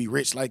supposed to be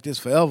rich like this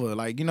forever.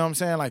 Like, you know what I'm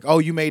saying? Like, oh,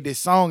 you made this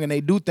song, and they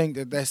do think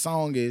that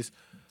song is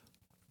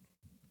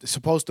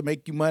supposed to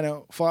make you money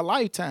for a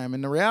lifetime.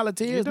 And the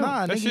reality is,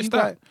 nah, that nigga, shit you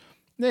stop.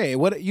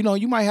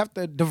 you might have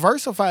to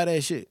diversify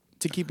that shit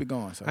to keep it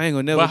going. So. I ain't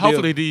gonna never. But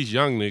hopefully these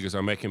young niggas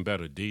are making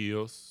better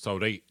deals so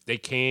they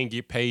can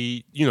get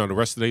paid, the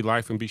rest of their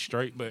life and be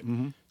straight. But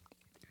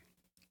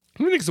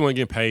niggas want to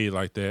get paid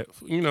like that.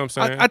 You know what I'm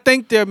saying? I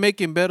think they're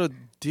making better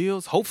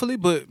deals, hopefully,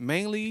 but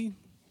mainly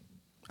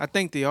I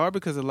think they are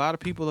because a lot of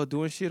people are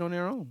doing shit on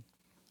their own.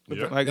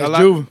 Yeah. Like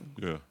That's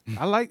Yeah.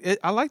 I like it.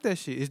 I like that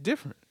shit. It's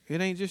different.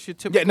 It ain't just your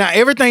typical. Yeah, now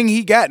everything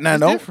he got now,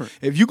 though. Different.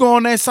 If you go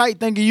on that site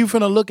thinking you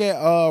finna look at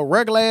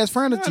regular ass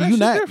furniture, you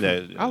not.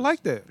 I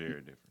like that.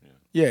 Very different.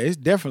 Yeah, it's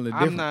definitely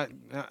different.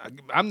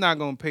 I'm not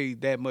gonna pay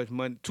that much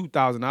money,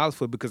 $2,000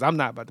 for it, because I'm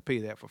not about to pay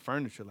that for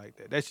furniture like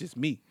that. That's just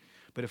me.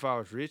 But if I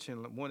was rich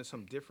and wanted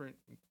some different,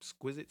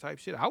 exquisite type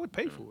shit, I would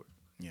pay for it.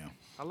 Yeah,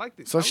 I like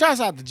it. So shouts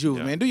out to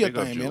Juve, man. Do your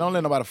thing, man. Don't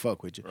let nobody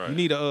fuck with you. Right. You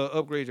need to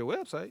upgrade your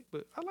website,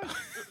 but I like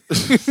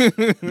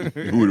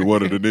it. Who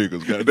one of the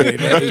niggas?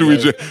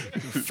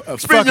 Goddamn.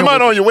 Spend your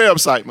money on your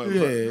website,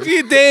 motherfucker. Yeah.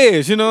 Get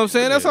theirs. You know what I'm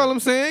saying? That's all I'm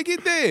saying.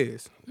 Get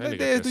theirs. Let Let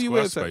theirs do your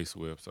website.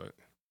 website.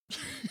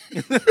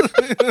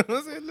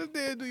 Let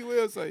theirs do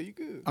your website. You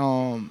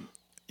good?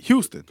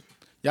 Houston.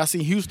 Y'all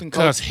see Houston?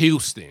 Cause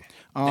Houston.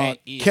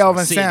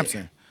 Kelvin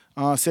Sampson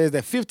says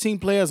that 15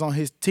 players on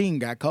his team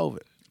got COVID.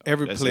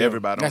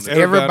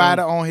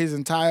 Everybody on his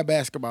entire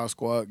basketball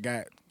squad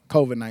got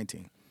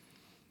COVID-19.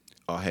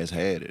 Or has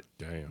had it.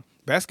 Damn.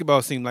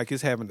 Basketball seemed like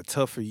it's having a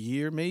tougher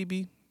year,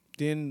 maybe,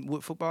 than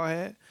what football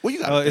had. Well, you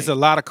got it's a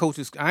lot of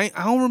coaches. I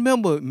don't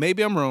remember.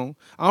 Maybe I'm wrong.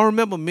 I don't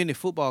remember many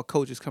football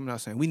coaches coming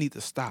out saying we need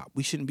to stop.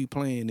 We shouldn't be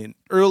playing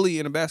early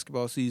in the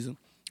basketball season.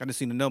 I just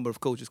seen a number of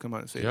coaches come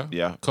out and say,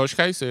 "Yeah." Coach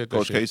K said that.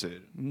 Coach shit. K said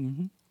it.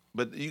 Mm-hmm.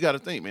 But you got to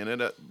think, man.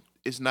 That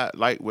it's not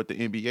like what the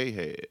NBA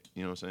had.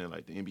 You know what I'm saying?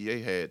 Like the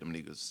NBA had them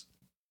niggas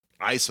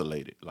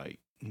isolated. Like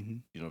you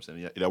know what I'm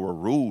saying? There were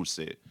rules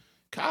set.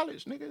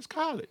 College, nigga, it's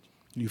college.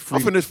 You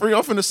free.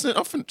 I'm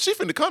finna she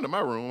finna come to my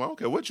room. I don't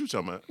care what you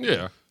talking about.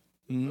 Yeah.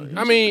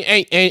 I mean,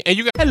 and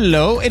you got.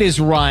 Hello, it is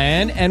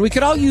Ryan, and we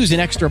could all use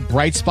an extra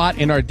bright spot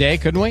in our day,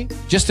 couldn't we?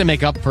 Just to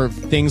make up for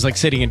things like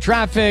sitting in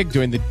traffic,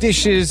 doing the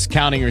dishes,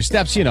 counting your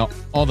steps,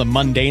 all the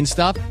mundane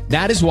stuff.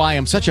 That is why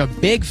I'm such a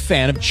big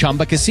fan of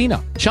Chumba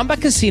Casino. Chumba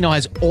Casino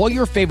has all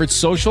your favorite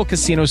social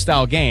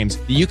casino-style games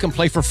that you can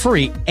play for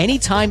free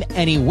anytime,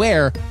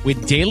 anywhere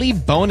with daily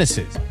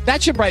bonuses.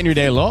 That should brighten your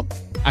day a little.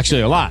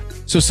 Actually, a lot.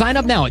 So sign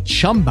up now at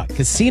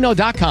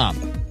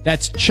ChumbaCasino.com.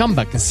 That's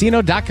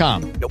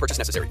ChumbaCasino.com. No purchase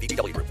necessary.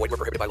 VGW Group. Void where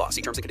prohibited by law.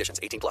 See terms and conditions.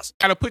 18+.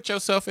 Gotta put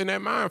yourself in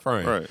that mind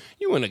frame. Right.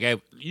 You wouldn't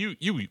have gave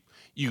you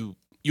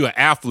an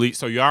athlete,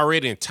 so you're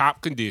already in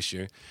top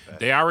condition. Right.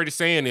 They already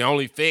saying they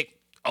only affect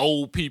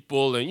old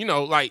people, and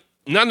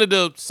none of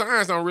the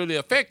signs don't really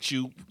affect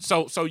you.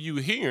 So you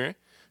hearing?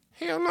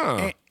 Hell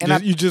no.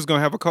 And you just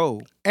gonna have a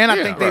cold. And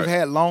I think they've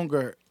had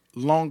longer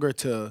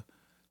to.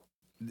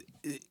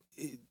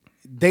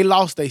 They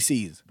lost their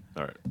season.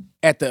 All right.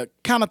 At the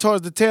kind of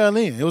towards the tail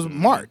end. It was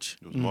March.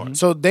 It was March.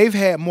 So they've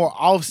had more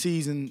off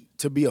season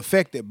to be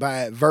affected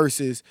by it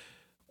versus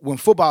when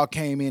football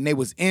came in, they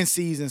was in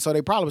season, so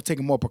they probably was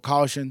taking more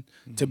precaution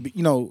to be,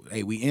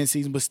 hey, we in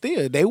season, but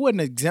still they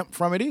wasn't exempt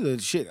from it either.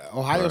 Shit,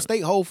 Ohio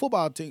State whole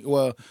football team,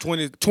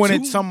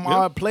 20 some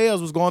odd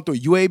players was going through.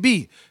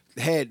 UAB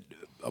had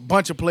a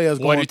bunch of players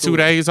going through. 42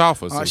 days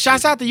off.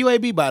 Shouts out to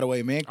UAB, by the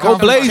way, man. Go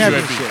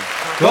Blazers.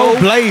 Go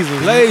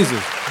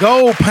Blazers.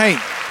 Go Paint.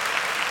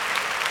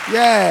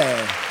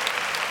 Yeah.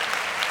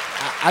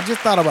 I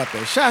just thought about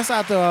that. Shouts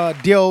out to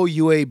dear old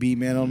UAB,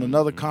 man, on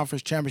another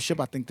conference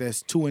championship. I think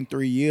that's 2 and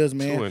 3 years,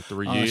 man. 2 and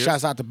 3 years.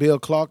 Shouts out to Bill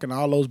Clark and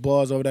all those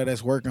boys over there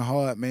that's working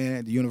hard, man,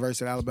 at the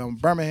University of Alabama,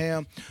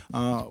 Birmingham.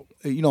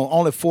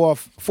 Only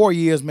 4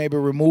 years maybe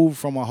removed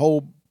from a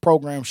whole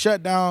program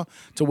shutdown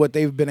to what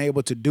they've been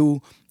able to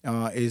do.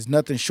 Is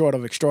nothing short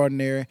of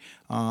extraordinary.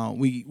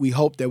 We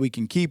hope that we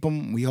can keep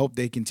them. We hope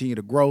they continue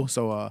to grow.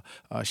 So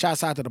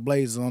shouts out to the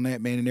Blazers on that,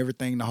 man, and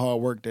everything, the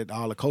hard work that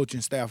all the coaching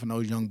staff and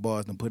those young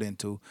boys done put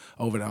into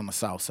over there on the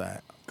south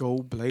side. Go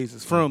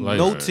Blazers. From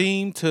no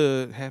team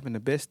to having the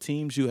best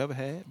teams you ever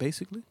had,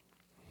 basically.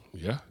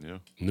 Yeah.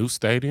 New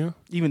stadium.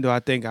 Even though I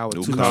think our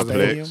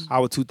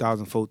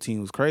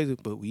 2014 was crazy,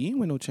 but we ain't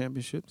win no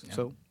championships. Yeah.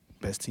 So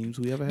best teams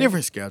we ever had.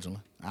 Different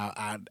scheduling.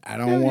 I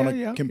don't want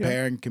to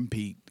compare and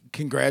compete.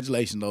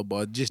 Congratulations, though,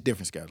 boy. Just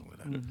different scheduling.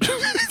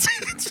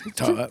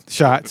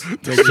 Shots.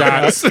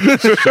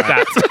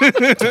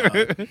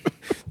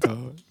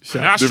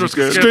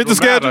 Straight to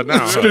schedule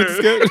now.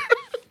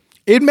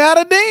 It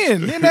mattered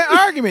then in that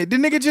argument. The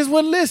nigga just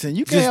wouldn't listen.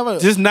 You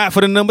can't just not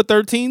for the number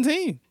 13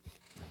 team.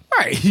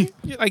 Right.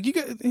 Like you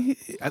got,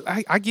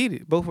 I get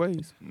it both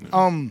ways.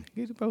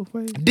 Get it both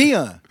ways.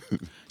 Dion.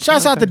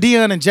 Shouts out to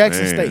Dion and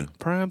Jackson State.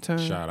 Prime time.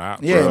 Shout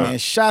out. Yeah, man.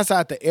 Shouts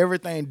out to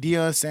everything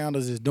Dion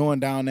Sanders is doing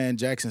down there in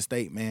Jackson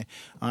State, man.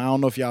 I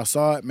don't know if y'all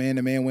saw it, man.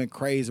 The man went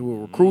crazy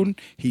with recruiting.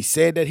 He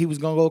said that he was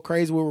going to go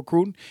crazy with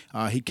recruiting.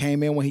 He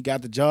came in when he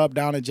got the job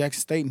down in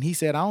Jackson State, and he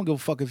said, I don't give a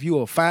fuck if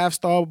you're a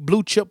 5-star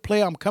blue chip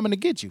player. I'm coming to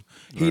get you.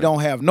 He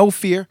don't have no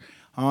fear.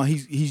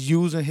 He's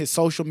using his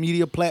social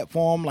media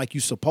platform like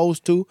you're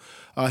supposed to.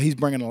 He's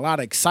bringing a lot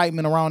of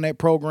excitement around that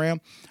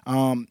program.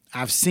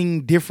 I've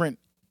seen different,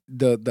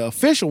 the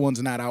official one's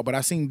not out, but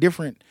I've seen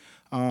different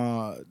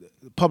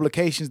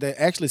publications that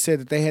actually said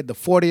that they had the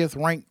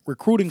 40th ranked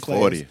recruiting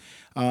class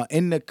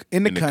in the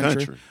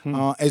country.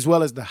 As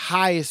well as the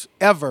highest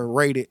ever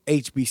rated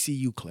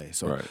HBCU class.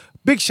 So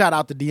big shout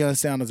out to Deion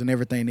Sanders and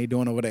everything they're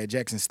doing over there at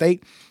Jackson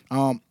State.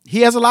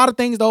 He has a lot of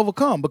things to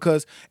overcome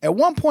because at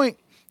one point,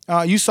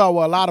 you saw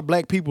where a lot of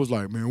black people was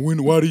like, man,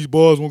 why these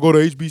boys won't go to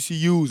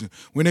HBCUs and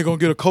when they gonna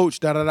get a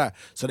coach, da-da-da.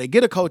 So they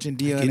get a coach in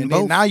Dion, and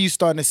then now you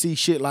starting to see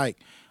shit like,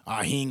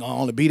 he ain't gonna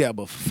only be there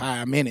but for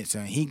 5 minutes,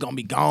 and he gonna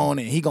be gone,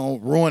 and he gonna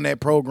ruin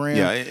that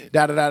program,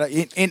 da-da-da.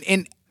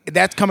 And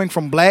that's coming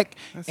from black,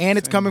 and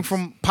it's coming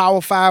from Power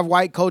 5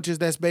 white coaches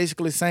that's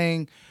basically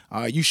saying,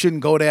 you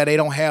shouldn't go there, they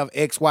don't have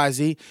X, Y,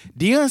 Z.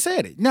 Dion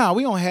said it. No,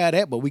 we don't have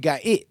that, but we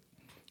got it.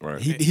 Right.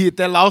 He hit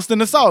that lost in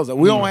the sauce.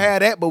 We don't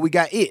have that, but we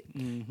got it.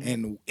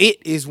 And it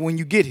is when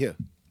you get here.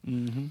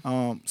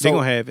 So they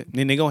gonna have it.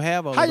 Then they gonna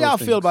have all how of those y'all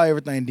things. feel about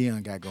everything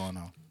Dion got going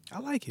on? I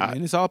like it,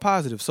 man. It's all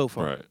positive so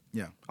far. Right.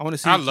 Yeah. I want to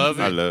see. I love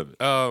it. I love it.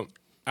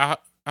 I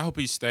hope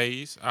he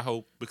stays. I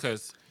hope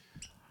because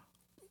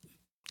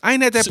I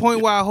ain't at that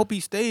point where I hope he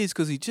stays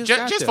because he just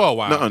got just there. for a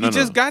while. He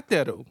just got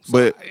there though. So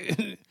but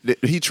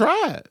he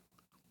tried.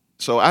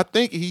 So I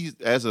think he's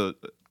as a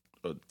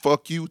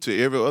fuck you to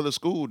every other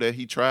school that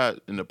he tried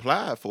and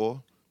applied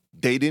for.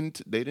 They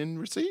didn't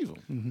receive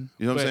him.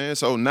 You know what I'm saying?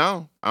 So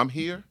now I'm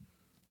here.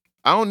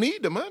 I don't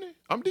need the money.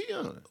 I'm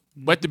Dion.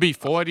 But to be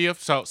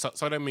 40th,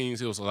 so that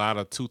means it was a lot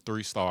of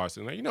 2-3 stars.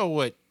 And you know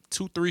what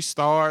 2-3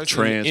 stars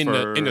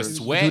in the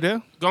sweat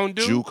gonna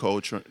do?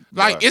 JUCO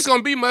it's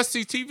gonna be must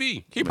see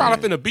TV. He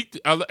probably finna beat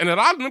and a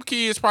lot of them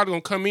kids probably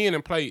gonna come in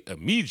and play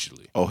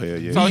immediately. Oh hell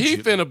yeah! So he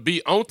finna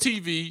be on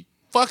TV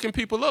fucking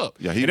people up.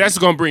 Yeah, and that's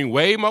gonna bring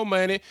way more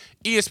money.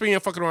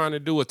 ESPN fucking around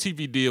and do a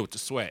TV deal with the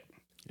sweat.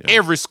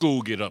 Every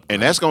school get up.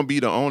 And that's going to be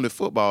the only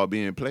football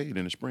being played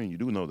in the spring. You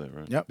do know that,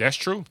 right? Yep. That's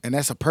true. And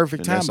that's a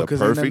perfect time because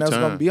perfect that's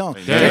going to be on.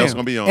 That's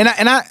going to be on.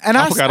 And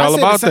I forgot all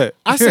about that.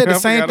 I said the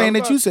same thing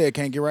that you said,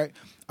 Can't Get Right.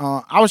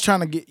 I was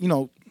trying to get,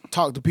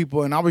 talk to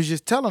people, and I was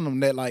just telling them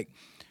that, like,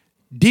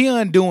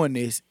 Deion doing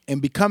this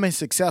and becoming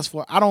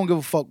successful, I don't give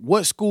a fuck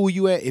what school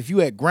you at. If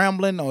you at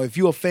Grambling or if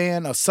you a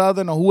fan of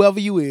Southern or whoever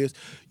you is,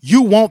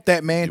 you want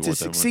that man to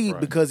succeed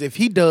because if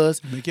he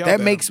does, that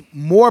makes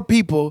more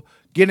people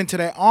get into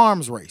that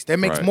arms race. That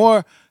makes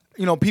more,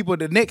 people,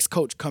 the next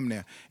coach come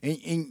there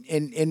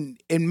and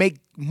make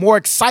more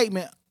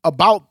excitement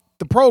about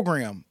the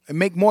program and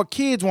make more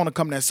kids want to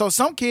come there. So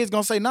some kids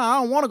gonna say, "Nah,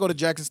 I don't want to go to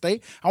Jackson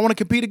State. I want to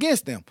compete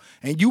against them."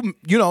 And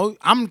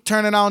I'm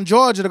turning on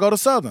Georgia to go to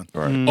Southern.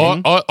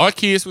 Right. Or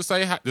kids would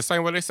say the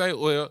same way they say,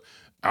 "Well,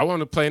 I want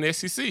to play in the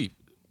SEC."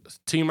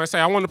 Team might say,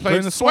 "I want to play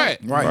in the SWAC."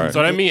 Right.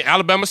 So that means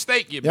Alabama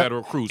State get better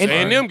recruits,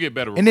 and them get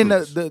better recruits. And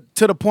then the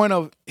to the point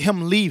of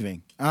him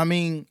leaving. I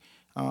mean,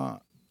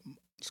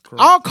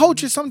 all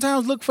coaches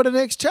sometimes look for the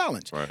next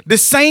challenge. Right. The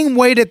same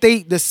way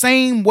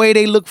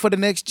they look for the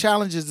next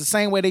challenge is the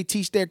same way they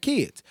teach their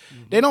kids.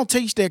 Mm-hmm. They don't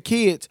teach their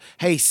kids,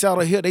 "Hey,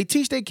 settle here." They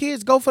teach their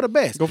kids, "Go for the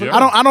best."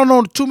 I don't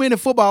know too many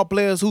football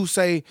players who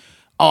say,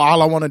 "Oh,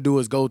 all I want to do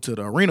is go to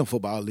the Arena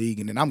Football League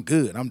and then I'm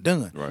good. I'm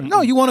done." Right.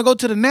 No, you want to go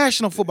to the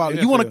National Football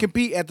League. You want to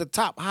compete at the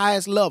top,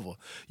 highest level.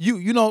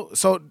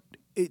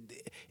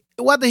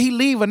 Whether he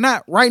leave or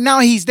not, right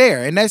now he's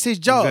there, and that's his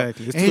job.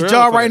 Exactly. And his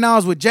job right now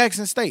is with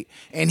Jackson State,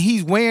 and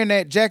he's wearing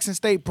that Jackson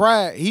State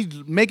pride. He's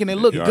making it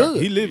look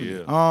good. He living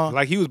it.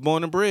 Like he was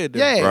born and bred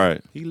there. Yeah,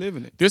 right. He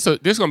living it. This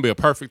gonna be a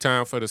perfect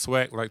time for the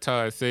SWAC, like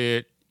Todd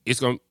said.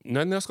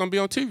 Nothing else gonna be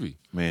on TV.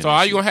 Man, so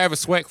all you gonna have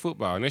is SWAC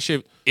football, and that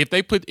shit. If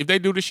they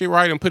do this shit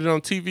right and put it on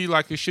TV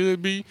like it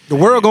should be, the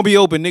world gonna be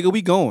open, nigga.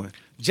 We going.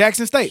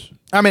 Jackson State.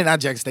 I mean, not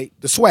Jackson State.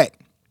 The SWAC.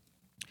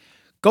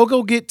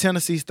 Go get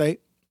Tennessee State.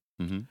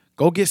 Mm-hmm.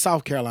 Go get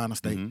South Carolina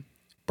State,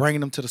 bringing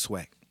them to the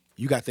SWAC.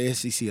 You got the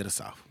SEC of the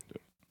South.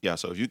 Yeah,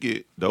 so if you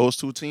get those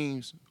two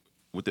teams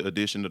with the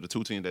addition of the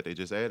two teams that they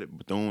just added,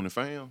 Bethune and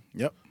Fam,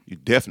 yep, you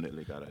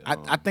definitely got it.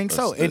 I think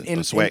so. And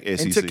SWAC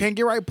SEC. And to Can't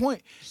Get Right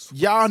point,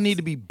 y'all need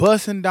to be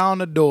busting down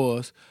the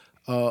doors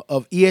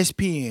of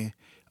ESPN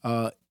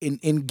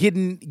and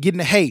getting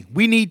the, hey,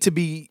 we need to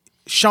be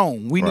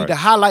shown. We need to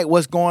highlight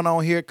what's going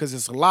on here because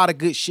there's a lot of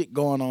good shit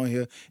going on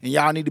here, and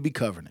y'all need to be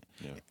covering it.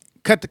 Yeah.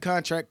 Cut the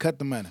contract, cut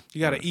the money.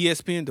 You got an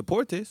ESPN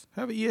Deportes.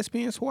 Have an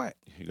ESPN SWAC.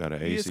 You got an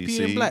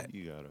ESPN ACC. Black.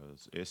 You got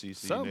a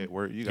SEC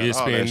network. You got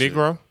ESPN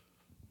Negro.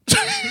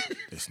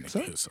 This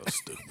nigga is so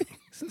stupid.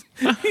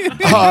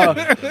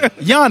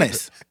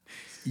 Giannis,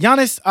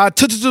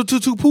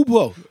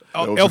 Tutututupupo.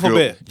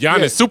 Alphabet.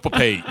 Giannis super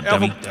paid.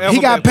 He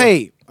got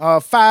paid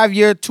 5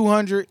 year,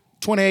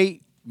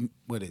 228.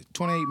 What is it,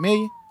 28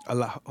 million? A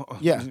lot.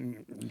 Yeah.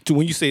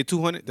 When you say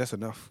 200, that's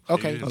enough.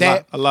 Okay,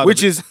 a lot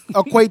which is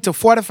equate to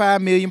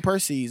 $45 million per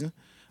season.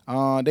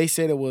 They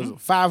said it was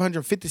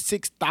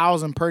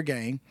 $556,000 per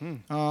game.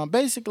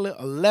 Basically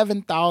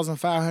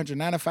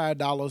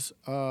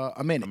 $11,595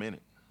 a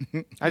minute.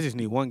 I just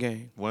need one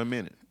game. 1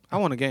 minute. I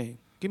want a game.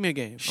 Give me a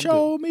game.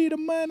 Show me the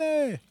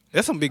money.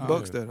 That's some big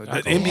bucks there. The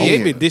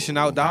NBA been dishing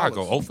out I dollars.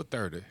 go 0 for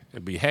 30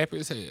 and be happy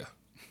as hell.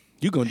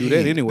 You gonna do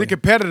that anyway. The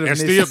competitiveness. And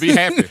still be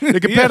happy. The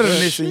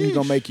competitiveness in you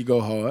gonna make you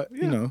go hard,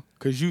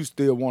 because you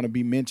still want to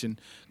be mentioned.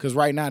 Because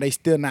right now they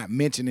still not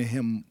mentioning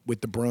him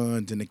with the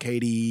Bruns and the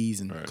KDs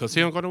and because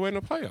he don't go to win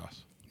the playoffs.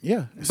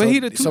 Yeah, but he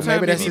the two-time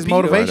maybe that's MVP his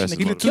motivation.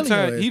 He the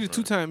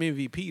two-time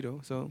MVP though.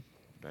 So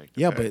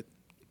but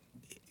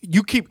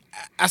you keep.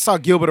 I saw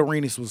Gilbert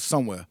Arenas was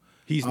somewhere.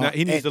 He's not.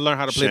 He needs to learn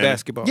how to play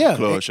basketball. Yeah,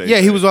 Claude Shea. Yeah,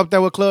 he was up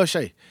there with Claude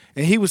Shea.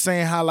 And he was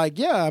saying how, like,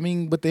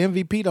 but the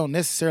MVP don't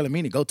necessarily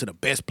mean to go to the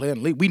best player in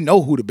the league. We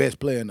know who the best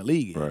player in the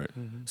league is. Right.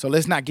 So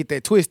let's not get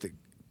that twisted.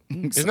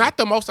 It's not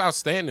the most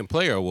outstanding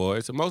player award.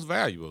 It's the most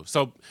valuable.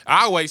 So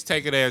I always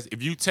take it as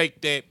if you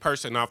take that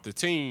person off the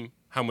team,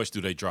 how much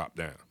do they drop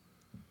down?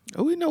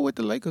 Oh, we know with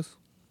the Lakers.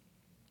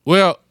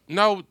 Well,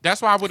 no,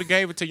 that's why I would have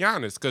gave it to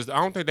Giannis because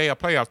I don't think they a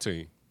playoff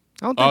team.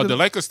 I don't think the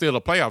Lakers still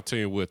a playoff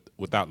team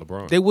without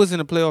LeBron. They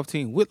wasn't a playoff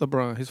team with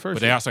LeBron his first.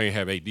 But they year. also ain't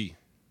have AD.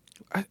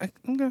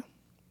 Okay.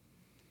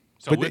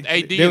 So but with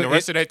AD and the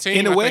rest of that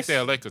team, I think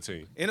they're a Laker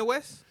team. In the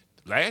West?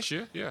 Last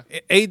year, yeah.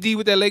 AD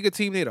with that Laker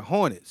team, they the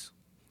Hornets.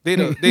 They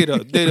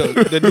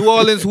the New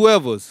Orleans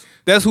whoever's.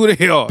 That's who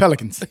they are.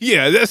 Pelicans.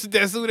 Yeah,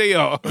 that's who they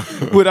are.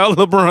 Without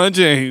LeBron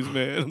James,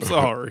 man. I'm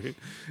sorry.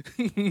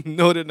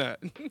 No, they're not.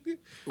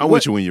 I'm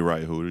with you when you're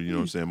right, Hooter. You know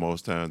what I'm saying?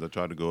 Most times I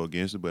try to go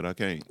against it, but I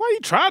can't. Why you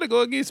try to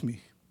go against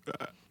me?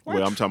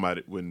 Well, I'm talking about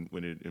it when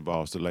it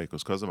involves the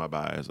Lakers because of my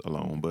bias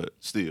alone, but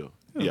still,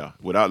 yeah.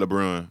 Without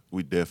LeBron,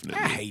 we definitely.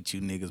 I hate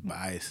you niggas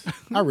bias.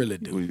 I really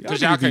do.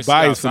 Because y'all can't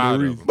bias for the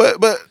reason.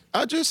 But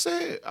I just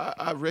said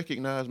I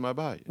recognize my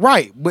bias.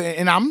 Right,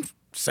 and I'm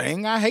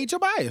saying I hate your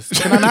bias.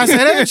 Can I not say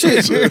that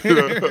shit?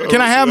 Can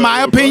I have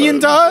my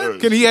opinion,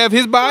 Todd? Can he have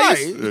his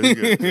bias?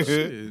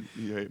 Right.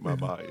 you hate my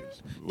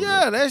bias.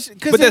 Yeah, that's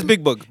But that's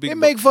big buck. It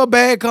make for a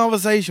bad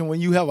conversation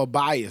when you have a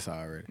bias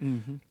already.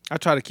 Mm-hmm. I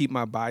try to keep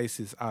my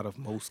biases out of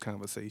most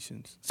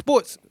conversations.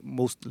 Sports,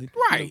 mostly.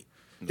 Right.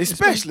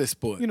 Especially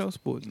sports. You know,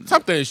 sports.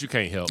 Some things you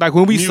can't help. Like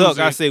when we Music. suck,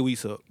 I say we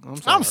suck.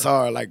 I'm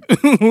sorry. Like,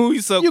 when we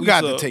suck, you we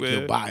got suck, to take man.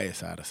 your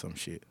bias out of some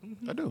shit.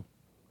 I do.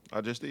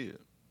 I just did.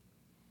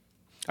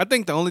 I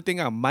think the only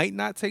thing I might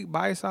not take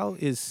bias out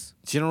is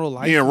general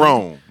life. Being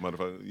wrong,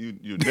 motherfucker.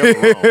 You never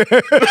wrong.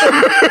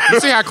 You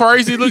see how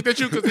crazy he looked at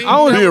you? Because he I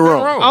don't, never been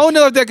wrong. I don't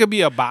know if there could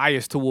be a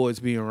bias towards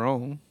being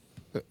wrong.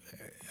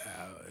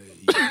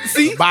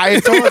 See?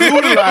 Bias towards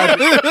who the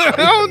logic? I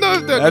don't know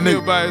if there could be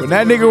a bias. When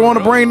that nigga want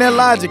to bring that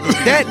logic,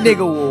 that nigga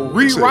will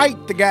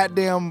rewrite the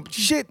goddamn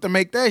shit to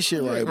make that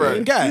shit right.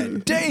 Man.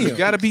 God damn. You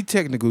gotta be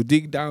technical.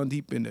 Dig down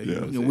deep in there. You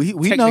know, we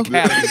know.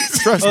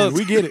 Trust me,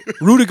 we get it.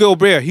 Rudy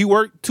Gobert, he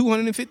worked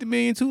 $250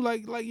 million too,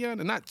 like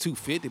Yana. Not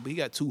 250, but he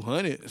got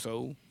 200.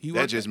 So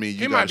that just means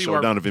you He got might to be show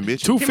worth- Donovan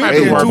Mitchell.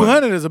 250 and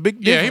 200 is a big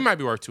difference. Yeah, he might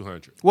be worth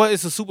 200. Well,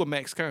 it's a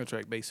supermax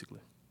contract basically.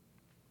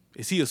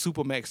 Is he a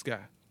supermax guy?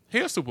 He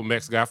a super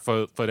max guy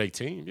for their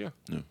team, yeah.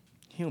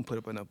 He don't put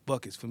up enough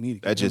buckets for me to.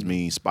 That just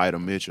means Spider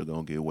Mitchell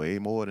gonna get way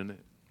more than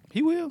that.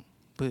 He will,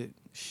 but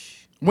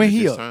when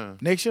he This up time.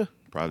 next year?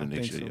 Probably I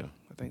next think year. so.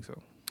 Yeah. I think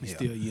so. He's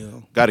still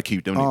young. Got to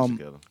keep them niggas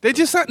together. They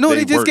just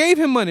they just work. gave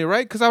him money,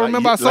 right? Because I Like,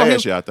 remember I saw him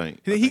last year, I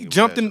think. He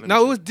jumped in.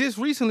 No, it was just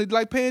recently,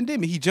 like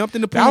pandemic. He jumped in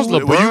the pool. That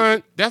was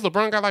LeBron. That's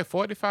LeBron got like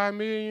 $45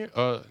 million.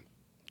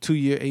 2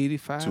 year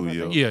 85. 2 I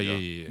years. think.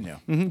 Yeah.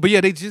 Mhm. But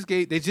yeah, they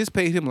just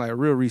paid him like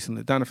real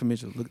recently. Donovan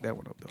Mitchell, look that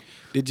one up though.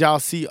 Did y'all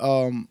see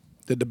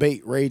the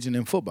debate raging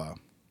in football?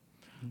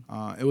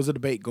 It was a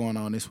debate going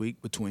on this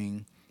week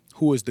between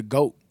who is the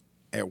GOAT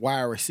at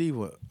wide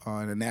receiver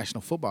in the National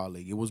Football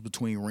League. It was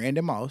between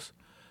Randy Moss,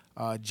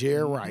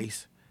 Jerry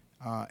Rice,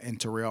 and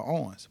Terrell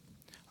Owens.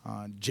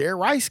 Jerry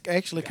Rice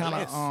actually kind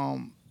of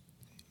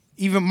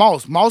even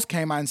Moss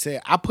came out and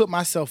said, I put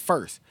myself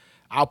first.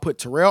 I'll put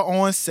Terrell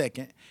Owens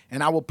second,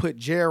 and I will put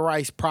Jerry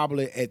Rice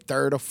probably at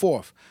third or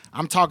fourth.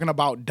 I'm talking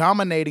about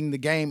dominating the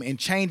game and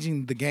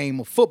changing the game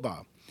of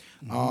football.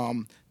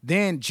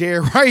 Then Jerry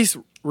Rice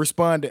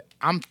responded,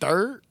 I'm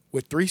third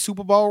with 3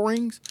 Super Bowl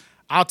rings.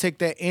 I'll take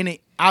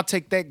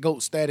that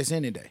GOAT status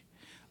any day.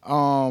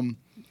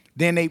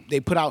 Then they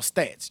put out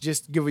stats.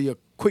 Just give you a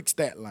quick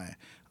stat line.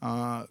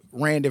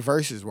 Randy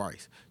versus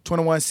Rice.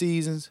 21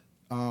 seasons,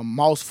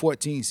 Moss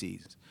 14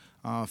 seasons.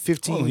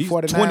 15,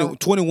 49.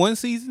 21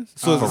 seasons?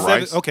 So it's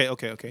Rice.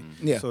 Okay.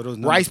 Yeah. So those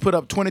Rice put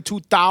up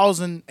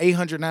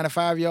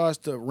 22,895 yards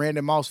to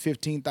Randy Moss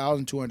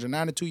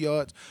 15,292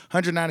 yards.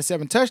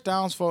 197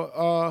 touchdowns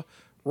for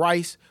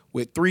Rice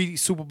with 3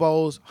 Super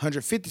Bowls.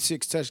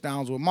 156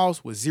 touchdowns with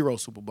Moss with 0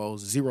 Super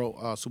Bowls,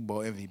 0 Super Bowl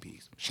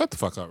MVPs. Shut the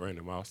fuck up,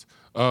 Randy Moss.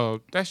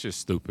 That's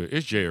just stupid.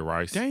 It's Jerry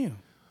Rice. Damn.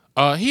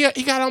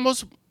 He got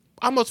almost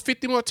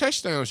 50 more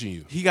touchdowns than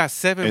you. He got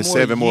 7 And more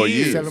 7 more years.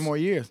 years. 7 more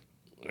years.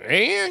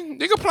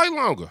 And they can play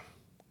longer.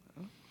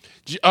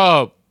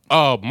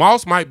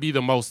 Moss might be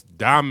the most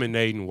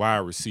dominating wide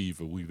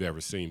receiver we've ever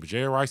seen, but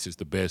Jerry Rice is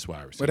the best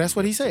wide receiver. But that's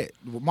what he said.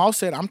 Moss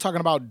said, I'm talking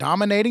about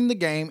dominating the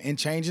game and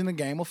changing the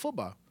game of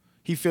football.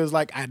 He feels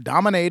like I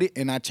dominated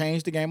and I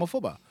changed the game of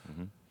football.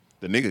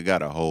 The nigga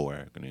got a whole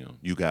acronym.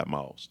 You got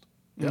Moss.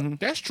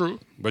 That's true.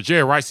 But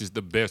Jerry Rice is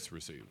the best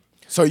receiver.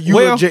 So you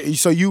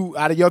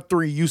out of your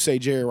 3, you say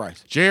Jerry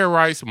Rice. Jerry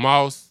Rice,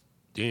 Moss,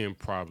 then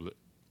probably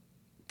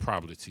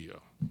T.O.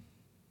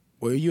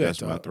 Where you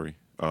That's at? my 3.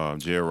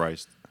 Jerry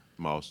Rice,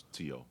 Moss,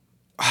 T.O.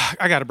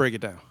 I got to break it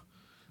down.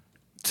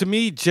 To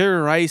me,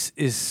 Jerry Rice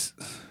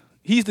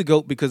he's the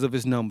GOAT because of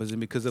his numbers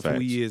and because of who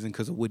he is and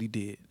because of what he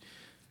did.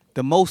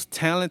 The most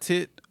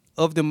talented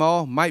of them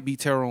all might be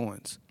Terrell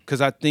Owens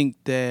because I think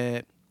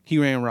that he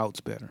ran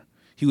routes better.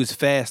 He was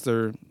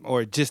faster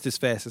or just as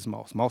fast as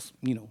Moss. Moss,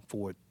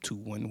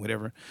 4.21,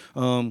 whatever.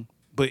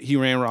 But he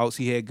ran routes.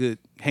 He had good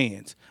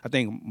hands. I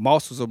think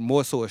Moss was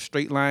more so a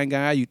straight line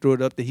guy. You throw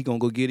it up there, he going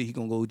to go get it. He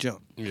going to go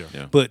jump.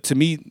 Yeah. But to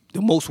me,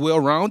 the most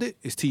well-rounded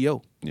is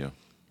T.O. Yeah,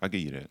 I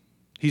give you that.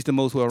 He's the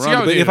most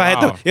well-rounded. But if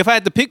I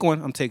had to pick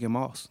one, I'm taking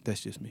Moss.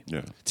 That's just me.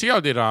 Yeah. T.O.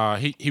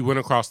 did. He went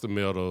across the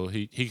middle.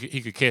 He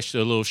could catch the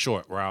little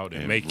short route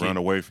and make run it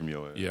away from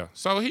your ass. Yeah.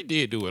 So he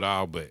did do it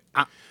all, but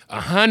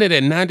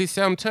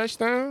 197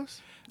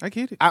 touchdowns. I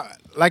get it.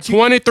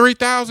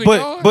 23,000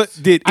 yards. But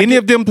did any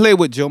of them play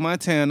with Joe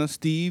Montana,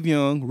 Steve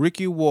Young,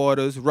 Ricky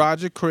Waters,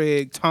 Roger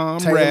Craig, Tom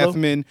Taylor.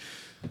 Rathman?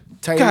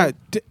 Taylor. God,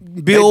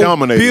 Bill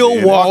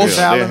Walsh.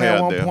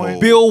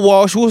 Bill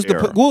Walsh.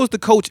 What was the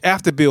coach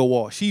after Bill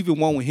Walsh? He even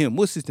won with him.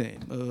 What's his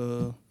name?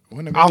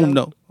 I don't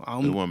know. It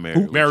wasn't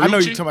I know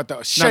you're talking about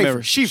the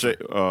Schaefer.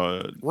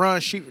 Ron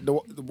Schaefer,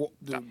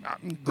 the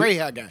gray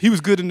hair guy. He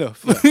was good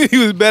enough. He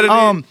was better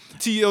than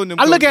T.O. and them.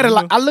 I look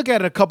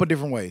at it a couple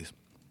different ways.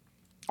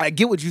 I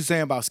get what you're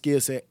saying about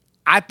skill set.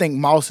 I think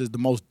Moss is the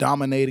most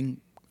dominating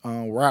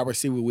wide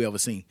receiver we ever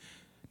seen.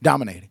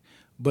 Dominating.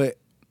 But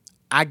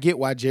I get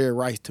why Jerry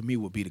Rice to me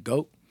would be the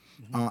GOAT.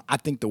 I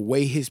think the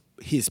way his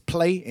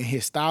play and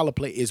his style of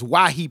play is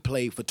why he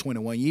played for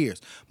 21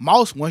 years.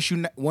 Moss, once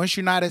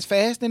you're not as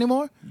fast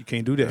anymore, you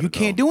can't do that. You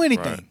can't do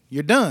anything. Right.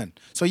 You're done.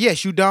 So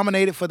yes, you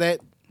dominated for that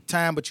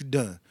time, but you're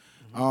done.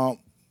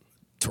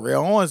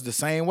 Terrell Owens the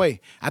same way.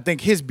 I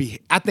think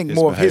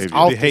more of his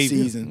off the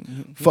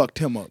season fucked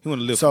him up. He want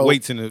to lift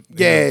weights in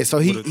the so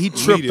he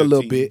tripped a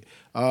little bit.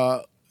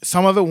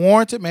 Some of it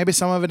warranted, maybe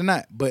some of it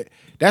not. But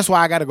that's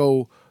why I got to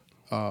go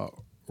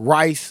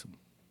Rice,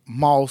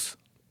 Moss,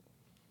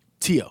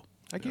 T.O.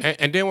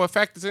 And then what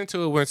factors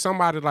into it when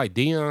somebody like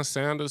Deion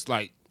Sanders,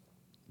 like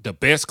the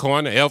best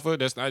corner ever,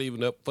 that's not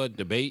even up for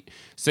debate,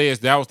 says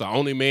that was the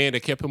only man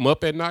that kept him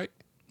up at night.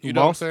 You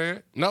know what I'm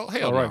saying? No,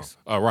 hell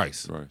no.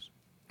 Rice.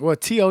 Well,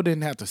 T.O.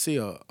 didn't have to see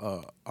a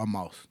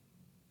Moss.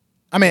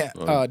 I mean,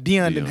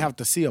 Deion didn't have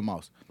to see a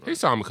Moss. He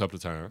saw him a couple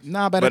of times.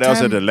 Nah, by the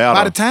time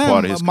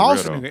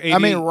Moss,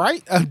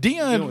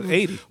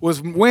 Deion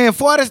was wearing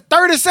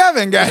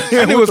 37, guys.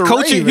 And he was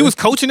coaching. He was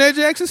coaching at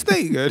Jackson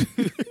State.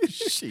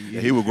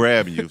 He was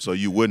grabbing you so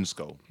you wouldn't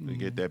score. To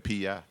get that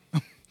PI.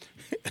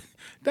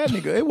 That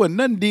nigga, it wasn't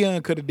nothing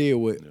Deion could have did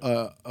with.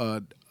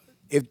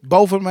 If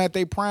both of them at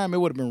their prime, it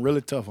would have been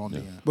really tough on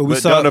Deion.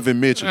 But Donovan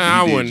Mitchell,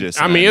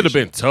 it'd have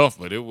been tough,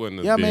 but it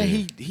wouldn't have been. Yeah,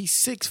 man, he's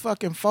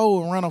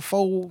 6'4" and run a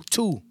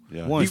 4.2.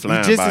 Yeah, he's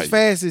just as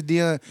fast as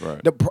Deion.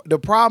 Right. The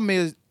problem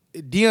is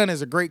Deion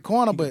is a great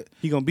corner, but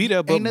he gonna be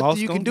there. But ain't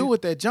nothing you can do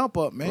with that jump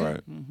up, man.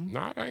 Right.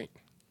 No, it ain't.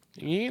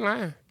 You ain't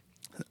lying.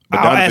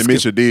 But Donovan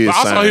Mitchell did. But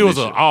also, he was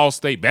an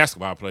all-state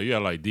basketball player. Yeah,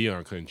 like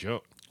Deion couldn't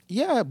jump.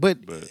 Yeah, but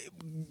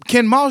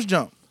can Moss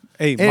jump?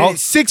 Hey, and Moss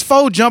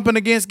 6'4" jumping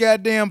against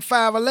goddamn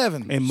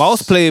 5'11". And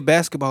Moss played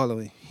basketball.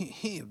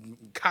 He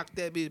cocked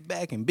that bitch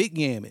back and big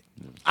game it.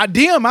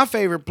 Deion, my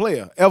favorite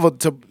player ever.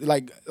 To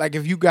like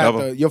if you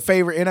got your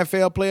favorite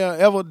NFL player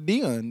ever,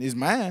 Deion is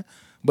mine.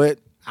 But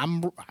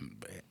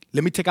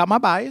let me take out my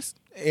bias.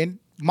 And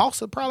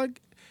Moss is probably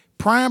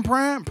prime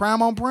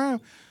on prime.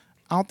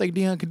 I don't think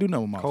Deion could do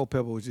nothing with Moss.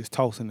 Culpepper was just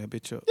tossing that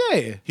bitch up.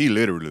 Yeah, he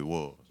literally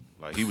was.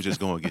 Like he was just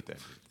going to get that.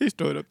 He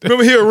threw it up there.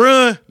 Remember he'll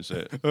run. He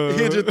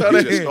just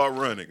start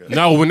running.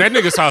 No, when that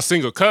nigga saw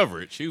single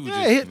coverage, he was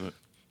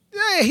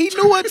he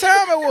knew what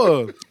time it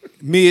was.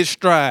 Mid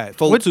stride,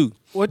 4-2.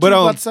 What you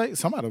about to say?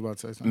 Somebody about to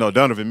say something. No,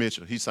 Donovan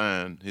Mitchell. He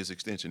signed his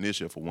extension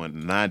this year for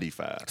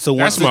 $195. So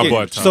that's my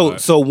boy.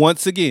 So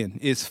once again,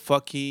 it's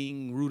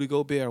fucking Rudy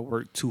Gobert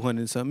worth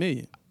 $200-something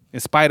million, in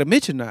spite of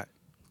Mitchell not.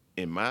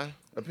 In my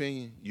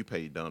opinion, you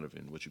paid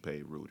Donovan what you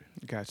paid Rudy.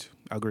 Gotcha.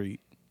 Agreed.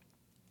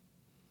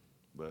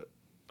 But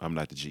I'm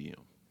not the GM.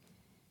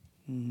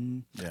 Mm-hmm.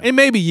 Yeah. And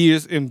maybe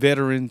years in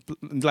veteran,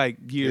 like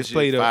years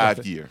played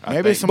 5 years.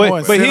 Maybe some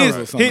more.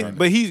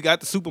 But he's got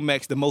the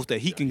supermax, the most that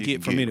he can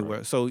get from anywhere.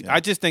 Right. So I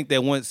just think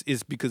that once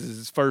it's because it's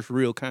his first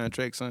real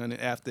contract signing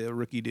after a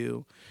rookie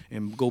deal,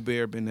 and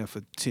Gobert been there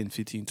for 10,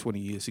 15, 20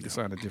 years, he can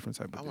sign a different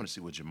type of I want to see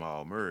what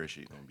Jamal Murray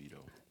shit gonna be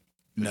though.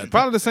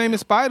 Probably the same as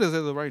Spiders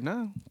as of right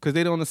now because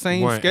they're on the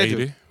same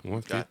schedule.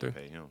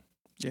 150.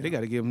 Yeah, they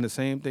got to give him the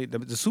same thing. The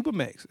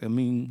Supermax. I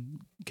mean,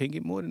 can't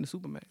get more than the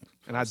Supermax.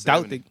 And I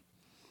doubt they.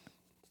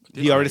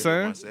 He already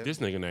signed? This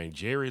nigga named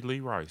Jerry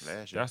Lee Rice.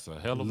 That's a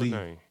hell of a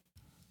name.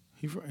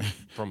 He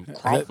from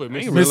Crawford,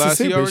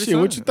 Mississippi. Shit,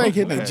 what you think?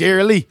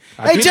 Jerry Lee.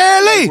 Hey,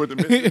 Jerry Lee!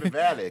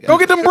 Go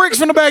get them bricks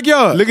from the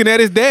backyard. Looking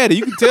at his daddy,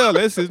 you can tell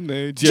that's his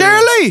name.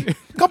 Jerry Lee!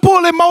 Come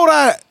pull that motor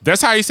out.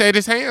 That's how he said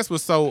his hands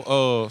was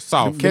so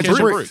soft. Catching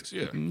bricks.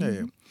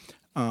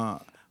 Yeah.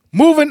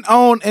 Moving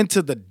on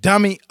into the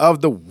dummy of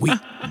the week.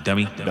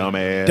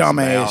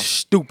 Dumbass,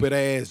 stupid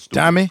ass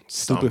dummy.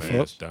 Stupid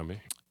fuck.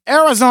 Dummy.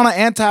 Arizona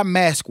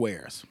anti-mask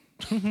wearers.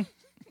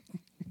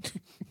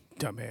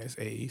 Dumbass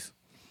A's.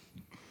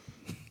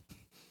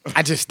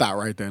 I just stopped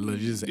right there.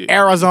 Just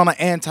Arizona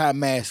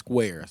anti-mask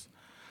wearers.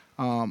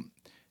 I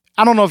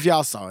don't know if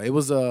y'all saw it. It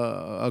was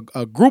a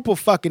group of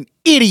fucking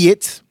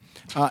idiots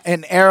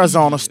in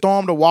Arizona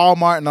stormed a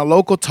Walmart and a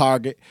local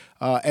Target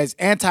as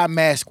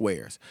anti-mask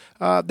wearers.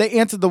 They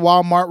entered the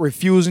Walmart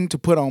refusing to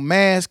put on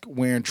masks,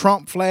 wearing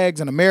Trump flags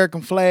and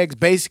American flags,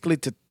 basically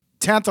to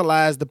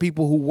tantalize the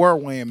people who were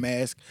wearing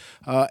masks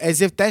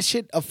as if that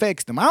shit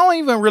affects them. I don't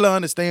even really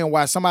understand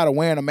why somebody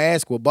wearing a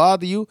mask will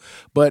bother you,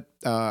 but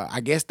I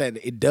guess that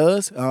it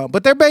does.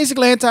 But they're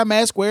basically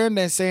anti-mask wearing.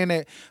 They're saying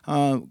that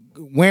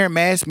wearing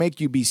masks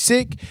make you be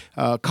sick,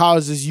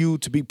 causes you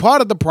to be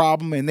part of the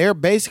problem, and they're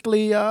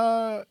basically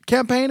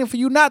campaigning for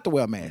you not to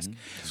wear a mask.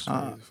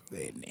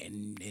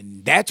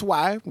 And that's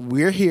why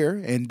we're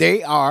here, and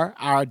they are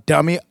our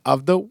dummy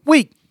of the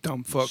week.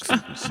 Dumb fucks.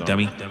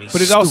 Dummy.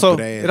 But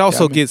it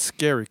also gets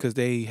scary because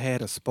they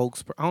had a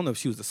spokesperson. I don't know if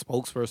she was a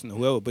spokesperson or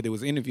whoever, but they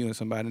was interviewing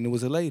somebody, and it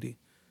was a lady,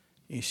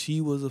 and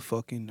she was a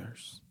fucking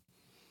nurse.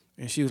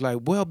 And she was like,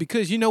 well,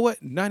 because you know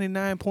what?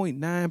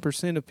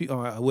 99.9% of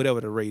people, or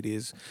whatever the rate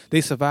is,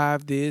 they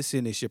survive this,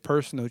 and it's your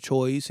personal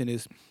choice, and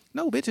it's,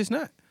 no, bitch, it's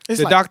not. It's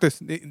the doctor,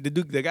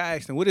 the guy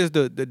asked them, what is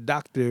the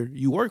doctor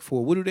you work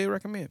for? What do they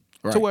recommend?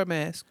 Right. To wear a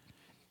mask.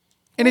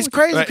 And it's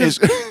crazy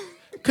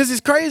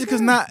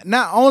because not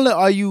only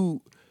are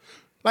you,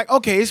 like,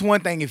 okay, it's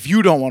one thing if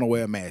you don't want to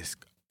wear a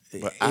mask.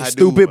 it's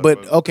stupid,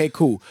 but okay,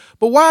 cool.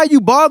 But why are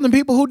you bothering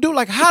people who do?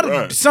 Like, how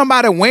did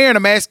somebody wearing a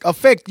mask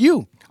affect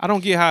you? I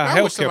don't get how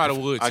I wish somebody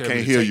would. I tell can't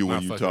me to hear take you my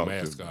when you fucking talk.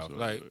 mask off.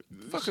 Like,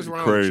 fuck is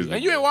wrong crazy. with you?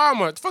 And you in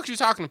Walmart? The fuck you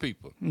talking to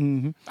people?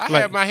 Mm-hmm. I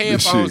Like, have my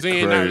this headphones shit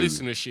in and I crazy.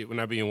 listen to shit when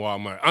I be in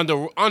Walmart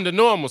under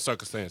normal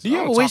circumstances. Do you I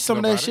ever don't wish talk some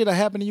of to that nobody. shit had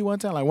happened to you one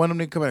time? Like one of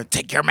them niggas come in and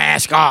take your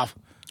mask off.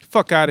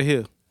 Fuck out of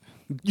here.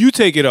 You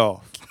take it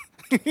off.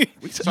 You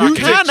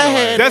kind of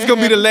had. That's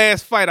gonna be the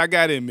last fight I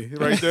got in me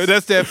right there.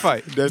 That's that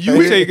fight. That's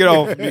you that. take it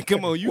off me.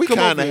 Come on, you We come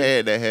kind over of here.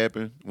 had that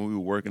happen when we were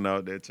working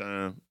out that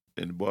time.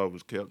 And the boy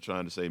was kept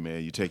trying to say,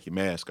 man, you take your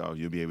mask off,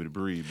 you'll be able to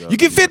breathe. You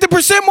get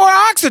 50% more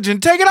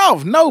oxygen. Take it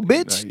off. No,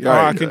 bitch. Or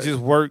I can just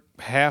work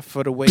half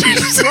of the way.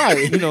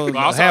 Right. You know, But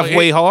also,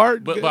 halfway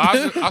hard. But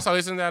also,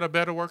 isn't that a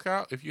better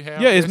workout if you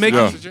have? Yeah, it's less making-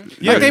 oxygen.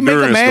 Yeah, Like they make a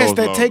endurance mask goes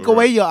that take longer,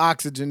 away right? your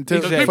oxygen to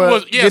Because for people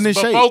was, getting in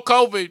shape. before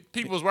COVID,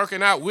 people was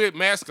working out with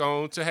masks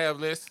on to have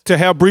less. to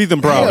have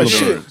breathing Hell, problems.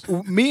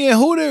 shit. Me and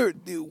Hooter,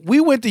 we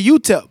went to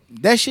UTEP.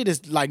 That shit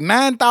is like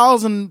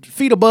 9,000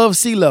 feet above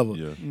sea level.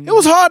 Yeah. It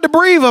was hard to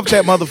breathe up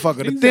that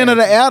motherfucker. The thinner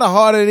the air, the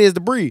harder it is to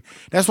breathe.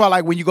 That's why,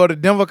 like, when you go to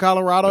Denver,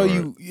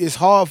 Colorado, it's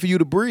hard for you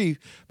to breathe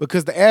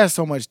because the air is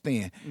so much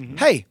thin.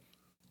 Hey,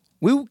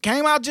 we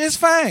came out just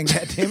fine,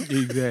 goddamn it.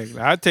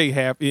 Exactly. I take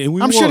half. And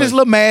we I'm sure won. this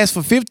little mask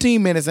for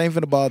 15 minutes ain't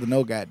finna bother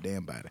no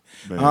goddamn body.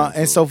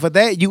 And so for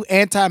that, you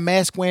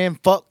anti-mask wearing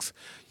fucks,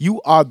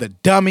 you are the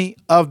dummy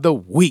of the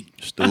week.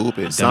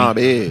 Stupid,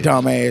 zombie.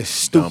 Dumbass,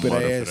 stupid Dumb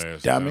ass,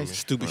 motherfucker, dummy.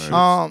 Stupid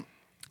shit.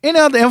 Any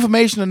other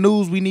information or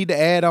news we need to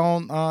add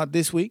on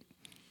this week?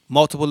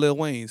 Multiple Lil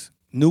Waynes.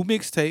 New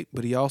mixtape,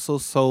 but he also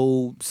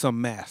sold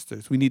some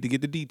masters. We need to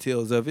get the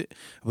details of it,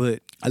 but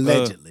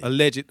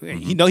Allegedly.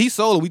 You know he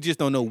sold them. We just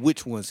don't know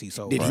which ones he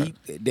sold. Did he?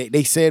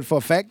 They said for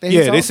a fact that he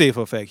Yeah, sold they it? say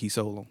for a fact he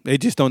sold them. They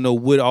just don't know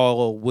what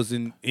all was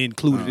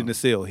included in the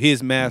sale.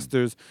 His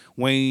masters,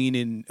 Wayne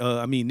and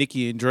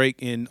Nicki and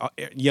Drake and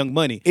Young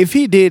Money. If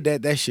he did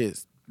that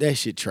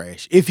shit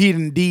trash. If he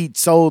indeed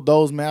sold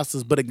those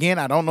masters, but again,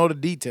 I don't know the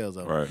details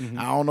of it. Right.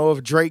 I don't know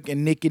if Drake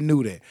and Nicki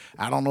knew that.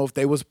 I don't know if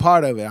they was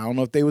part of it. I don't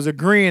know if they was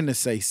agreeing to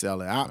say sell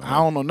it. I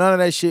don't know none of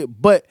that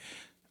shit. But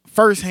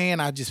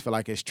firsthand, I just feel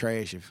like it's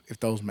trash if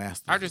those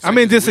masters. I'm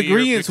in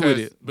disagreement with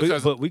it,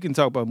 but we can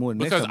talk about more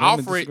next Because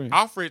time.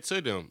 offer it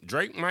to them.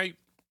 Drake might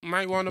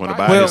want to buy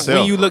buy it. Well, himself,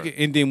 when you look right. at,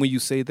 and then when you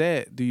say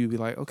that, do you be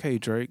like, okay,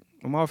 Drake,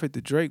 I'm offered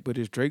to Drake, but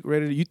is Drake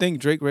ready? You think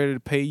Drake ready to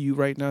pay you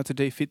right now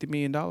today $50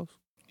 million?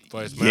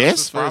 For his Yes,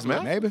 masters, for his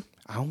probably. Maybe.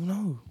 I don't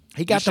know.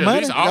 He got You the should at money.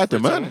 least Got the offer it to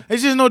money. them.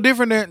 It's just no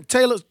different than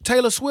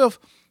Taylor Swift.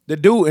 The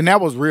dude, and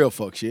that was real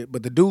fuck shit,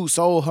 but the dude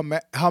sold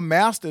her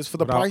masters for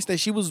the price that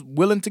she was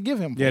willing to give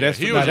him. Yeah, that's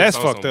he was that's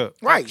just on fucked some- up.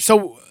 Right.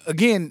 So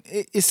again,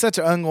 it's such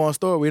an ongoing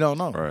story. We don't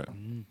know. Right.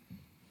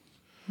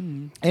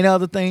 Any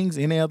other things?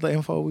 Any other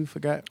info we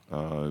forgot?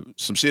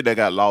 Some shit that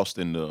got lost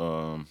in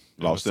the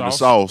sauce?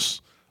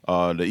 sauce.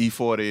 The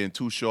E40 and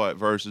Too Short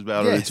versus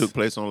battle that Yes. took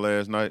place on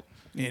last night.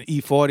 And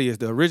E40 is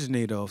the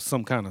originator of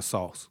some kind of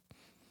sauce.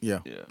 Yeah.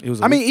 It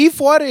was. I mean,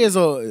 E40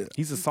 is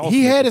he's a sauce.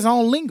 he maker. had his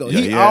own lingo. Yeah,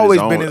 he had always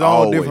his been own- his own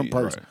always, different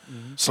person.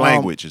 right.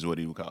 Slangwich is what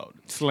he would call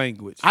it.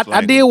 Slanguage.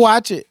 I did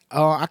watch it.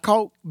 I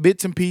caught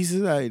bits and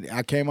pieces.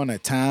 I came on a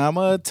time.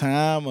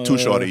 Too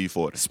Short to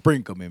E40.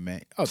 Sprinkle me,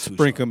 man. Oh, Too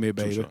Sprinkle Short. me,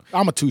 baby. Short.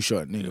 I'm a too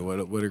short nigga. What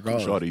it Too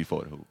called? Short to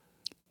E40. Who?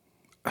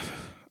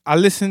 I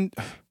listened.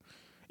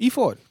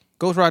 E40.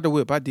 Ghost Ride the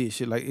Whip. I did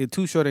shit like it.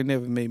 Too Short. They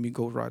never made me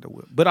Ghost Ride the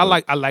Whip. But I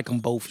like them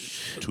both.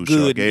 Too good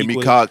Short gave me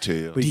equally.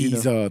 Cocktail. But, you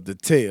These know, are the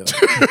tales.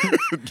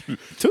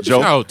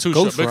 No, Too Short.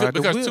 Ghost Ride the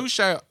Because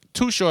Whip.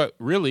 Too Short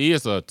really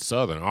is a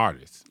Southern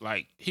artist.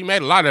 Like, he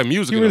made a lot of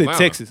music he in really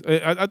Atlanta. Texas.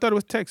 I thought it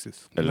was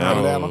Texas.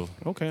 Atlanta.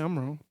 Okay, I'm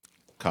wrong.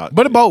 Cocktail.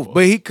 But both.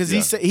 But he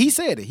Yeah. he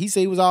said it. He said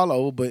he was all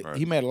over, but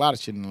he made a lot of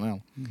shit in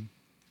Atlanta.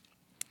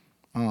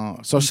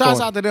 So shouts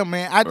out to them,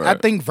 man. I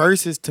think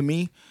Versus to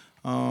me,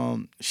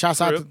 shouts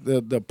out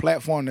to the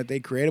platform that they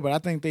created, but I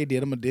think they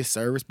did them a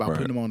disservice by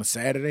putting them on a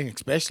Saturday,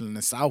 especially in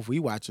the South. We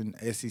watching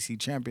SEC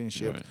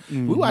championship. We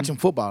watching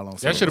football on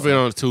Saturday. That should have been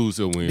on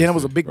Tuesday or Wednesday. Then it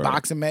was a big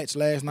boxing match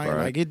last night.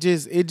 Right. Like it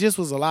just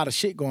was a lot of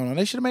shit going on.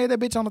 They should have made that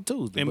bitch on a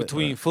Tuesday. In but-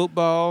 between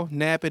football,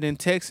 napping, and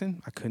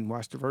Texan, I couldn't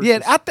watch the Versus.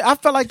 Yeah, I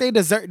felt like they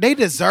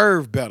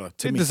deserve better.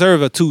 They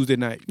deserve a Tuesday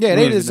night. Yeah,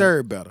 they Wednesday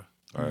deserve better.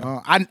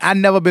 I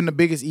never been the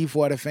biggest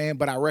E40 fan,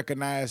 but I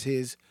recognize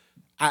his.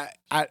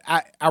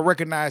 I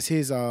recognize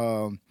his.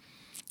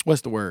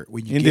 What's the word?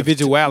 When you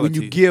Individuality.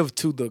 when you give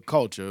to the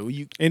culture. When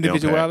you,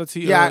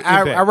 Individuality. yeah,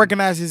 impact. I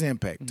recognize his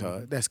impact.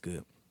 Todd. That's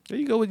good. There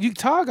you go.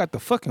 Todd got the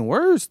fucking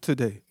words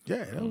today. Yeah,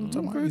 that's what I'm talking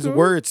about. Okay, He's a good.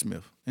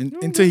 wordsmith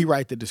until he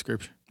write the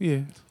description. Yeah.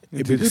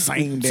 It be the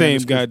same damn Same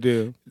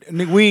description. goddamn.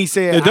 Nigga, we ain't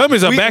said The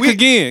dummies are back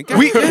again.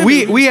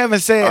 We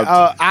haven't said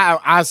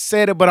I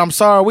said it, but I'm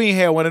sorry we ain't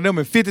had one of them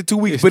in 52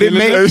 weeks. But it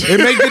make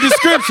the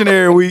description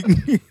every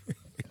week.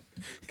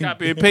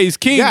 Copy and paste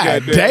king.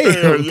 God goddamn.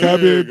 damn.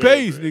 Copy and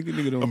paste.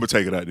 Nigga I'm gonna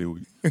take it out this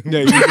week.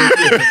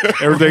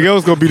 Everything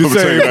else gonna be the I'm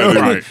gonna same. take it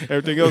out this week.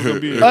 Everything else gonna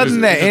be. Other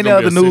than that, any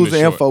other news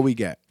and info we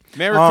got?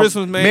 Merry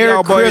Christmas, man. Merry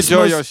Y'all boys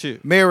enjoy Christmas. your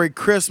shit. Merry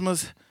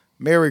Christmas.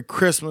 Merry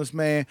Christmas,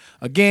 man.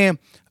 Again,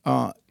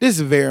 this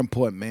is very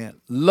important,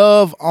 man.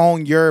 Love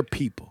on your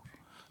people.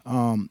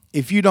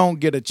 If you don't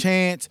get a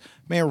chance,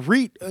 man,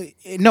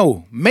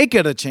 make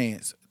it a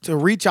chance to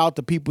reach out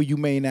to people you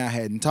may not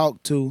hadn't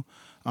talked to.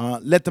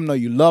 Let them know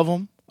you love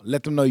them.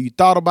 Let them know you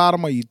thought about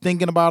them or you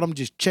thinking about them.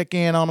 Just check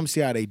in on them,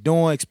 see how they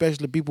doing,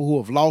 especially people who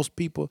have lost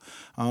people.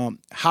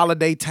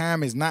 Holiday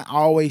time is not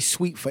always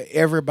sweet for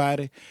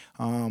everybody.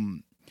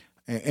 And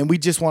we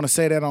just want to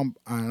say that and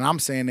I'm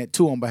saying that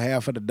too on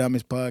behalf of the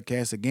Dummies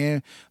Podcast.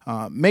 Again,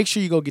 make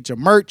sure you go get your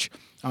merch.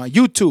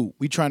 YouTube,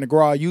 we trying to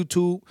grow our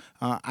YouTube.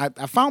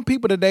 I found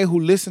people today who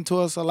listen to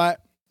us a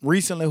lot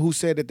recently who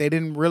said that they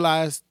didn't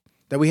realize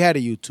that we had a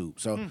YouTube.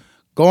 So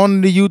go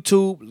on to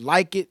YouTube,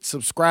 like it,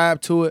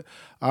 subscribe to it,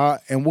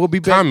 and we'll be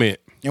back. Comment.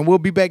 And we'll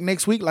be back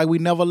next week like we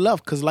never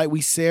left. Because like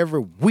we say every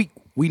week,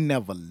 we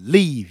never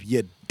leave.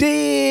 You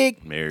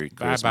dig? Merry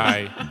Christmas.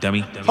 Bye-bye. Dummy.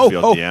 Ho,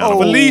 ho, ho.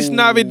 Feliz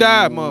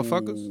Navidad,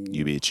 motherfuckers.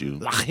 You bitch you.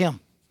 Like him.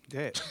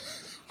 Yeah.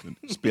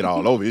 Spit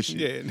all over his shit.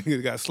 Yeah,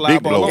 niggas got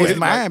slob all blow. over It's it.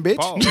 mine,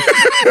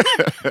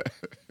 bitch.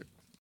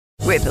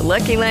 With the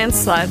Lucky Land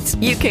Slots,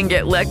 you can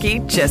get lucky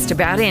just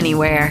about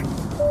anywhere.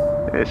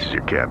 This is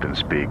your captain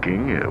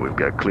speaking. We've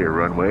got clear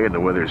runway and the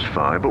weather's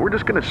fine, but we're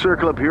just going to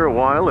circle up here a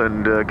while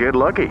and get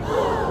lucky.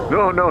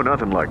 No,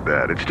 nothing like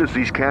that. It's just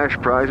these cash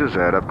prizes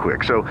add up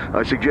quick. So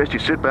I suggest you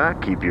sit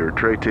back, keep your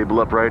tray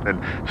table upright,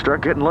 and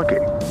start getting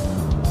lucky.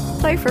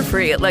 Play for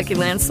free at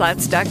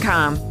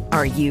LuckyLandSlots.com.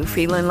 Are you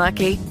feeling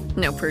lucky?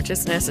 No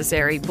purchase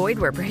necessary. Void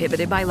where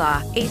prohibited by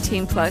law.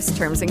 18+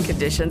 terms and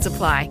conditions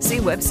apply. See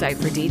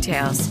website for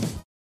details.